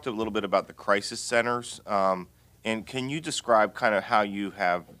think you talked a little bit about the crisis centers, and can you describe kind of how you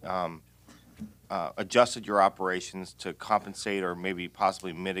have adjusted your operations to compensate or maybe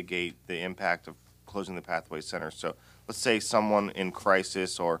possibly mitigate the impact of closing the Pathway Center? So let's say someone in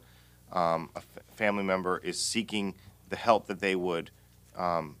crisis or a family member is seeking the help that they would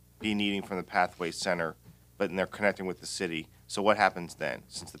be needing from the Pathway Center, but they're connecting with the city. So what happens then?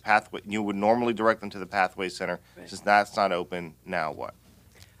 Since the pathway, you would normally direct them to the Pathway Center. Right. Since that's not open, now what?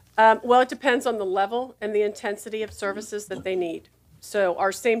 Well, it depends on the level and the intensity of services that they need. So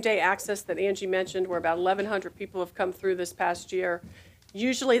our same-day access that Angie mentioned, where about 1,100 people have come through this past year,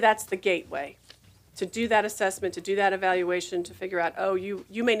 usually that's the gateway to do that assessment, to do that evaluation, to figure out, oh, you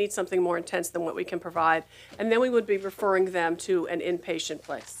may need something more intense than what we can provide. And then we would be referring them to an inpatient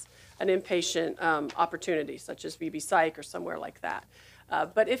place, an inpatient opportunity, such as VB Psych or somewhere like that.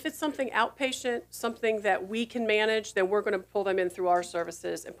 But if it's something outpatient, something that we can manage, then we're going to pull them in through our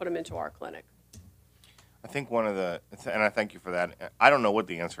services and put them into our clinic. I think one of the, and I thank you for that. I don't know what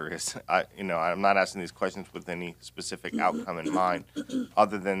the answer is. I'm not asking these questions with any specific outcome in mind,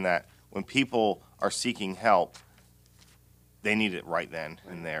 other than that when people are seeking help, they need it right then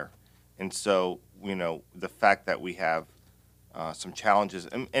and there. And so, the fact that we have some challenges,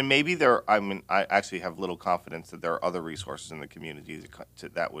 and maybe I actually have little confidence that there are other resources in the community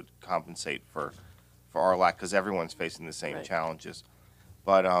that would compensate for our lack, because everyone's facing the same challenges.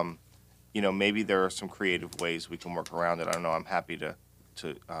 But maybe there are some creative ways we can work around it. I don't know. I'm happy to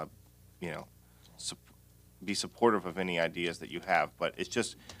be supportive of any ideas that you have. But it's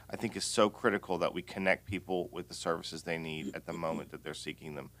just, I think it's so critical that we connect people with the services they need at the moment that they're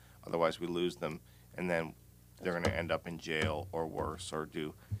seeking them. Otherwise, we lose them, and then they're going to end up in jail or worse or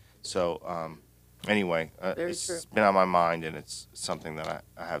do. So anyway, it's been on my mind, and it's something that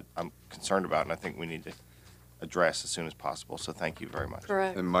I'm concerned about, and I think we need to address as soon as possible. So thank you very much.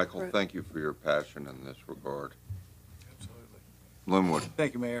 Correct. And Michael, Correct. thank you for your passion in this regard. Absolutely. Linwood.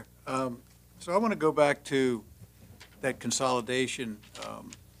 Thank you, Mayor. So I want to go back to that consolidation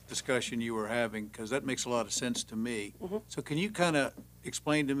discussion you were having, because that makes a lot of sense to me. So can you kind of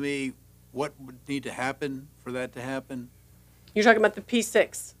explain to me what would need to happen for that to happen? You're talking about the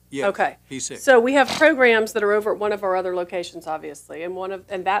P6? Yeah. Okay. P6. So we have programs that are over at one of our other locations, obviously,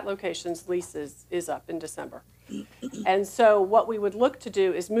 and that location's lease is up in December. And so what we would look to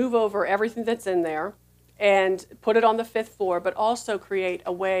do is move over everything that's in there and put it on the 5th floor, but also create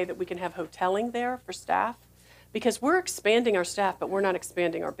a way that we can have hoteling there for staff, because we're expanding our staff, but we're not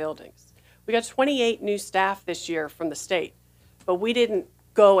expanding our buildings. We got 28 new staff this year from the state, but we didn't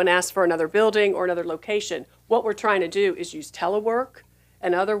go and ask for another building or another location. What we're trying to do is use telework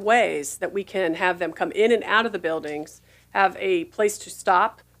and other ways that we can have them come in and out of the buildings, have a place to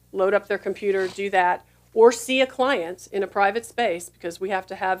stop, load up their computer, do that, or see a client in a private space, because we have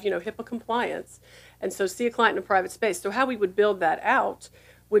to have, HIPAA compliance. And so see a client in a private space. So how we would build that out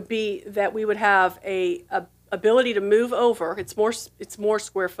would be that we would have a ability to move over. It's more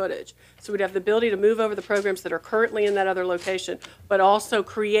square footage. So we'd have the ability to move over the programs that are currently in that other location, but also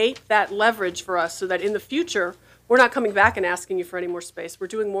create that leverage for us so that in the future, we're not coming back and asking you for any more space. We're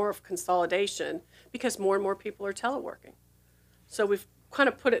doing more of consolidation because more and more people are teleworking. So we've kind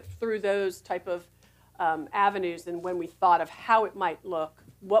of put it through those type of avenues, and when we thought of how it might look,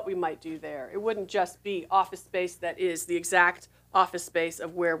 what we might do there. It wouldn't just be office space that is the exact office space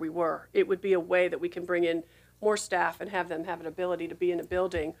of where we were. It would be a way that we can bring in more staff and have them have an ability to be in a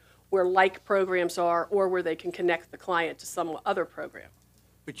building where like programs are, or where they can connect the client to some other program.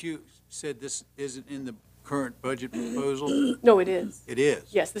 But you said this isn't in the current budget proposal? No, it is. It is?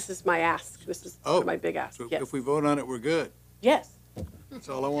 Yes, this is my ask. This is my big ask. So Yes. if we vote on it, we're good? Yes. That's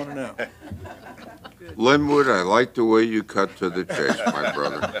all I want to know. Linwood, I like the way you cut to the chase, my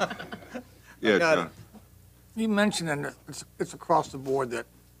brother. Yeah, John. You mentioned, and it's across the board, that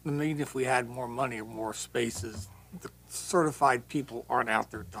maybe if we had more money or more spaces, the certified people aren't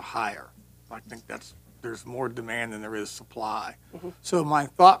out there to hire. I think there's more demand than there is supply. So my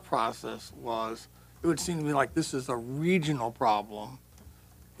thought process was, it would seem to me like this is a regional problem,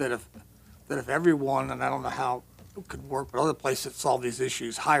 that if everyone, and I don't know how it could work, but other places that solve these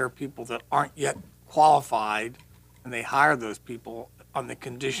issues hire people that aren't yet qualified, and they hire those people on the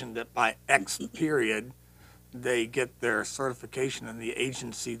condition that by X period, they get their certification, and the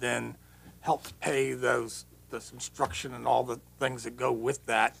agency then helps pay this instruction and all the things that go with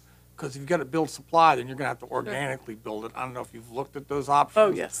that. Because if you've got to build supply, then you're going to have to organically build it. I don't know if you've looked at those options.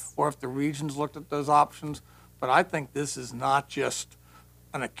 Oh, yes. Or if the region's looked at those options. But I think this is not just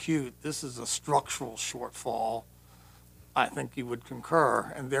an acute, this is a structural shortfall. I think you would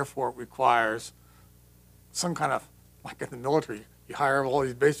concur, and therefore it requires some kind of, like in the military, you hire all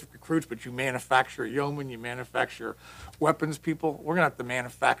these basic recruits, but you manufacture yeomen, you manufacture weapons people. We're going to have to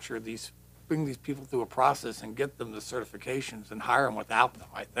manufacture bring these people through a process and get them the certifications and hire them without them,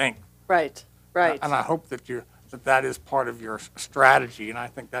 I think. Right, right. And I hope that that is part of your strategy, and I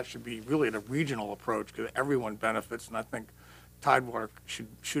think that should be really a regional approach, because everyone benefits, and I think Tidewater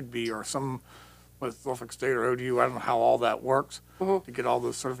should be, or some, with Norfolk State or ODU, I don't know how all that works to get all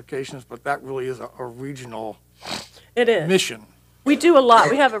those certifications, but that really is a regional mission. We do a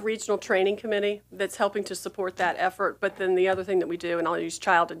lot. We have a regional training committee that's helping to support that effort. But then the other thing that we do, and I'll use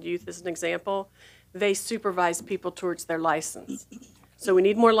child and youth as an example, they supervise people towards their license. So we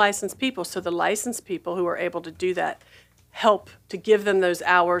need more licensed people. So the licensed people who are able to do that help to give them those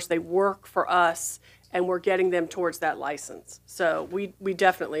hours. They work for us, and we're getting them towards that license. So we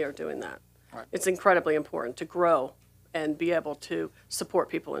definitely are doing that. Right. It's incredibly important to grow and be able to support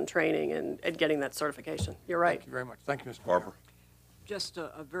people in training and getting that certification. You're right. Thank you very much. Thank you, Mr. Harper. Just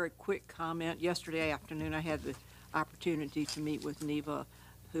a very quick comment. Yesterday afternoon, I had the opportunity to meet with Neva,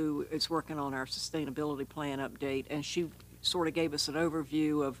 who is working on our sustainability plan update, and she sort of gave us an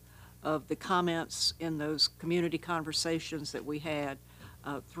overview of the comments in those community conversations that we had,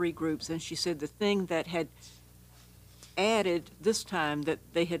 3 groups. And she said the thing that had added this time that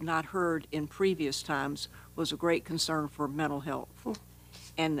they had not heard in previous times was a great concern for mental health.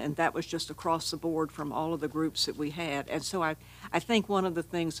 And that was just across the board from all of the groups that we had. And so I think one of the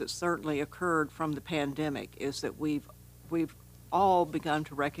things that certainly occurred from the pandemic is that we've all begun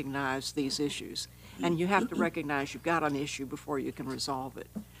to recognize these issues. And you have to recognize you've got an issue before you can resolve it.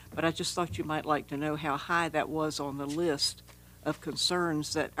 But I just thought you might like to know how high that was on the list of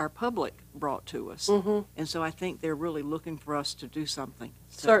concerns that our public brought to us. And so I think they're really looking for us to do something.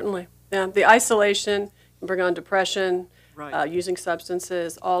 So, Certainly. Yeah, the isolation can bring on depression, Right. Using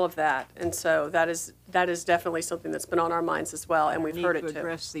substances, all of that. And so that is definitely something that's been on our minds as well, and we've heard it Need too. to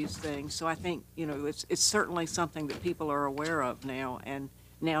address these things. So I think, it's certainly something that people are aware of now, and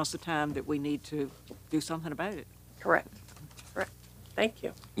now's the time that we need to do something about it. Correct. Thank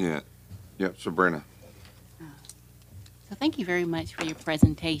you. Yeah. Yep, Sabrina. So thank you very much for your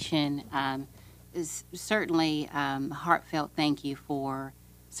presentation. It's certainly a heartfelt thank you for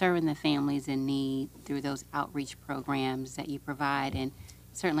serving the families in need through those outreach programs that you provide, and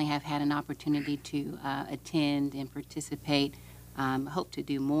certainly have had an opportunity to attend and participate. Hope to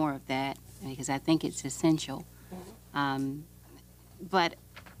do more of that because I think it's essential. But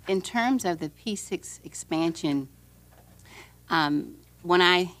in terms of the P6 expansion, when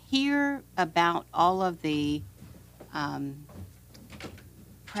I hear about all of the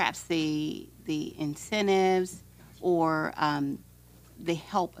perhaps the incentives or the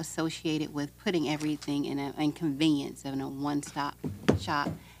help associated with putting everything in convenience in a one-stop shop,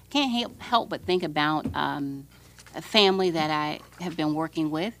 can't help but think about a family that I have been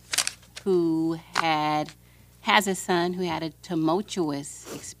working with who has a son who had a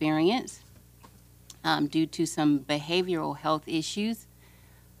tumultuous experience due to some behavioral health issues,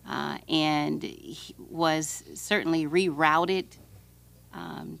 and he was certainly rerouted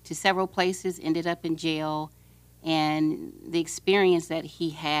to several places, ended up in jail, and the experience that he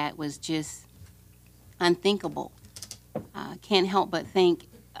had was just unthinkable. Can't help but think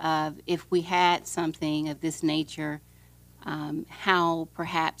of if we had something of this nature, how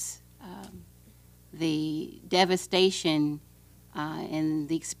perhaps the devastation and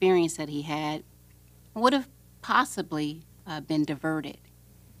the experience that he had would have possibly been diverted.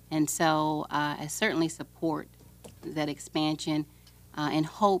 And so I certainly support that expansion in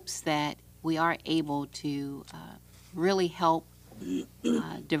hopes that we are able to really help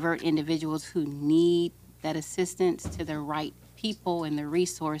divert individuals who need that assistance to the right people and the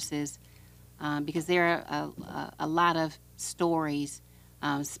resources, because there are a lot of stories,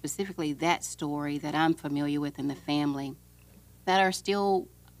 specifically that story that I'm familiar with in the family, that are still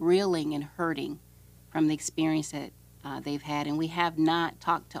reeling and hurting from the experience that they've had. And we have not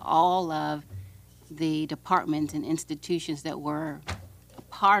talked to all of the departments and institutions that were a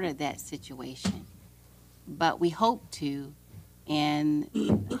part of that situation. But we hope to, and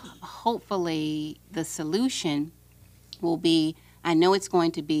hopefully the solution will be, I know it's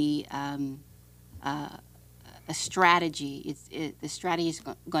going to be a strategy. The strategy is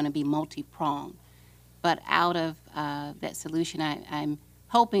going to be multi-pronged. But out of that solution, I'm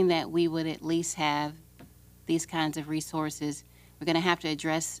hoping that we would at least have these kinds of resources. We're going to have to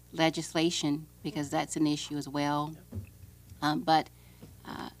address legislation because that's an issue as well. But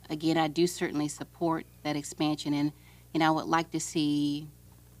again, I do certainly support that expansion, and I would like to see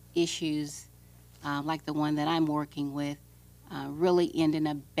issues like the one that I'm working with really end in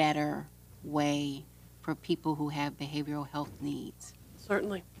a better way for people who have behavioral health needs.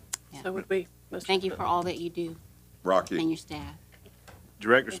 Certainly. Yeah. So would we. Thank you for all that you do. Rocky. And your staff.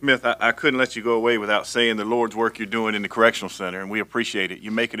 Director Smith, I couldn't let you go away without saying the Lord's work you're doing in the correctional center, and we appreciate it.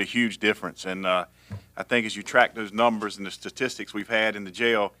 You're making a huge difference, and I think as you track those numbers and the statistics we've had in the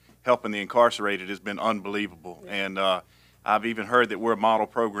jail, helping the incarcerated has been unbelievable. And I've even heard that we're a model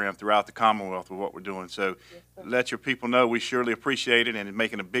program throughout the Commonwealth with what we're doing. So let your people know we surely appreciate it, and it's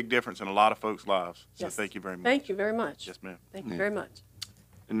making a big difference in a lot of folks' lives. So Yes. thank you very much. Thank you very much. Yes, ma'am. Thank you very much.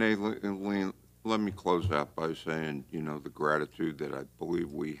 And Aileen, let me close out by saying, the gratitude that I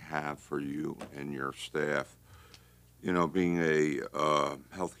believe we have for you and your staff. Being a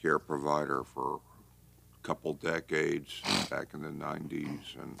healthcare provider for a couple decades back in the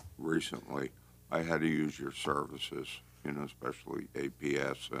 90s and recently, I had to use your services, especially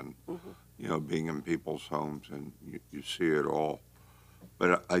APS and, being in people's homes, and you see it all.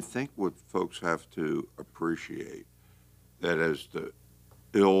 But I think what folks have to appreciate that as the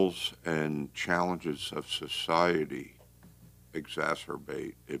ills and challenges of society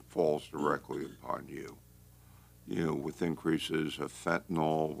exacerbate, it falls directly upon you. With increases of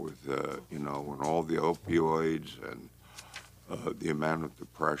fentanyl, with, and all the opioids and the amount of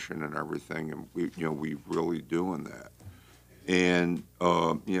depression and everything, and we really doing that. And,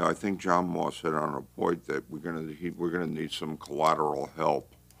 I think John Moss hit on a point that we're gonna need some collateral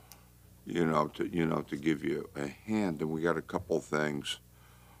help, to give you a hand, and we got a couple things.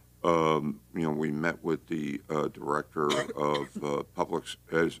 We met with the director of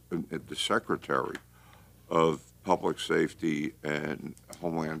the secretary of Public Safety and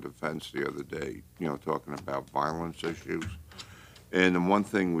Homeland Defense the other day, talking about violence issues. And the one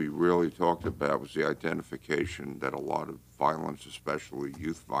thing we really talked about was the identification that a lot of violence, especially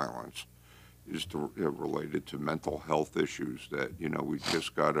youth violence, related to mental health issues that, we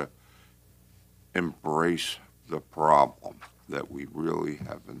just got to embrace the problem that we really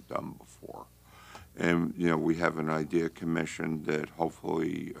haven't done before. And, we have an idea commission that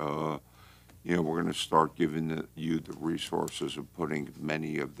hopefully, we're going to start giving you the resources of putting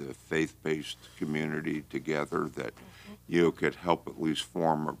many of the faith-based community together that you could help at least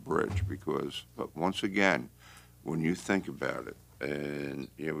form a bridge because, but once again, when you think about it, and,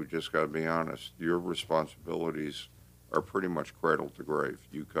 we just got to be honest, your responsibilities are pretty much cradle to grave.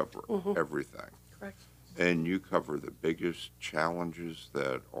 You cover everything. Correct. And you cover the biggest challenges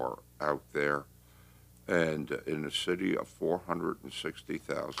that are out there. And in a city of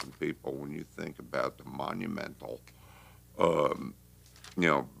 460,000 people, when you think about the monumental,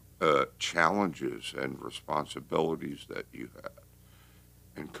 challenges and responsibilities that you had,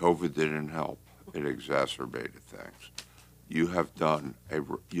 and COVID didn't help, it exacerbated things. You have done,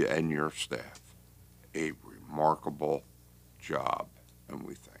 you and your staff, a remarkable job, and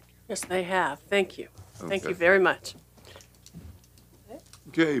we thank you. Yes, they have. Thank you. Thank Okay. you very much.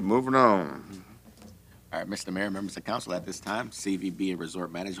 Okay, moving on. All right, Mr. Mayor, members of council, at this time, CVB and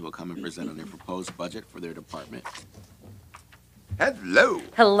Resort Manager will come and present on their proposed budget for their department. Hello.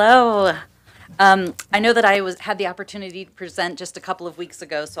 Hello. I know that I had the opportunity to present just a couple of weeks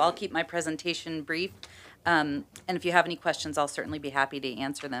ago, so I'll keep my presentation brief. And if you have any questions, I'll certainly be happy to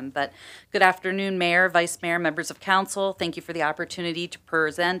answer them. But good afternoon, Mayor, Vice Mayor, members of council. Thank you for the opportunity to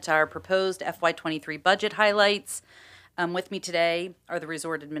present our proposed FY23 budget highlights. With me today are the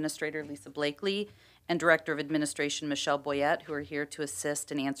Resort Administrator, Lisa Blakely, and Director of Administration, Michelle Boyette, who are here to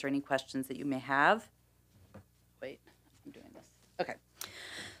assist and answer any questions that you may have. Wait, I'm doing this. Okay.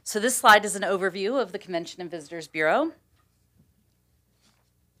 So this slide is an overview of the Convention and Visitors Bureau.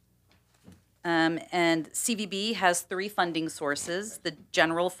 And CVB has 3 funding sources: the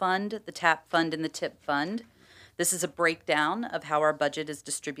general fund, the TAP fund, and the TIP fund. This is a breakdown of how our budget is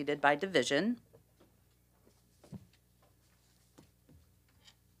distributed by division.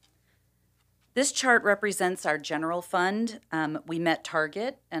 This chart represents our general fund. We met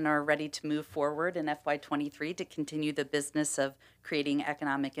target and are ready to move forward in FY23 to continue the business of creating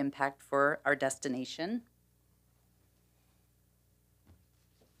economic impact for our destination.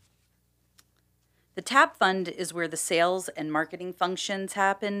 The TAP fund is where the sales and marketing functions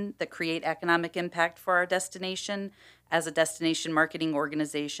happen that create economic impact for our destination. As a destination marketing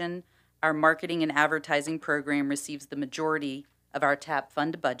organization, our marketing and advertising program receives the majority of our TAP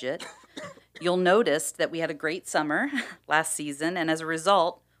fund budget. You'll notice that we had a great summer last season, and as a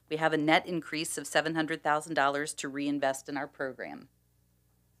result, we have a net increase of $700,000 to reinvest in our program.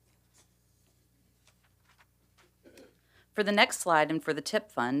 For the next slide and for the TIP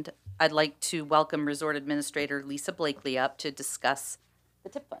fund, I'd like to welcome Resort Administrator Lisa Blakely up to discuss the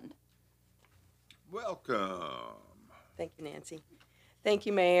TIP fund. Welcome. Thank you, Nancy. Thank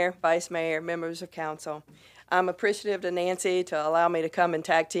you, Mayor, Vice Mayor, members of council. I'm appreciative to Nancy to allow me to come and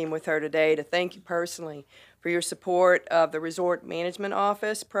tag team with her today to thank you personally for your support of the Resort Management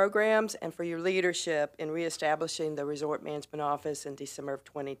Office programs and for your leadership in reestablishing the Resort Management Office in December of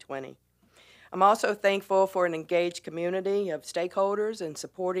 2020. I'm also thankful for an engaged community of stakeholders and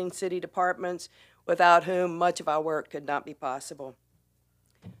supporting city departments without whom much of our work could not be possible.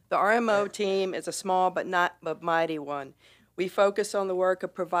 The RMO team is a small but mighty one. We focus on the work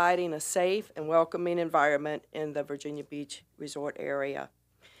of providing a safe and welcoming environment in the Virginia Beach resort area.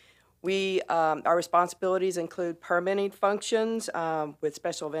 Our responsibilities include permitting functions with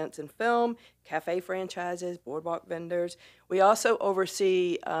special events and film, cafe franchises, boardwalk vendors. We also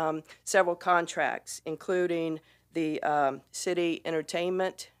oversee several contracts, including the city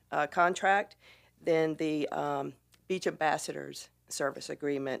entertainment contract, then the Beach Ambassadors Service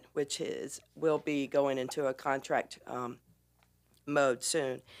Agreement, which will be going into a contract mode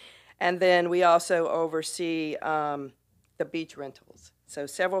soon. And then we also oversee the beach rentals. So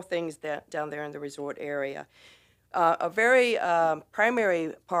several things down there in the resort area. A very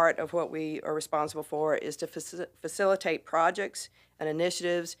primary part of what we are responsible for is to facilitate projects and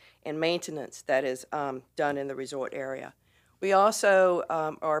initiatives and maintenance that is done in the resort area. We also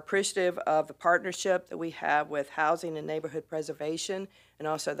are appreciative of the partnership that we have with Housing and Neighborhood Preservation and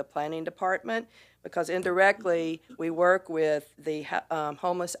also the Planning Department, because indirectly we work with the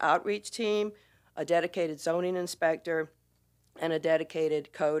Homeless Outreach Team, a dedicated zoning inspector, and a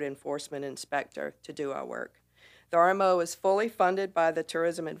dedicated code enforcement inspector to do our work. The RMO is fully funded by the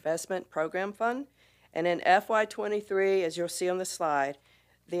Tourism Investment Program Fund, and in FY23, as you'll see on the slide,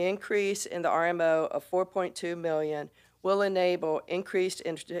 the increase in the RMO of $4.2 million will enable increased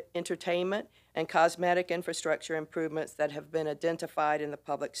entertainment and cosmetic infrastructure improvements that have been identified in the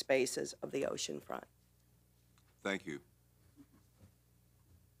public spaces of the oceanfront. Thank you.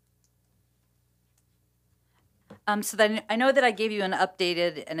 So then I know that I gave you an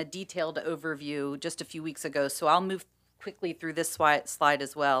updated and a detailed overview just a few weeks ago, so I'll move quickly through this slide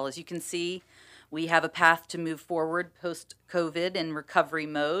as well. As you can see, we have a path to move forward post-COVID in recovery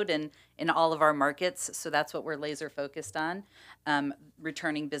mode and in all of our markets, so that's what we're laser focused on,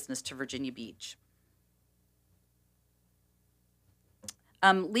 returning business to Virginia Beach.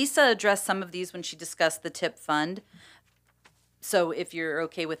 Lisa addressed some of these when she discussed the TIP fund. So if you're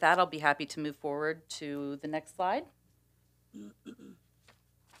okay with that, I'll be happy to move forward to the next slide.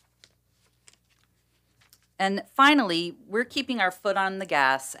 And finally, we're keeping our foot on the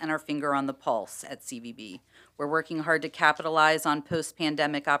gas and our finger on the pulse at CVB. We're working hard to capitalize on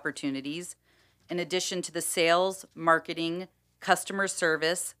post-pandemic opportunities. In addition to the sales, marketing, customer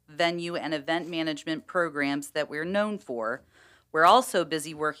service, venue, and event management programs that we're known for, we're also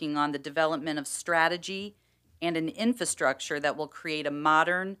busy working on the development of strategy and an infrastructure that will create a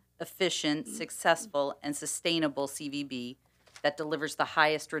modern, efficient, successful, and sustainable CVB that delivers the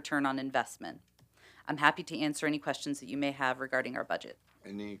highest return on investment. I'm happy to answer any questions that you may have regarding our budget.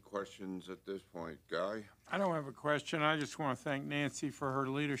 Any questions at this point? Guy? I don't have a question. I just want to thank Nancy for her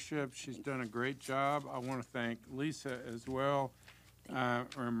leadership. She's done a great job. I want to thank Lisa as well.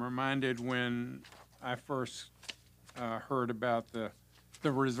 I'm reminded when I first heard about the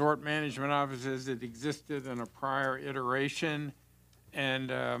resort management offices that existed in a prior iteration,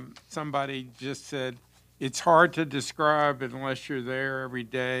 and somebody just said, it's hard to describe unless you're there every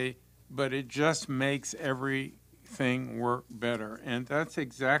day, but it just makes everything work better. And that's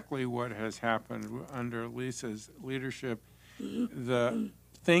exactly what has happened under Lisa's leadership. The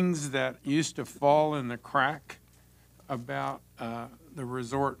things that used to fall in the crack about the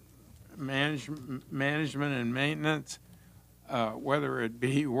resort management and maintenance, whether it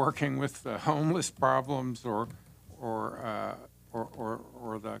be working with the homeless problems or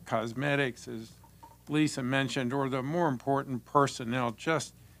the cosmetics, as Lisa mentioned, or the more important personnel,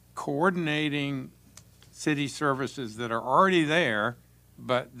 just coordinating city services that are already there,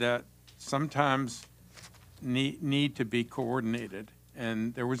 but that sometimes need to be coordinated.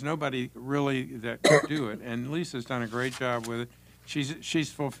 And there was nobody really that could do it. And Lisa's done a great job with it. She's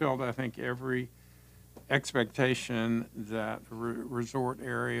fulfilled, I think, every expectation that the resort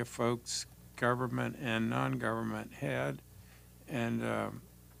area folks, government and non-government, had.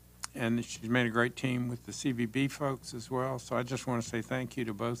 And she's made a great team with the CVB folks as well. So I just want to say thank you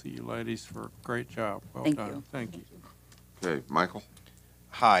to both of you ladies for a great job. Well done. Thank you. Okay, Michael?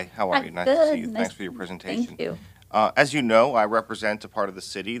 Hi, how are you? Nice to see you. Thanks for your presentation. Thank you. As you know, I represent a part of the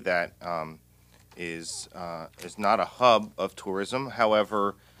city that is not a hub of tourism.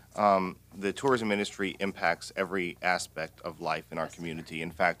 However, the tourism industry impacts every aspect of life in our community.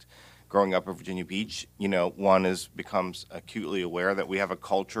 In fact, growing up in Virginia Beach, one becomes acutely aware that we have a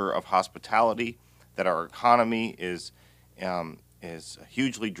culture of hospitality, that our economy is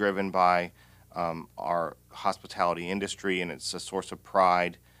hugely driven by our hospitality industry, and it's a source of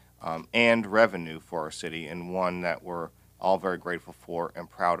pride and revenue for our city, and one that we're all very grateful for and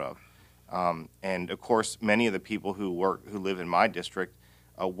proud of. And of course, many of the people who live in my district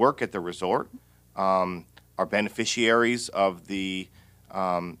work at the resort, are beneficiaries of the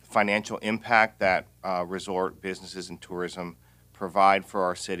financial impact that resort businesses and tourism provide for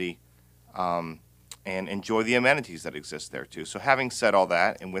our city, and enjoy the amenities that exist there too. So having said all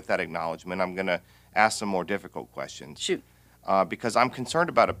that, and with that acknowledgement, I'm going to ask some more difficult questions. Shoot. Because I'm concerned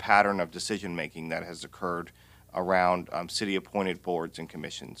about a pattern of decision-making that has occurred around city-appointed boards and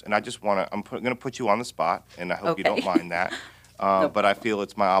commissions. And I just want to, I'm going to put you on the spot, and I hope you don't mind that, but I feel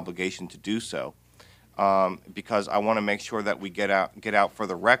it's my obligation to do so. Because I want to make sure that we get out for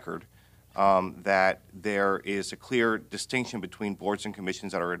the record that there is a clear distinction between boards and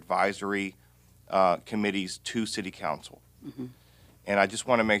commissions that are advisory committees to City Council. Mm-hmm. And I just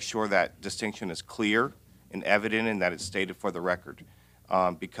want to make sure that distinction is clear and evident and that it's stated for the record.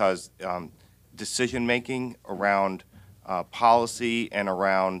 Because decision-making around policy and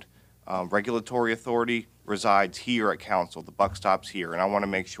around regulatory authority resides here at Council. The buck stops here. And I want to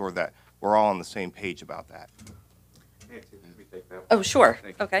make sure that we're all on the same page about that. Oh, sure.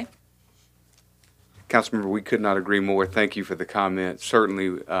 Okay. Councilmember, we could not agree more. Thank you for the comment.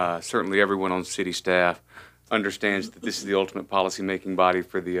 Certainly everyone on city staff understands that this is the ultimate policy-making body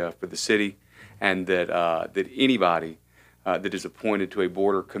for the city, and that anybody that is appointed to a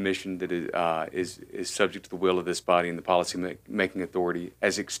board or commission that is subject to the will of this body and the policy-making authority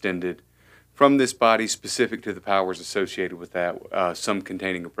as extended from this body specific to the powers associated with that, some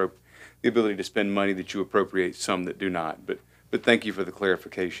containing the ability to spend money that you appropriate, some that do not. But thank you for the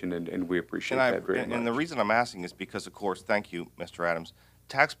clarification, and we appreciate that very much. And the reason I'm asking is because, of course, thank you, Mr. Adams,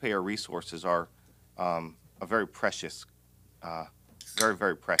 taxpayer resources are a very precious, very,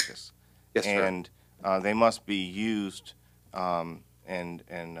 very precious. Yes, sir. And they must be used and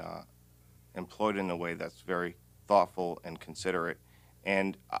employed in a way that's very thoughtful and considerate.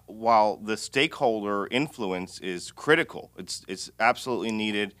 And while the stakeholder influence is critical, it's absolutely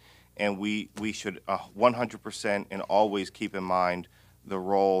needed, and we should 100% and always keep in mind the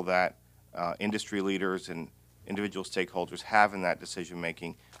role that industry leaders and individual stakeholders have in that decision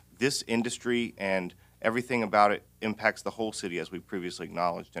making. This industry and everything about it impacts the whole city, as we previously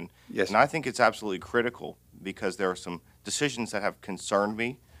acknowledged. And, Yes, and I think it's absolutely critical because there are some decisions that have concerned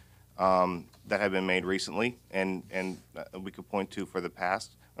me that have been made recently, and we could point to for the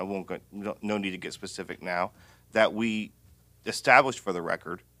past. I won't go, no need to get specific now, that we establish for the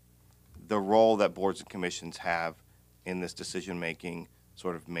record the role that boards and commissions have in this decision-making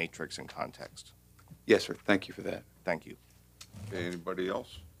sort of matrix and context. Yes, sir. Thank you for that. Thank you. Okay, anybody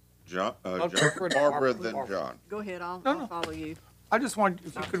else? John, I'll John, defer to Barbara, Barbara. then John. Go ahead, I'll follow you. I just want,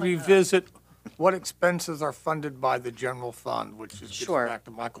 if you could revisit what expenses are funded by the general fund, which is, gets Sure. back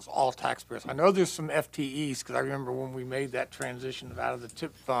to Michael's, all taxpayers. I know there's some FTEs, because I remember when we made that transition out of the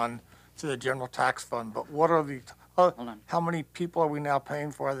TIP fund to the general tax fund, but what are the, how many people are we now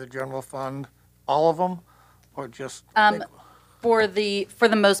paying for out of the general fund? All of them, or just? For the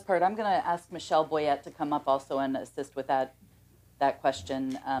most part, I'm going to ask Michelle Boyette to come up also and assist with that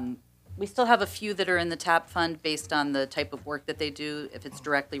question. We still have a few that are in the TAP fund based on the type of work that they do. If it's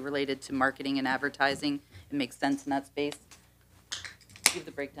directly related to marketing and advertising, it makes sense in that space. Give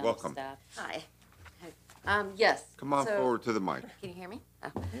the breakdown Welcome. to staff. Hi. Yes. Come on so- forward to the mic. Can you hear me?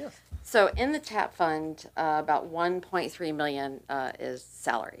 Oh. Yes. So in the TAP fund, about 1.3 million is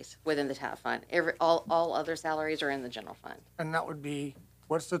salaries within the TAP fund. All other salaries are in the general fund. And that would be,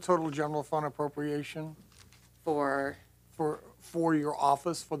 what's the total general fund appropriation? For your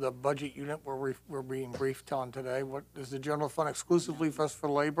office, for the budget unit where we're being briefed on today? What, is the general fund exclusively for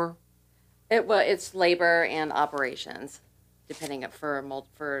labor? It's labor and operations, depending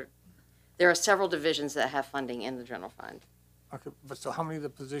there are several divisions that have funding in the general fund. Okay, but so how many of the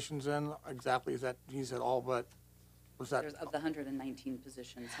positions in exactly is that, you said all but, was that? There's of the 119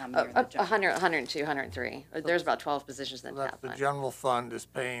 positions, how many are in the general? 100, 102, 103. There's about 12 positions in the That's TAP the fund. general fund is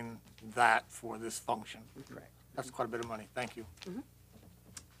paying that for this function. Correct. That's quite a bit of money. Thank you.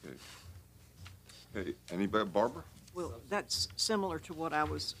 Okay. Hey, anybody, Barbara? Well, that's similar to what I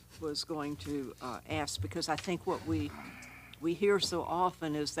was going to ask, because I think what we hear so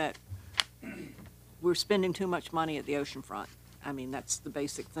often is that we're spending too much money at the oceanfront. I mean, that's the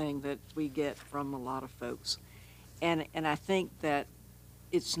basic thing that we get from a lot of folks. And I think that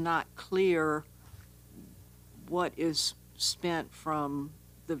it's not clear what is spent from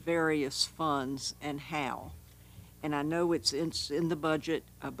the various funds and how. And I know it's in the budget,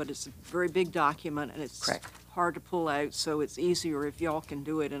 but it's a very big document, and it's hard to pull out, so it's easier if y'all can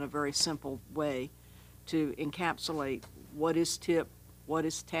do it in a very simple way to encapsulate what is TIP, what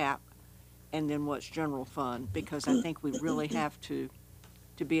is TAP, and then what's general fund, because I think we really have to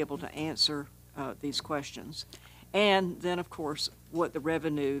be able to answer these questions. And then, of course, what the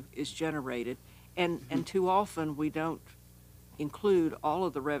revenue is generated. And too often, we don't include all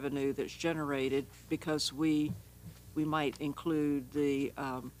of the revenue that's generated, because we might include the,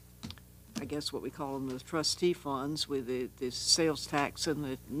 I guess what we call them, the trustee funds with the sales tax and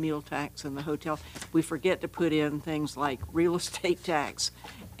the meal tax and the hotel. We forget to put in things like real estate tax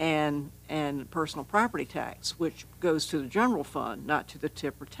and personal property tax, which goes to the general fund, not to the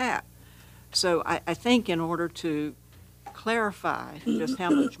TIP or TAP. So I think in order to clarify just how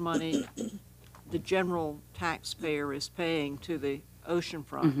much money the general taxpayer is paying to the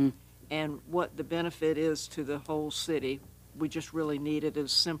oceanfront and what the benefit is to the whole city, we just really need it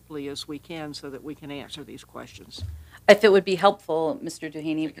as simply as we can so that we can answer these questions. If it would be helpful, Mr.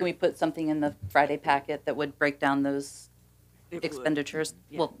 Duhaney, can we put something in the Friday packet that would break down those expenditures?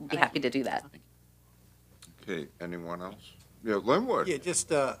 We'll be happy to do that. Okay, anyone else? Yeah, Linwood.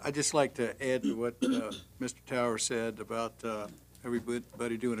 Yeah, I'd just like to add to what Mr. Tower said about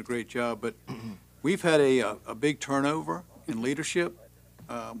everybody doing a great job, but we've had a big turnover in leadership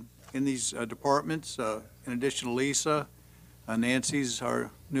in these departments. In addition to Lisa, Nancy's our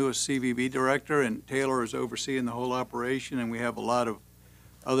newest CVB director, and Taylor is overseeing the whole operation, and we have a lot of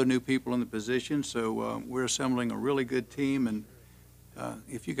other new people in the position, so we're assembling a really good team, and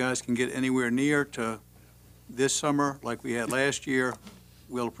if you guys can get anywhere near to this summer like we had last year,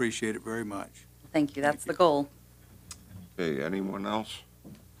 we'll appreciate it very much. Thank you. That's the goal. Okay, anyone else?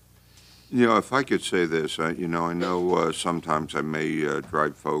 You know, if I could say this, I know sometimes I may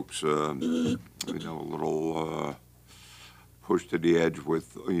drive folks, a little pushed to the edge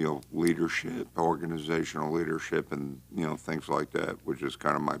with, leadership, organizational leadership, and, things like that, which is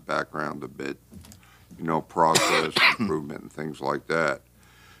kind of my background a bit, process improvement and things like that.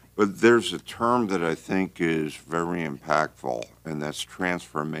 But there's a term that I think is very impactful, and that's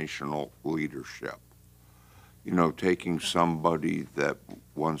transformational leadership. Taking somebody that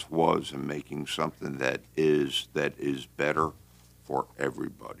once was and making something that is better for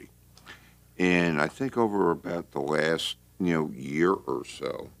everybody. And I think over about the last, year or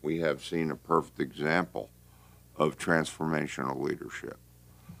so, we have seen a perfect example of transformational leadership.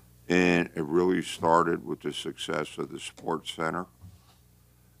 And it really started with the success of the sports center.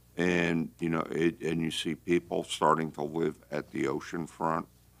 And, and you see people starting to live at the ocean front.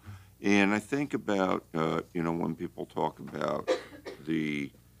 And I think about, when people talk about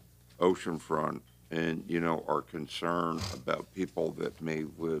the ocean front and, are concerned about people that may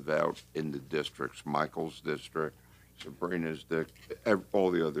live out in the districts, Michael's district, Sabrina's district,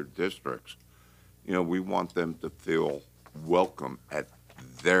 all the other districts, we want them to feel welcome at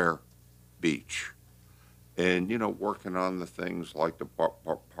their beach. And, working on the things like the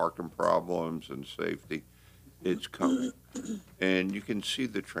parking problems and safety, it's coming. And you can see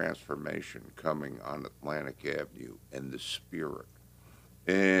the transformation coming on Atlantic Avenue and the spirit.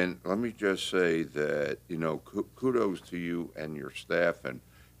 And let me just say that, kudos to you and your staff. And,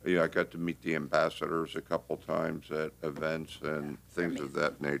 I got to meet the ambassadors a couple times at events and things of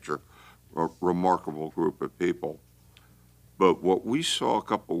that nature. A remarkable group of people. But what we saw a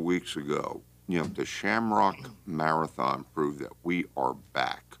couple weeks ago, the Shamrock Marathon proved that we are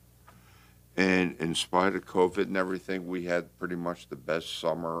back. And in spite of COVID and everything, we had pretty much the best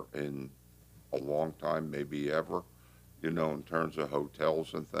summer in a long time, maybe ever, in terms of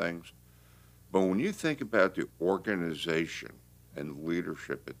hotels and things. But when you think about the organization and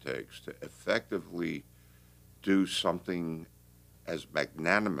leadership it takes to effectively do something as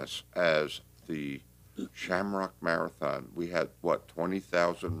magnanimous as the Shamrock Marathon, we had,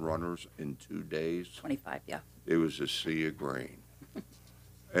 20,000 runners in 2 days? 25, yeah. It was a sea of green.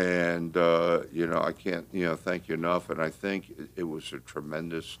 And, I can't, thank you enough. And I think it was a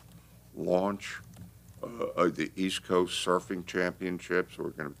tremendous launch of the East Coast Surfing Championships.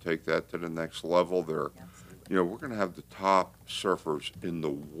 We're going to take that to the next level. We're going to have the top surfers in the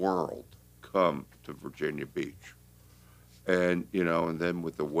world come to Virginia Beach. And, and then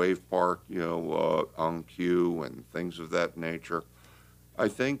with the wave park, on cue and things of that nature, I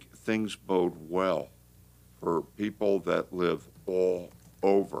think things bode well for people that live all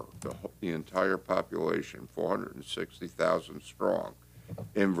over the entire population, 460,000 strong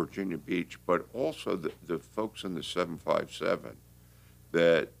in Virginia Beach, but also the folks in the 757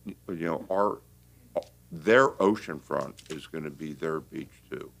 that, their oceanfront is going to be their beach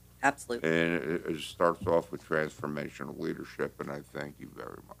too. Absolutely. And it starts off with transformational leadership, and I thank you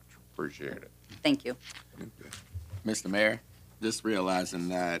very much. Appreciate it. Thank you. Okay. Mr. Mayor, just realizing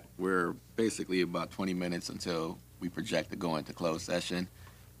that we're basically about 20 minutes until we project to go into closed session.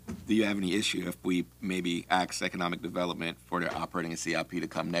 Do you have any issue if we maybe ask Economic Development for their operating and CIP to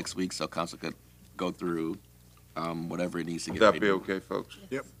come next week so council could go through whatever it needs to get? Would that be okay, folks?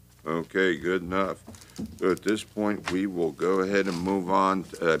 Yep. Okay, good enough. So at this point, we will go ahead and move on.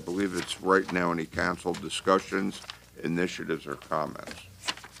 I believe it's right now any council discussions, initiatives, or comments.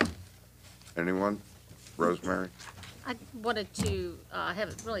 Anyone? Rosemary? I wanted to, I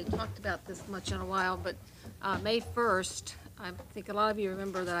haven't really talked about this much in a while, but May 1st, I think a lot of you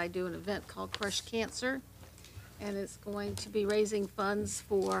remember that I do an event called Crush Cancer, and it's going to be raising funds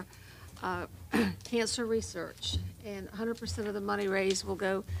for cancer research, and 100% of the money raised will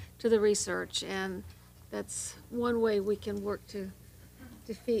go to the research, and that's one way we can work to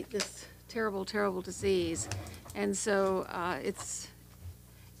defeat this terrible, terrible disease. And so it's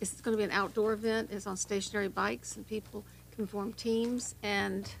going to be an outdoor event. It's on stationary bikes, and people can form teams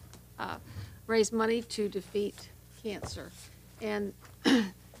and raise money to defeat cancer. And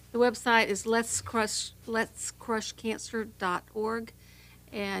the website is letscrushcancer.org,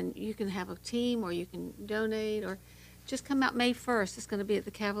 and you can have a team, or you can donate, or just come out May 1st. It's going to be at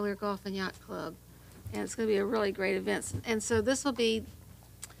the Cavalier Golf and Yacht Club, and it's going to be a really great event. And so this will be,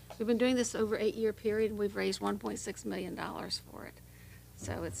 we've been doing this over an 8-year period, and we've raised $1.6 million for it.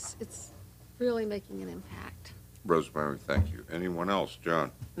 So it's really making an impact. Rosemary, thank you. Anyone else?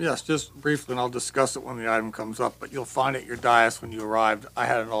 John? Yes, just briefly, and I'll discuss it when the item comes up, but you'll find at your dais when you arrived, I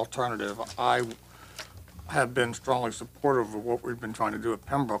had an alternative. I have been strongly supportive of what we've been trying to do at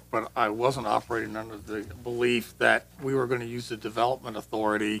Pembroke, but I wasn't operating under the belief that we were going to use the development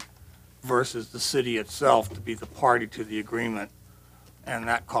authority versus the city itself to be the party to the agreement, and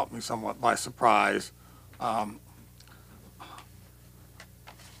that caught me somewhat by surprise. I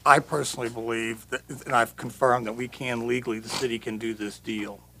personally believe that, and I've confirmed that we can legally, the city can do this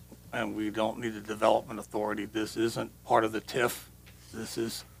deal, and we don't need a development authority. This isn't part of the TIF. This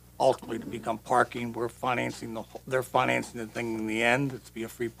is ultimately to become parking. We're financing they're financing the thing in the end. It's to be a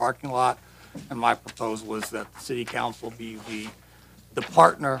free parking lot. And my proposal is that the city council be the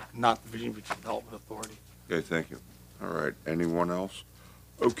partner, not the Virginia Beach Development Authority. Okay, thank you. All right, anyone else?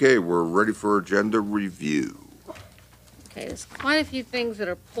 Okay, we're ready for agenda review. Okay, there's quite a few things that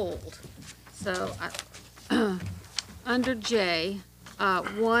are pulled. So, under J,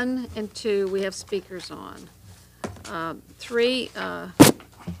 1 and 2, we have speakers on. 3, I'm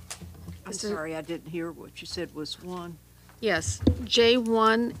sorry, I didn't hear what you said was 1. yes,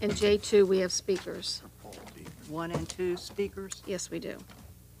 J1 and J2, we have speakers. 1 and 2 speakers? Yes, we do.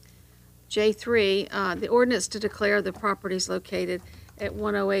 J3, the ordinance to declare the properties located at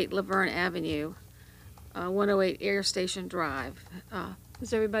 108 Laverne Avenue, 108 Air Station Drive.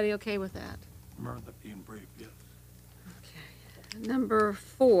 Is everybody okay with that? Remember that being brief, yes. Number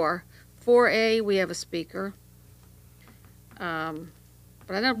 4, 4A, we have a speaker.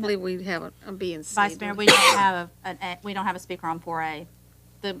 But I don't believe we have a B and C. Vice Mayor, we don't have we don't have a speaker on 4A.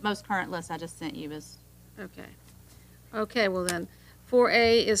 The most current list I just sent you is. Okay. Okay, well then,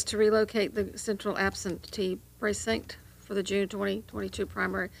 4A is to relocate the central absentee precinct for the June 2022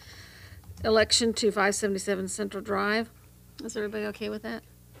 primary election to 577 Central Drive. Is everybody okay with that?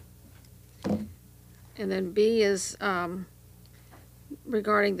 And then B is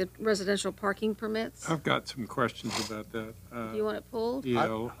regarding the residential parking permits. I've got some questions about that. You want it pulled?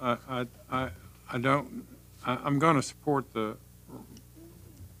 Yeah, I don't, I'm going to support the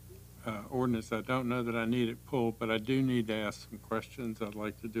ordinance. I don't know that I need it pulled, but I do need to ask some questions. I'd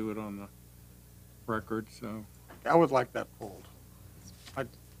like to do it on the record, so. I would like that pulled. I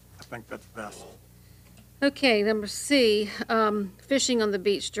think that's best. Okay, number C, fishing on the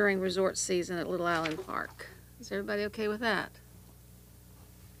beach during resort season at Little Island Park. Is everybody okay with that?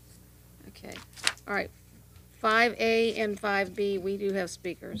 Okay, all right. 5A and 5B, we do have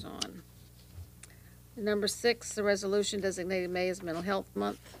speakers on. Number 6, the resolution designated May as Mental Health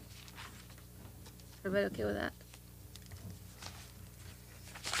Month. Everybody okay with that?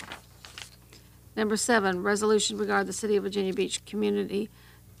 Number 7, resolution regarding the City of Virginia Beach Community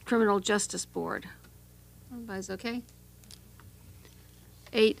Criminal Justice Board. Everybody's okay?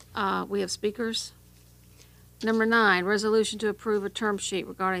 8, we have speakers. Number 9, resolution to approve a term sheet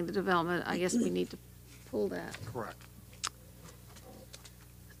regarding the development. I guess we need to pull that. Correct.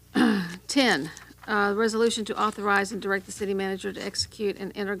 10, resolution to authorize and direct the city manager to execute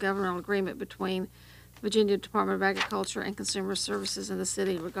an intergovernmental agreement between Virginia Department of Agriculture and Consumer Services in the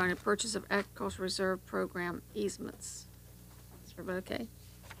city regarding purchase of agricultural reserve program easements. Is everybody okay?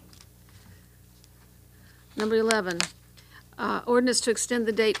 Number 11, ordinance to extend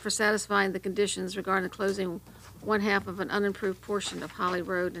the date for satisfying the conditions regarding the closing one half of an unimproved portion of Holly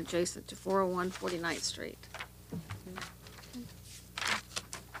Road adjacent to 401 49th Street.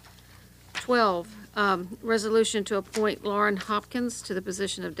 12, resolution to appoint Lauren Hopkins to the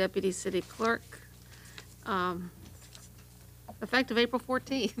position of Deputy City Clerk, effective April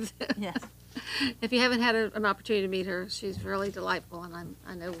 14th. Yes. If you haven't had an opportunity to meet her, she's really delightful, and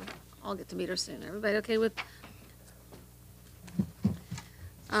I know I'll get to meet her soon. Everybody okay with?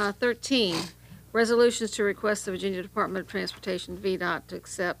 13, resolutions to request the Virginia Department of Transportation, VDOT, to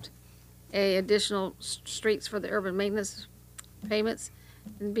accept A, additional streets for the urban maintenance payments,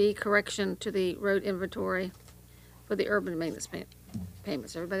 and B, correction to the road inventory for the urban maintenance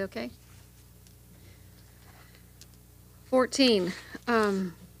payments. Everybody okay? 14,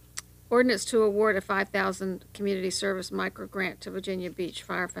 ordinance to award a $5,000 community service micro grant to Virginia Beach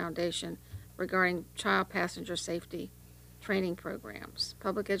Fire Foundation regarding child passenger safety training programs,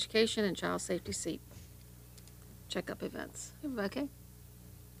 public education, and child safety seat checkup events. Everybody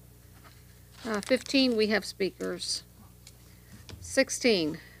okay? 15, we have speakers.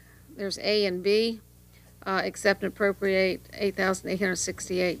 16, there's A and B, accept and appropriate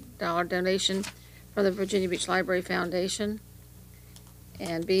 $8,868 donation from the Virginia Beach Library Foundation.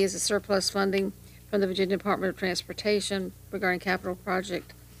 And B is a surplus funding from the Virginia Department of Transportation regarding capital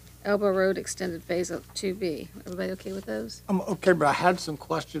project Elbow Road Extended Phase of 2B. Everybody okay with those? I'm okay, but I had some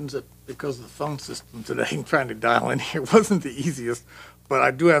questions that, because of the phone system today and trying to dial in here wasn't the easiest. But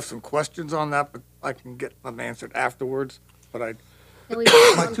I do have some questions on that, but I can get them answered afterwards. But I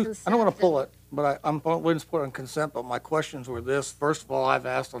don't want to pull it, but I'm willing to put it on consent. But my questions were this. First of all, I've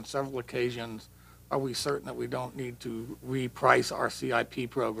asked on several occasions are we certain that we don't need to reprice our CIP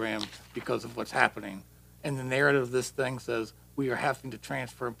program because of what's happening? And the narrative of this thing says we are having to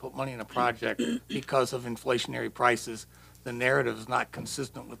transfer and put money in a project because of inflationary prices. The narrative is not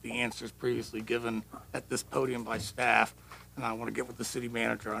consistent with the answers previously given at this podium by staff, and I want to get with the city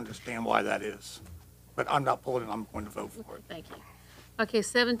manager, understand why that is. But I'm not pulling it, I'm going to vote for it. Thank you. Okay,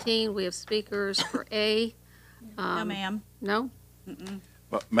 17, we have speakers for A. No, ma'am. No?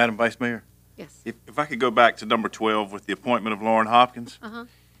 Well, Madam Vice Mayor, Yes. if I could go back to number 12 with the appointment of Lauren Hopkins, Uh-huh.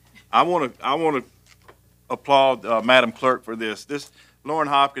 I want to applaud Madam Clerk for this. Lauren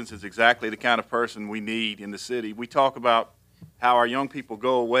Hopkins is exactly the kind of person we need in the city. We talk about how our young people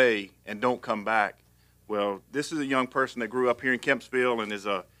go away and don't come back. Well, this is a young person that grew up here in Kempsville and is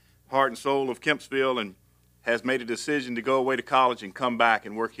a heart and soul of Kempsville and has made a decision to go away to college and come back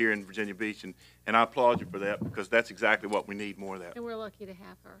and work here in Virginia Beach. And I applaud you for that because that's exactly what we need, more of that. And we're lucky to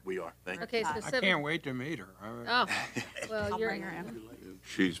have her. We are. Thank you. Okay, so I can't wait to meet her. Oh, well, I'll you're. bring her in.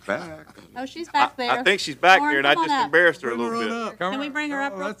 She's back. Oh, she's back there. I think she's back Lauren, there, and I come on just up. embarrassed her a little bit. Can we bring her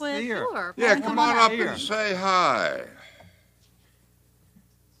up real let's quick? see her. Sure. Yeah, Lauren, come on up here. and say hi.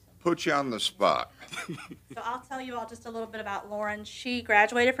 Put you on the spot. So I'll tell you all just a little bit about Lauren. She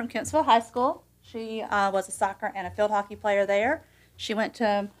graduated from Kentsville High School. She was a soccer and a field hockey player there. She went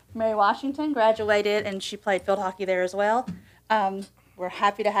to Mary Washington, graduated, and she played field hockey there as well. We're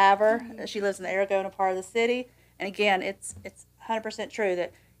happy to have her. She lives in the Aragona part of the city. And again, it's 100% true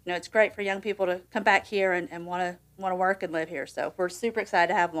that it's great for young people to come back here and want to work and live here. So we're super excited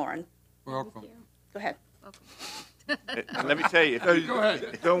to have Lauren. Welcome. Go ahead. And let me tell you, Go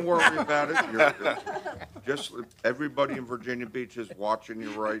ahead. Don't worry about it. Just everybody in Virginia Beach is watching you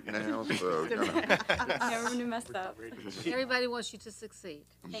right now, so. Never to mess up. Everybody wants you to succeed.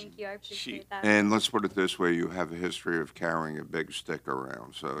 Thank you, I appreciate that. And let's put it this way, you have a history of carrying a big stick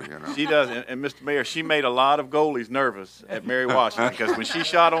around, so, she does. And Mr. Mayor, she made a lot of goalies nervous at Mary Washington because when she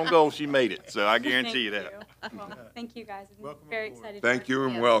shot on goal, she made it. So I guarantee you that. Well, thank you, guys. I'm very excited. Thank you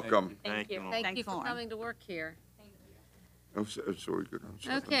and welcome. Thank you. Thank you for coming to work here. Oh, so we good on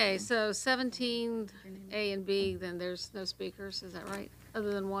 17. Okay, so 17, A and B, then there's no speakers, is that right?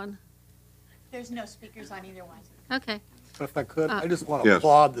 Other than one? There's no speakers on either one. Okay. But if I could, I just want to Yes.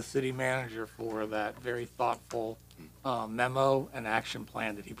 applaud the city manager for that very thoughtful memo and action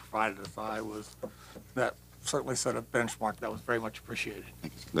plan that he provided us. That certainly set a benchmark that was very much appreciated.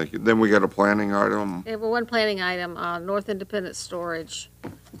 Thank you. Then we got a planning item. We have one planning item, North Independent Storage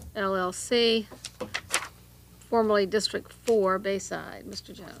LLC, formerly District 4, Bayside.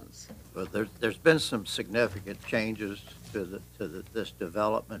 Mr. Jones. But there's been some significant changes to this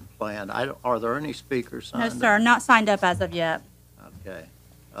development plan. Are there any speakers No, signed up? sir, not signed up as of yet. Okay.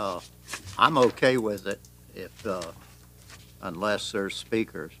 I'm okay with it if, unless there's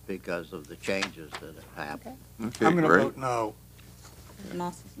speakers because of the changes that have happened. Okay, I'm going to great. vote no.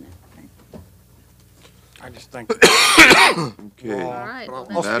 I just think. Okay. All right. well,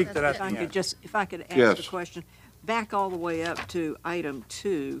 I'll that's- speak to that that's at the good. end. If I could ask Yes. a question, back all the way up to item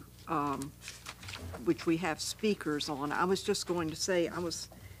 2, which we have speakers on. I was just going to say, I was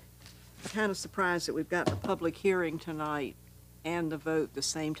kind of surprised that we've got the public hearing tonight and the vote at the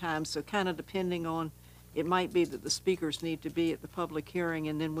same time. So kind of depending on, it might be that the speakers need to be at the public hearing,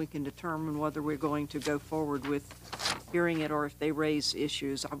 and then we can determine whether we're going to go forward with hearing it or if they raise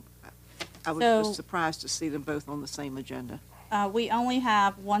issues. I was So- just surprised to see them both on the same agenda. We only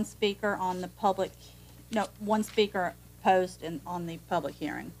have one speaker on the one speaker post on the public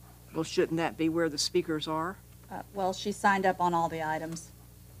hearing. Well, shouldn't that be where the speakers are? Well, she signed up on all the items.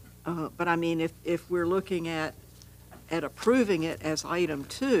 But I mean, if we're looking at approving it as item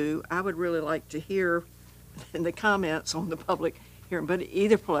 2, I would really like to hear the comments on the public hearing, but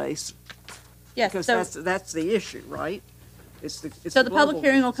either place. Yes, Because so- that's the issue, right? It's So the public global-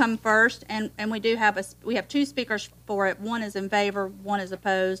 hearing will come first, and we do have we have 2 speakers for it. One is in favor, one is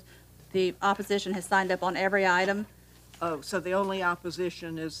opposed. The opposition has signed up on every item. Oh, so the only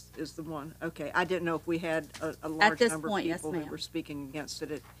opposition is the one, okay. I didn't know if we had a large this number of point, yes, people that ma'am. were speaking against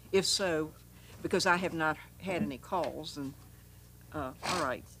it. If so, because I have not had any calls, and, all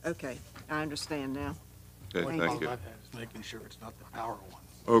right, okay, I understand now. Okay, One thank thing you. about that is making sure it's not the power one.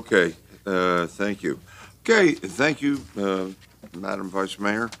 Okay, thank you. Okay, thank you, Madam Vice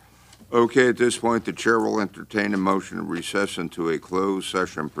Mayor. Okay, at this point, the chair will entertain a motion to recess into a closed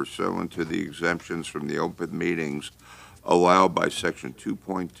session pursuant to the exemptions from the open meetings allowed by Section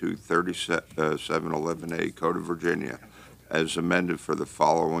 2.23711A Code of Virginia, as amended for the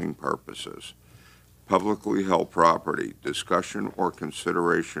following purposes: publicly held property, discussion or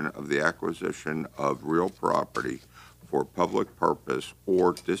consideration of the acquisition of real property for public purpose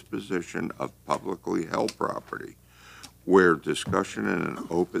or disposition of publicly held property, where discussion in an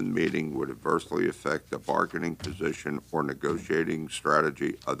open meeting would adversely affect the bargaining position or negotiating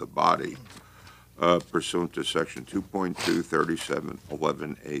strategy of the body pursuant to Section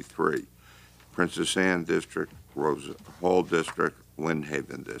 2.23711A3, Princess Anne District, Rose Hall District, Lynn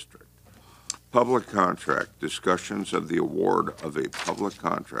Haven District. Public contract, discussions of the award of a public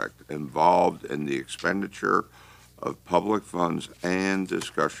contract involved in the expenditure of public funds and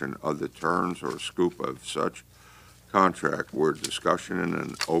discussion of the terms or scope of such contract where discussion in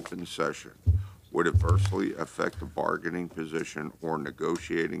an open session would adversely affect the bargaining position or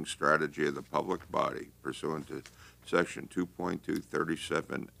negotiating strategy of the public body pursuant to Section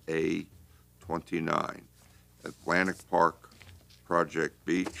 2.237A29, Atlantic Park Project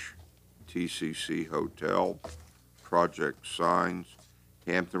Beach, TCC Hotel, Project Signs,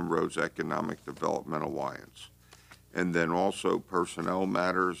 Hampton Roads Economic Development Alliance. And then also personnel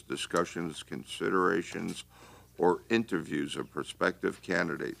matters, discussions, considerations, or interviews of prospective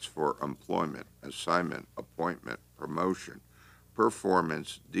candidates for employment, assignment, appointment, promotion,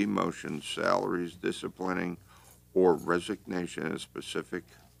 performance, demotion, salaries, disciplining, or resignation of specific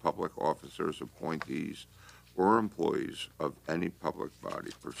public officers, appointees, or employees of any public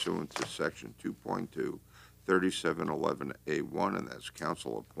body pursuant to Section 2.23711A1, and that's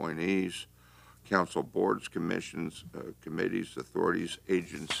council appointees, council boards, commissions, committees, authorities,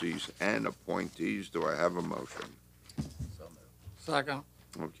 agencies, and appointees. Do I have a motion? Second.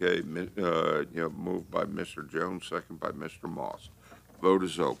 Okay, moved by Mr. Jones, second by Mr. Moss. Vote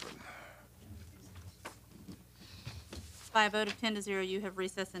is open. By a vote of 10-0, you have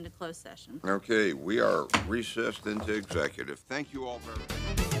recessed into closed session. Okay, we are recessed into executive. Thank you all very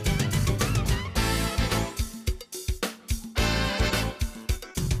much.